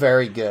game is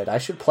very good. I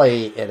should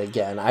play it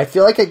again. I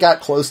feel like I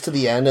got close to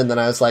the end, and then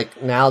I was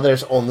like, now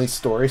there's only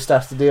story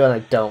stuff to do, and I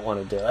don't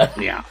want to do it.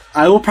 Yeah.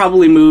 I will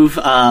probably move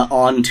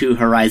on to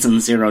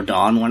Horizon Zero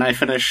Dawn when I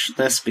finish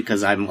this,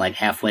 because I'm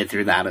halfway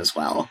through that as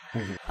well.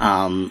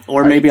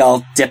 Or maybe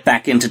I'll dip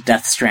back into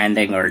Death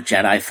Stranding or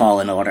Jedi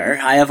Fallen Order.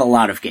 I have a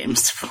lot of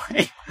games to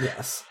play.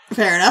 Yes.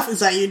 Fair enough. Is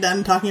that you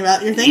done talking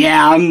about your thing?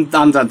 Yeah, I'm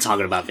done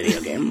talking about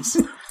video games.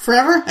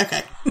 Forever?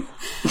 Okay.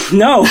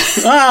 No!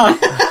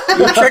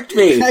 You tricked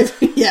me!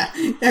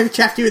 I've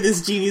trapped you with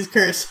this genie's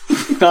curse.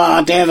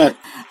 Ah, damn it.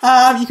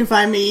 You can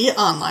find me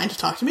online to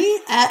talk to me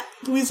at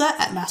Louisa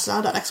at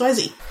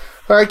mastodon.xyz.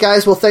 Alright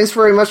guys, well thanks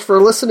very much for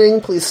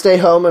listening. Please stay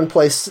home and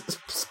play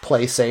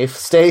safe.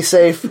 Stay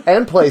safe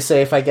and play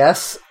safe, I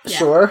guess. Yeah.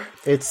 Sure.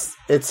 It's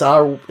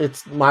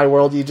my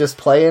world, you just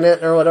play in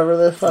it or whatever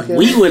the fuck it is.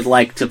 We would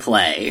like to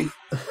play.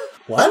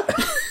 What?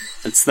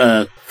 It's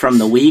from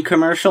the Wii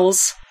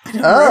commercials. I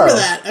don't remember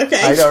that.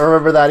 Okay. I don't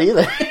remember that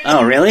either.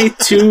 Oh, really?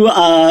 Two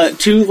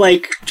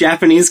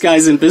Japanese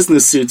guys in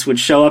business suits would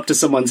show up to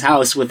someone's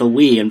house with a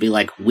Wii and be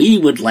like, "We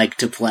would like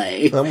to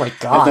play." Oh my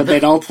god. And then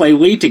they'd all play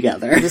Wii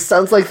together. This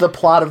sounds like the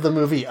plot of the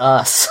movie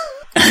Us.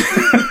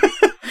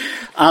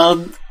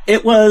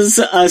 It was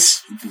a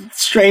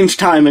strange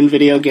time in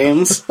video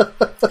games.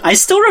 I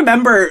still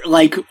remember,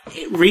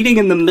 reading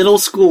in the middle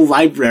school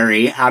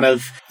library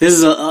this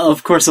is,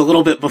 of course, a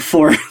little bit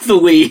before the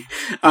Wii,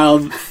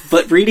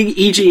 but reading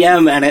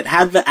EGM, and it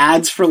had the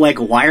ads for,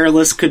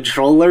 wireless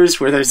controllers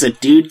where there's a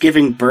dude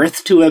giving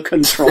birth to a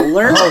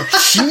controller. Oh,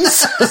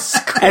 Jesus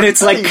Christ. And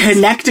it's,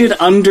 connected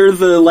under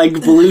the,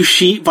 blue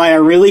sheet by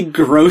a really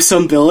gross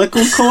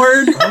umbilical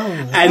cord. Oh,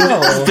 no. And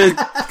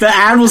the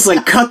ad was,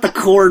 cut the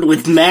cord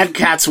with Mad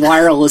Catz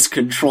wireless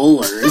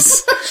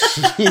controllers.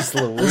 Jeez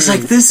Louise. I was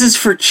like, this is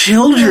for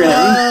children.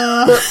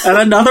 And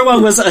another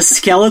one was a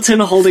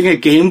skeleton holding a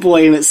Game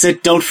Boy, and it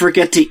said, "Don't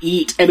forget to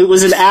eat." And it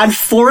was an ad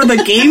for the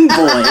Game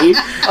Boy.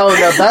 Oh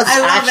no, that's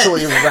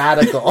actually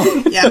radical.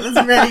 Yeah,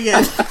 that's very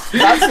good.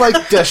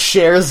 That's the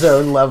Share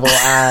Zone level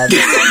ad.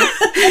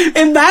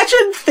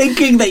 Imagine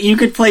thinking that you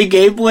could play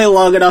Game Boy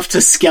long enough to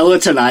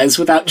skeletonize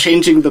without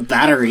changing the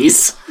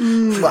batteries.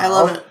 I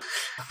love it.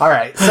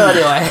 Alright, so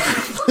anyway,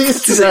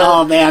 please.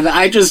 Oh man,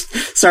 I just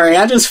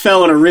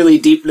fell in a really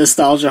deep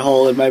nostalgia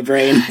hole in my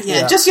brain.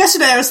 Yeah, just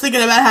yesterday I was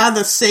thinking about how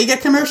the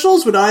Sega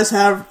commercials would always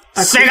have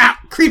a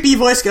creepy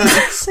voice going,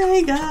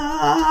 Sega,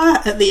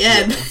 at the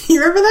end.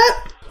 You remember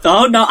that?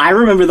 Oh no, I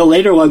remember the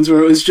later ones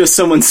where it was just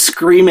someone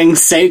screaming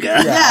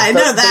Sega. Yeah, I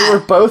know that. They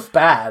were both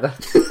bad.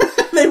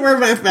 They were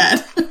both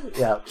bad.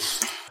 Yeah.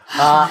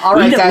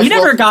 Alright guys. We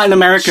never got in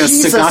America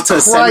Segata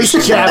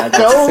Christ, Jeff,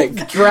 go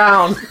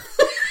drown.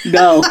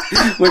 No,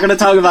 we're going to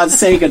talk about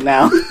Sega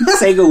now.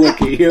 Sega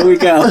Wiki, here we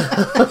go.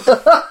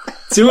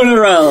 2 in a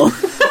row.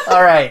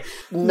 Alright,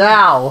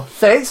 now,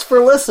 thanks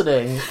for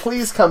listening.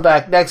 Please come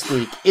back next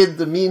week. In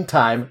the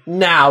meantime,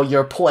 now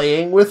you're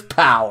playing with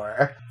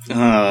power.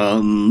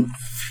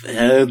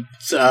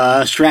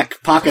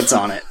 Shrek, pockets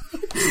on it.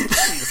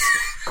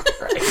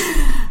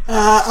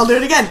 I'll do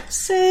it again.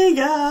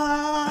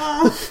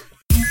 Sega!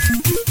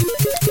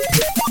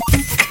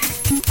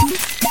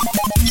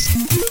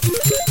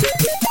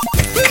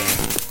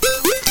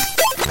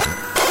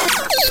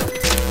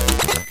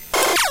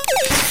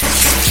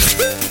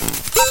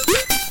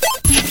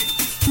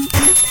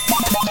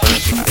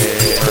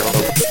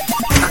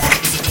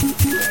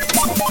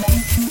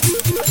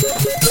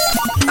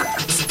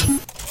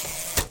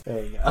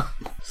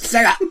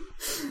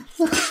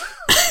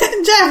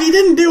 Jeff, you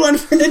didn't do one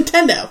for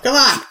Nintendo. Come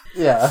on.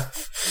 Yeah.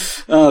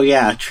 Oh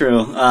yeah,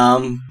 true.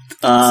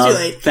 It's too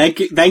late.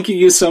 Thank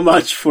you so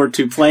much for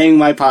playing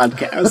my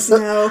podcast.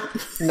 No.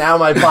 Now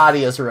my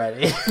body is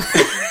ready.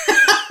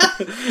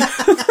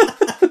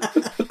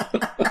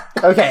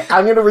 Okay,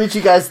 I'm going to read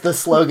you guys the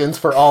slogans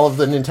for all of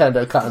the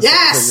Nintendo consoles.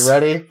 Yes! Are you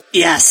ready?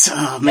 Yes.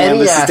 Oh man,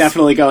 NES. This is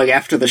definitely going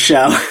after the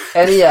show.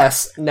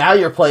 NES, now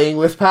you're playing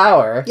with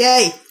power.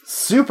 Yay.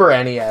 Super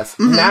NES,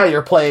 now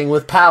you're playing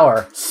with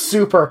power.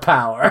 Super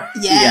power.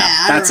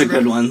 Yeah, that's a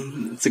good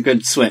one. It's a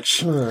good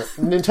switch.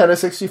 Nintendo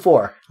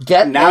 64,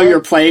 Now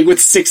you're playing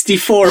with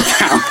 64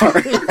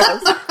 power.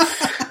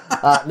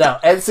 No,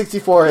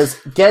 N64 is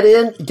get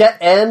in, get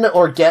N,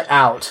 or get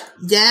out.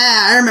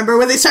 Yeah, I remember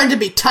when they started to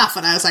be tough,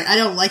 and I was like, I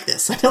don't like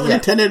this. I don't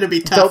want Nintendo to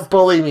be tough. Don't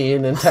bully me,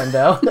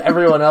 Nintendo.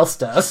 Everyone else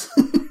does.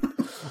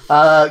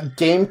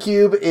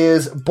 GameCube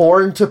is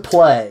Born to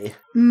Play.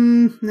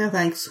 No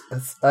thanks.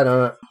 I don't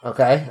know.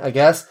 Okay, I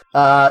guess.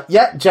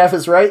 Yeah, Jeff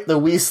is right. The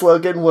Wii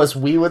slogan was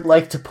 "We would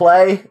like to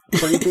play."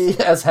 Creepy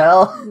as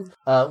hell.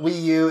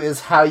 Wii U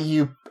is how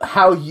you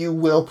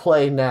will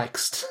play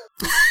next.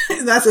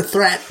 That's a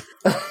threat.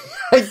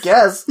 I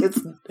guess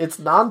it's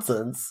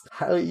nonsense.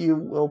 How you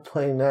will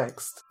play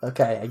next.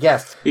 Okay, I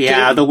guess.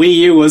 Yeah, the Wii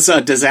U was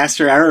a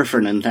disaster error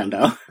for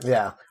Nintendo.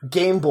 Yeah.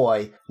 Game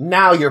Boy.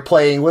 Now you're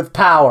playing with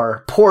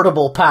power.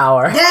 Portable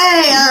power. Yay,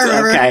 I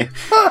remember. Okay.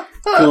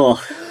 Cool.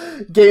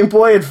 Game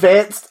Boy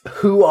Advanced.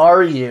 Who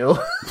are you?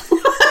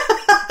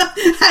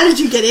 How did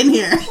you get in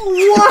here?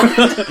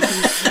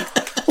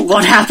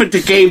 What happened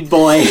to Game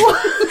Boy?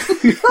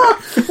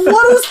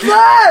 What is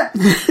that?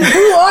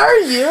 Who are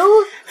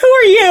you? Who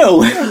are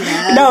you?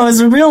 Yeah. No, it was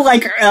a real,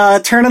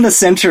 turn of the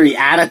century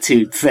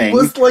attitude thing.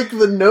 Was,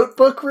 the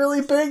Notebook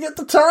really big at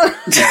the time?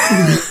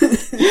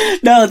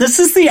 No, this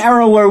is the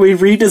era where we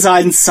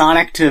redesigned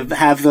Sonic to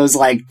have those,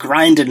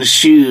 grinding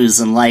shoes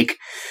and,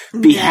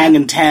 be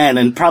hanging 10,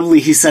 and probably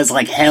he says,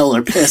 hell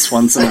or piss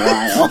once in a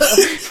while.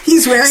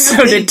 He's wearing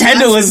So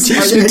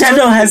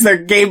Nintendo has their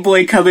Game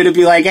Boy come in and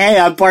be like, hey,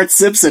 I'm Bart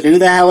Simpson, who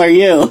the hell are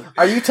you?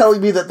 Are you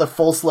telling me that the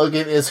full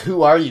slogan is,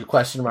 who are you, ?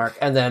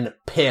 And then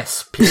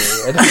piss,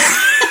 period?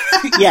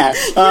 Yeah.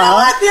 You know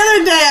what? The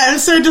other day I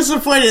was so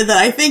disappointed that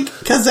I think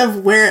because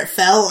of where it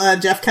fell,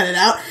 Jeff cut it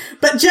out.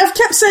 But Jeff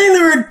kept saying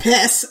the word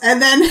piss,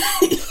 and then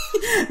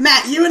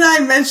Matt, you and I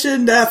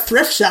mentioned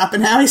thrift shop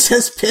and how he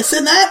says piss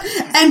in that,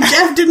 and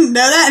Jeff didn't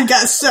know that and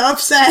got so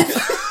upset.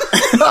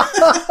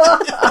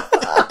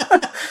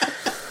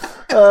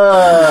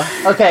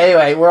 Okay,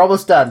 anyway, we're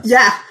almost done.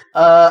 Yeah.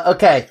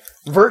 Okay.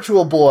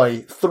 Virtual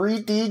Boy,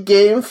 3D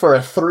game for a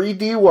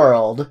 3D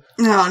world.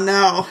 Oh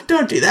no,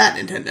 don't do that,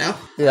 Nintendo.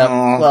 Yeah,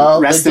 well,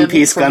 rest in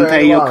peace,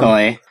 Gunpei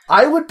Yokoi.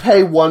 I would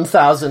pay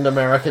 1,000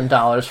 American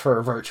dollars for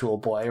a Virtual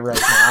Boy right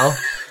now.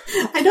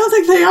 I don't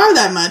think they are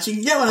that much. You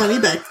can get one on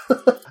eBay.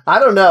 I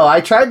don't know. I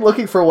tried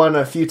looking for one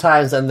a few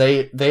times, and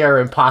they are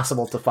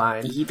impossible to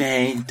find.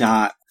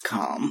 eBay.com.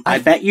 I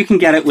bet you can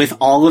get it with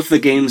all of the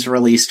games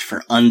released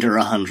for under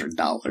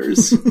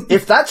 $100.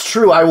 If that's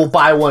true, I will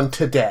buy one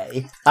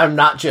today. I'm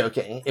not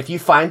joking. If you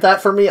find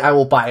that for me, I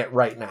will buy it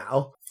right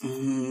now.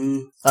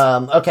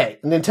 Okay,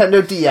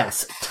 Nintendo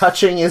DS.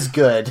 Touching is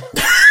good.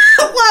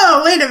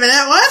 Whoa, wait a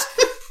minute, what?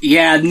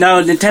 Yeah,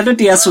 no, Nintendo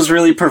DS was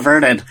really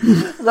perverted.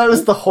 That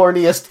was the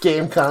horniest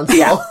game console.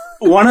 Yeah.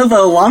 One of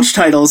the launch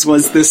titles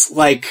was this,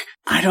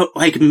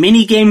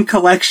 mini-game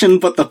collection,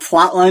 but the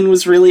plotline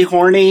was really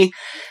horny,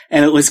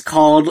 and it was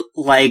called,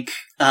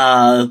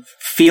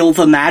 Feel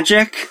the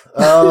Magic.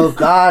 Oh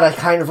god, I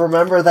kind of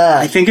remember that.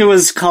 I think it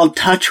was called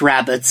Touch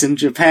Rabbits in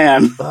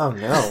Japan. Oh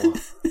no.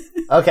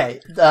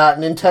 Okay,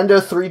 Nintendo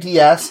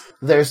 3DS,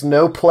 there's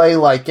no play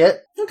like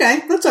it.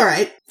 Okay, that's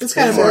alright. It's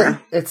kind of boring.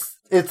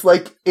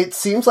 It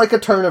seems like a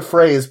turn of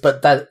phrase,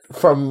 but that,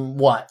 from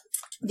what?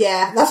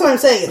 Yeah, that's what I'm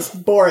saying. It's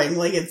boring.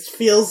 It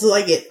feels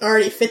like it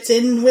already fits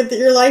in with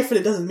your life, but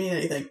it doesn't mean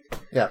anything.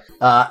 Yeah.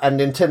 And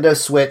Nintendo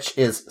Switch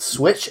is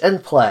Switch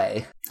and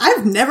Play.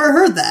 I've never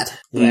heard that.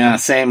 Yeah,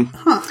 same.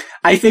 Huh.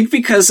 I think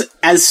because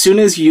as soon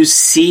as you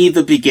see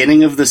the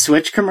beginning of the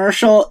Switch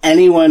commercial,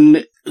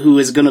 anyone who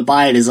is going to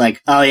buy it is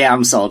like, oh yeah,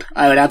 I'm sold.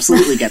 I would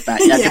absolutely get that.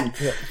 Yeah, I can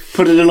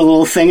put it in a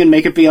little thing and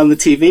make it be on the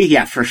TV.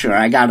 Yeah, for sure.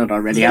 I got it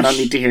already. I don't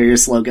need to hear your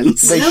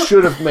slogans. They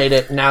should have made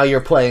it, now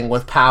you're playing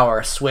with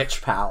power,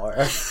 Switch power.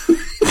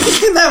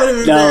 That would have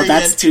been No, very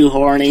that's good. too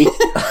horny.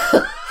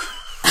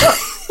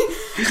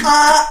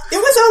 It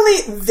was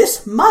only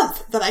this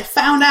month that I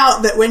found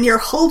out that when you're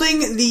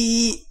holding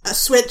the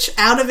Switch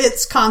out of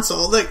its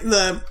console,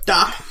 the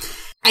dock,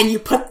 and you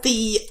put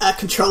the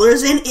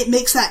controllers in, it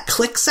makes that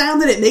click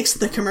sound that it makes in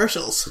the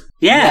commercials.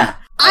 Yeah.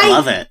 I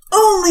love it.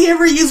 Only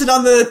ever use it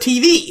on the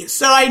TV,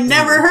 so I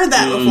never heard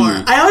that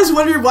before. I always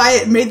wondered why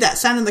it made that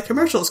sound in the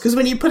commercials, because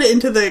when you put it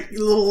into the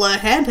little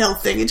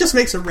handheld thing, it just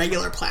makes a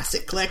regular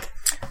plastic click.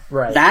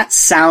 Right. That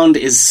sound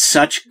is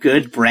such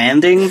good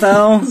branding,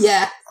 though.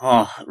 Yeah.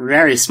 Oh,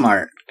 very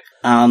smart.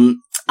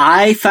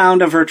 I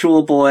found a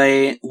Virtual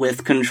Boy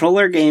with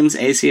controller, games,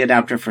 AC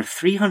adapter for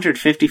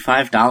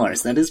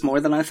 $355. That is more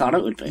than I thought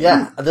it would be.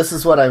 Yeah, this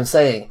is what I'm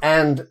saying.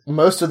 And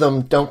most of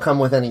them don't come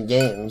with any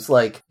games.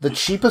 Like, the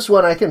cheapest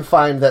one I can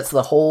find that's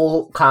the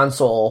whole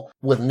console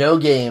with no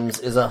games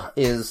is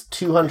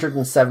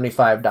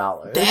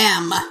 $275.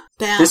 Damn.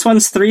 This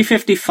one's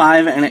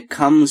 $355 and it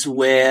comes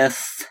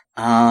with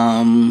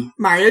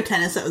Mario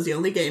Tennis, that was the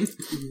only game.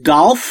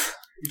 Golf,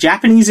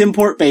 Japanese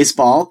import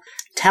baseball,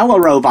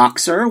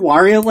 Teleroboxer,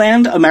 Wario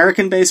Land,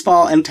 American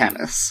baseball, and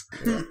tennis.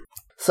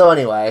 So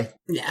anyway,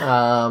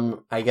 Yeah.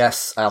 I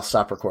guess I'll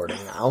stop recording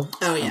now.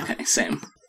 Oh, yeah. Okay, same.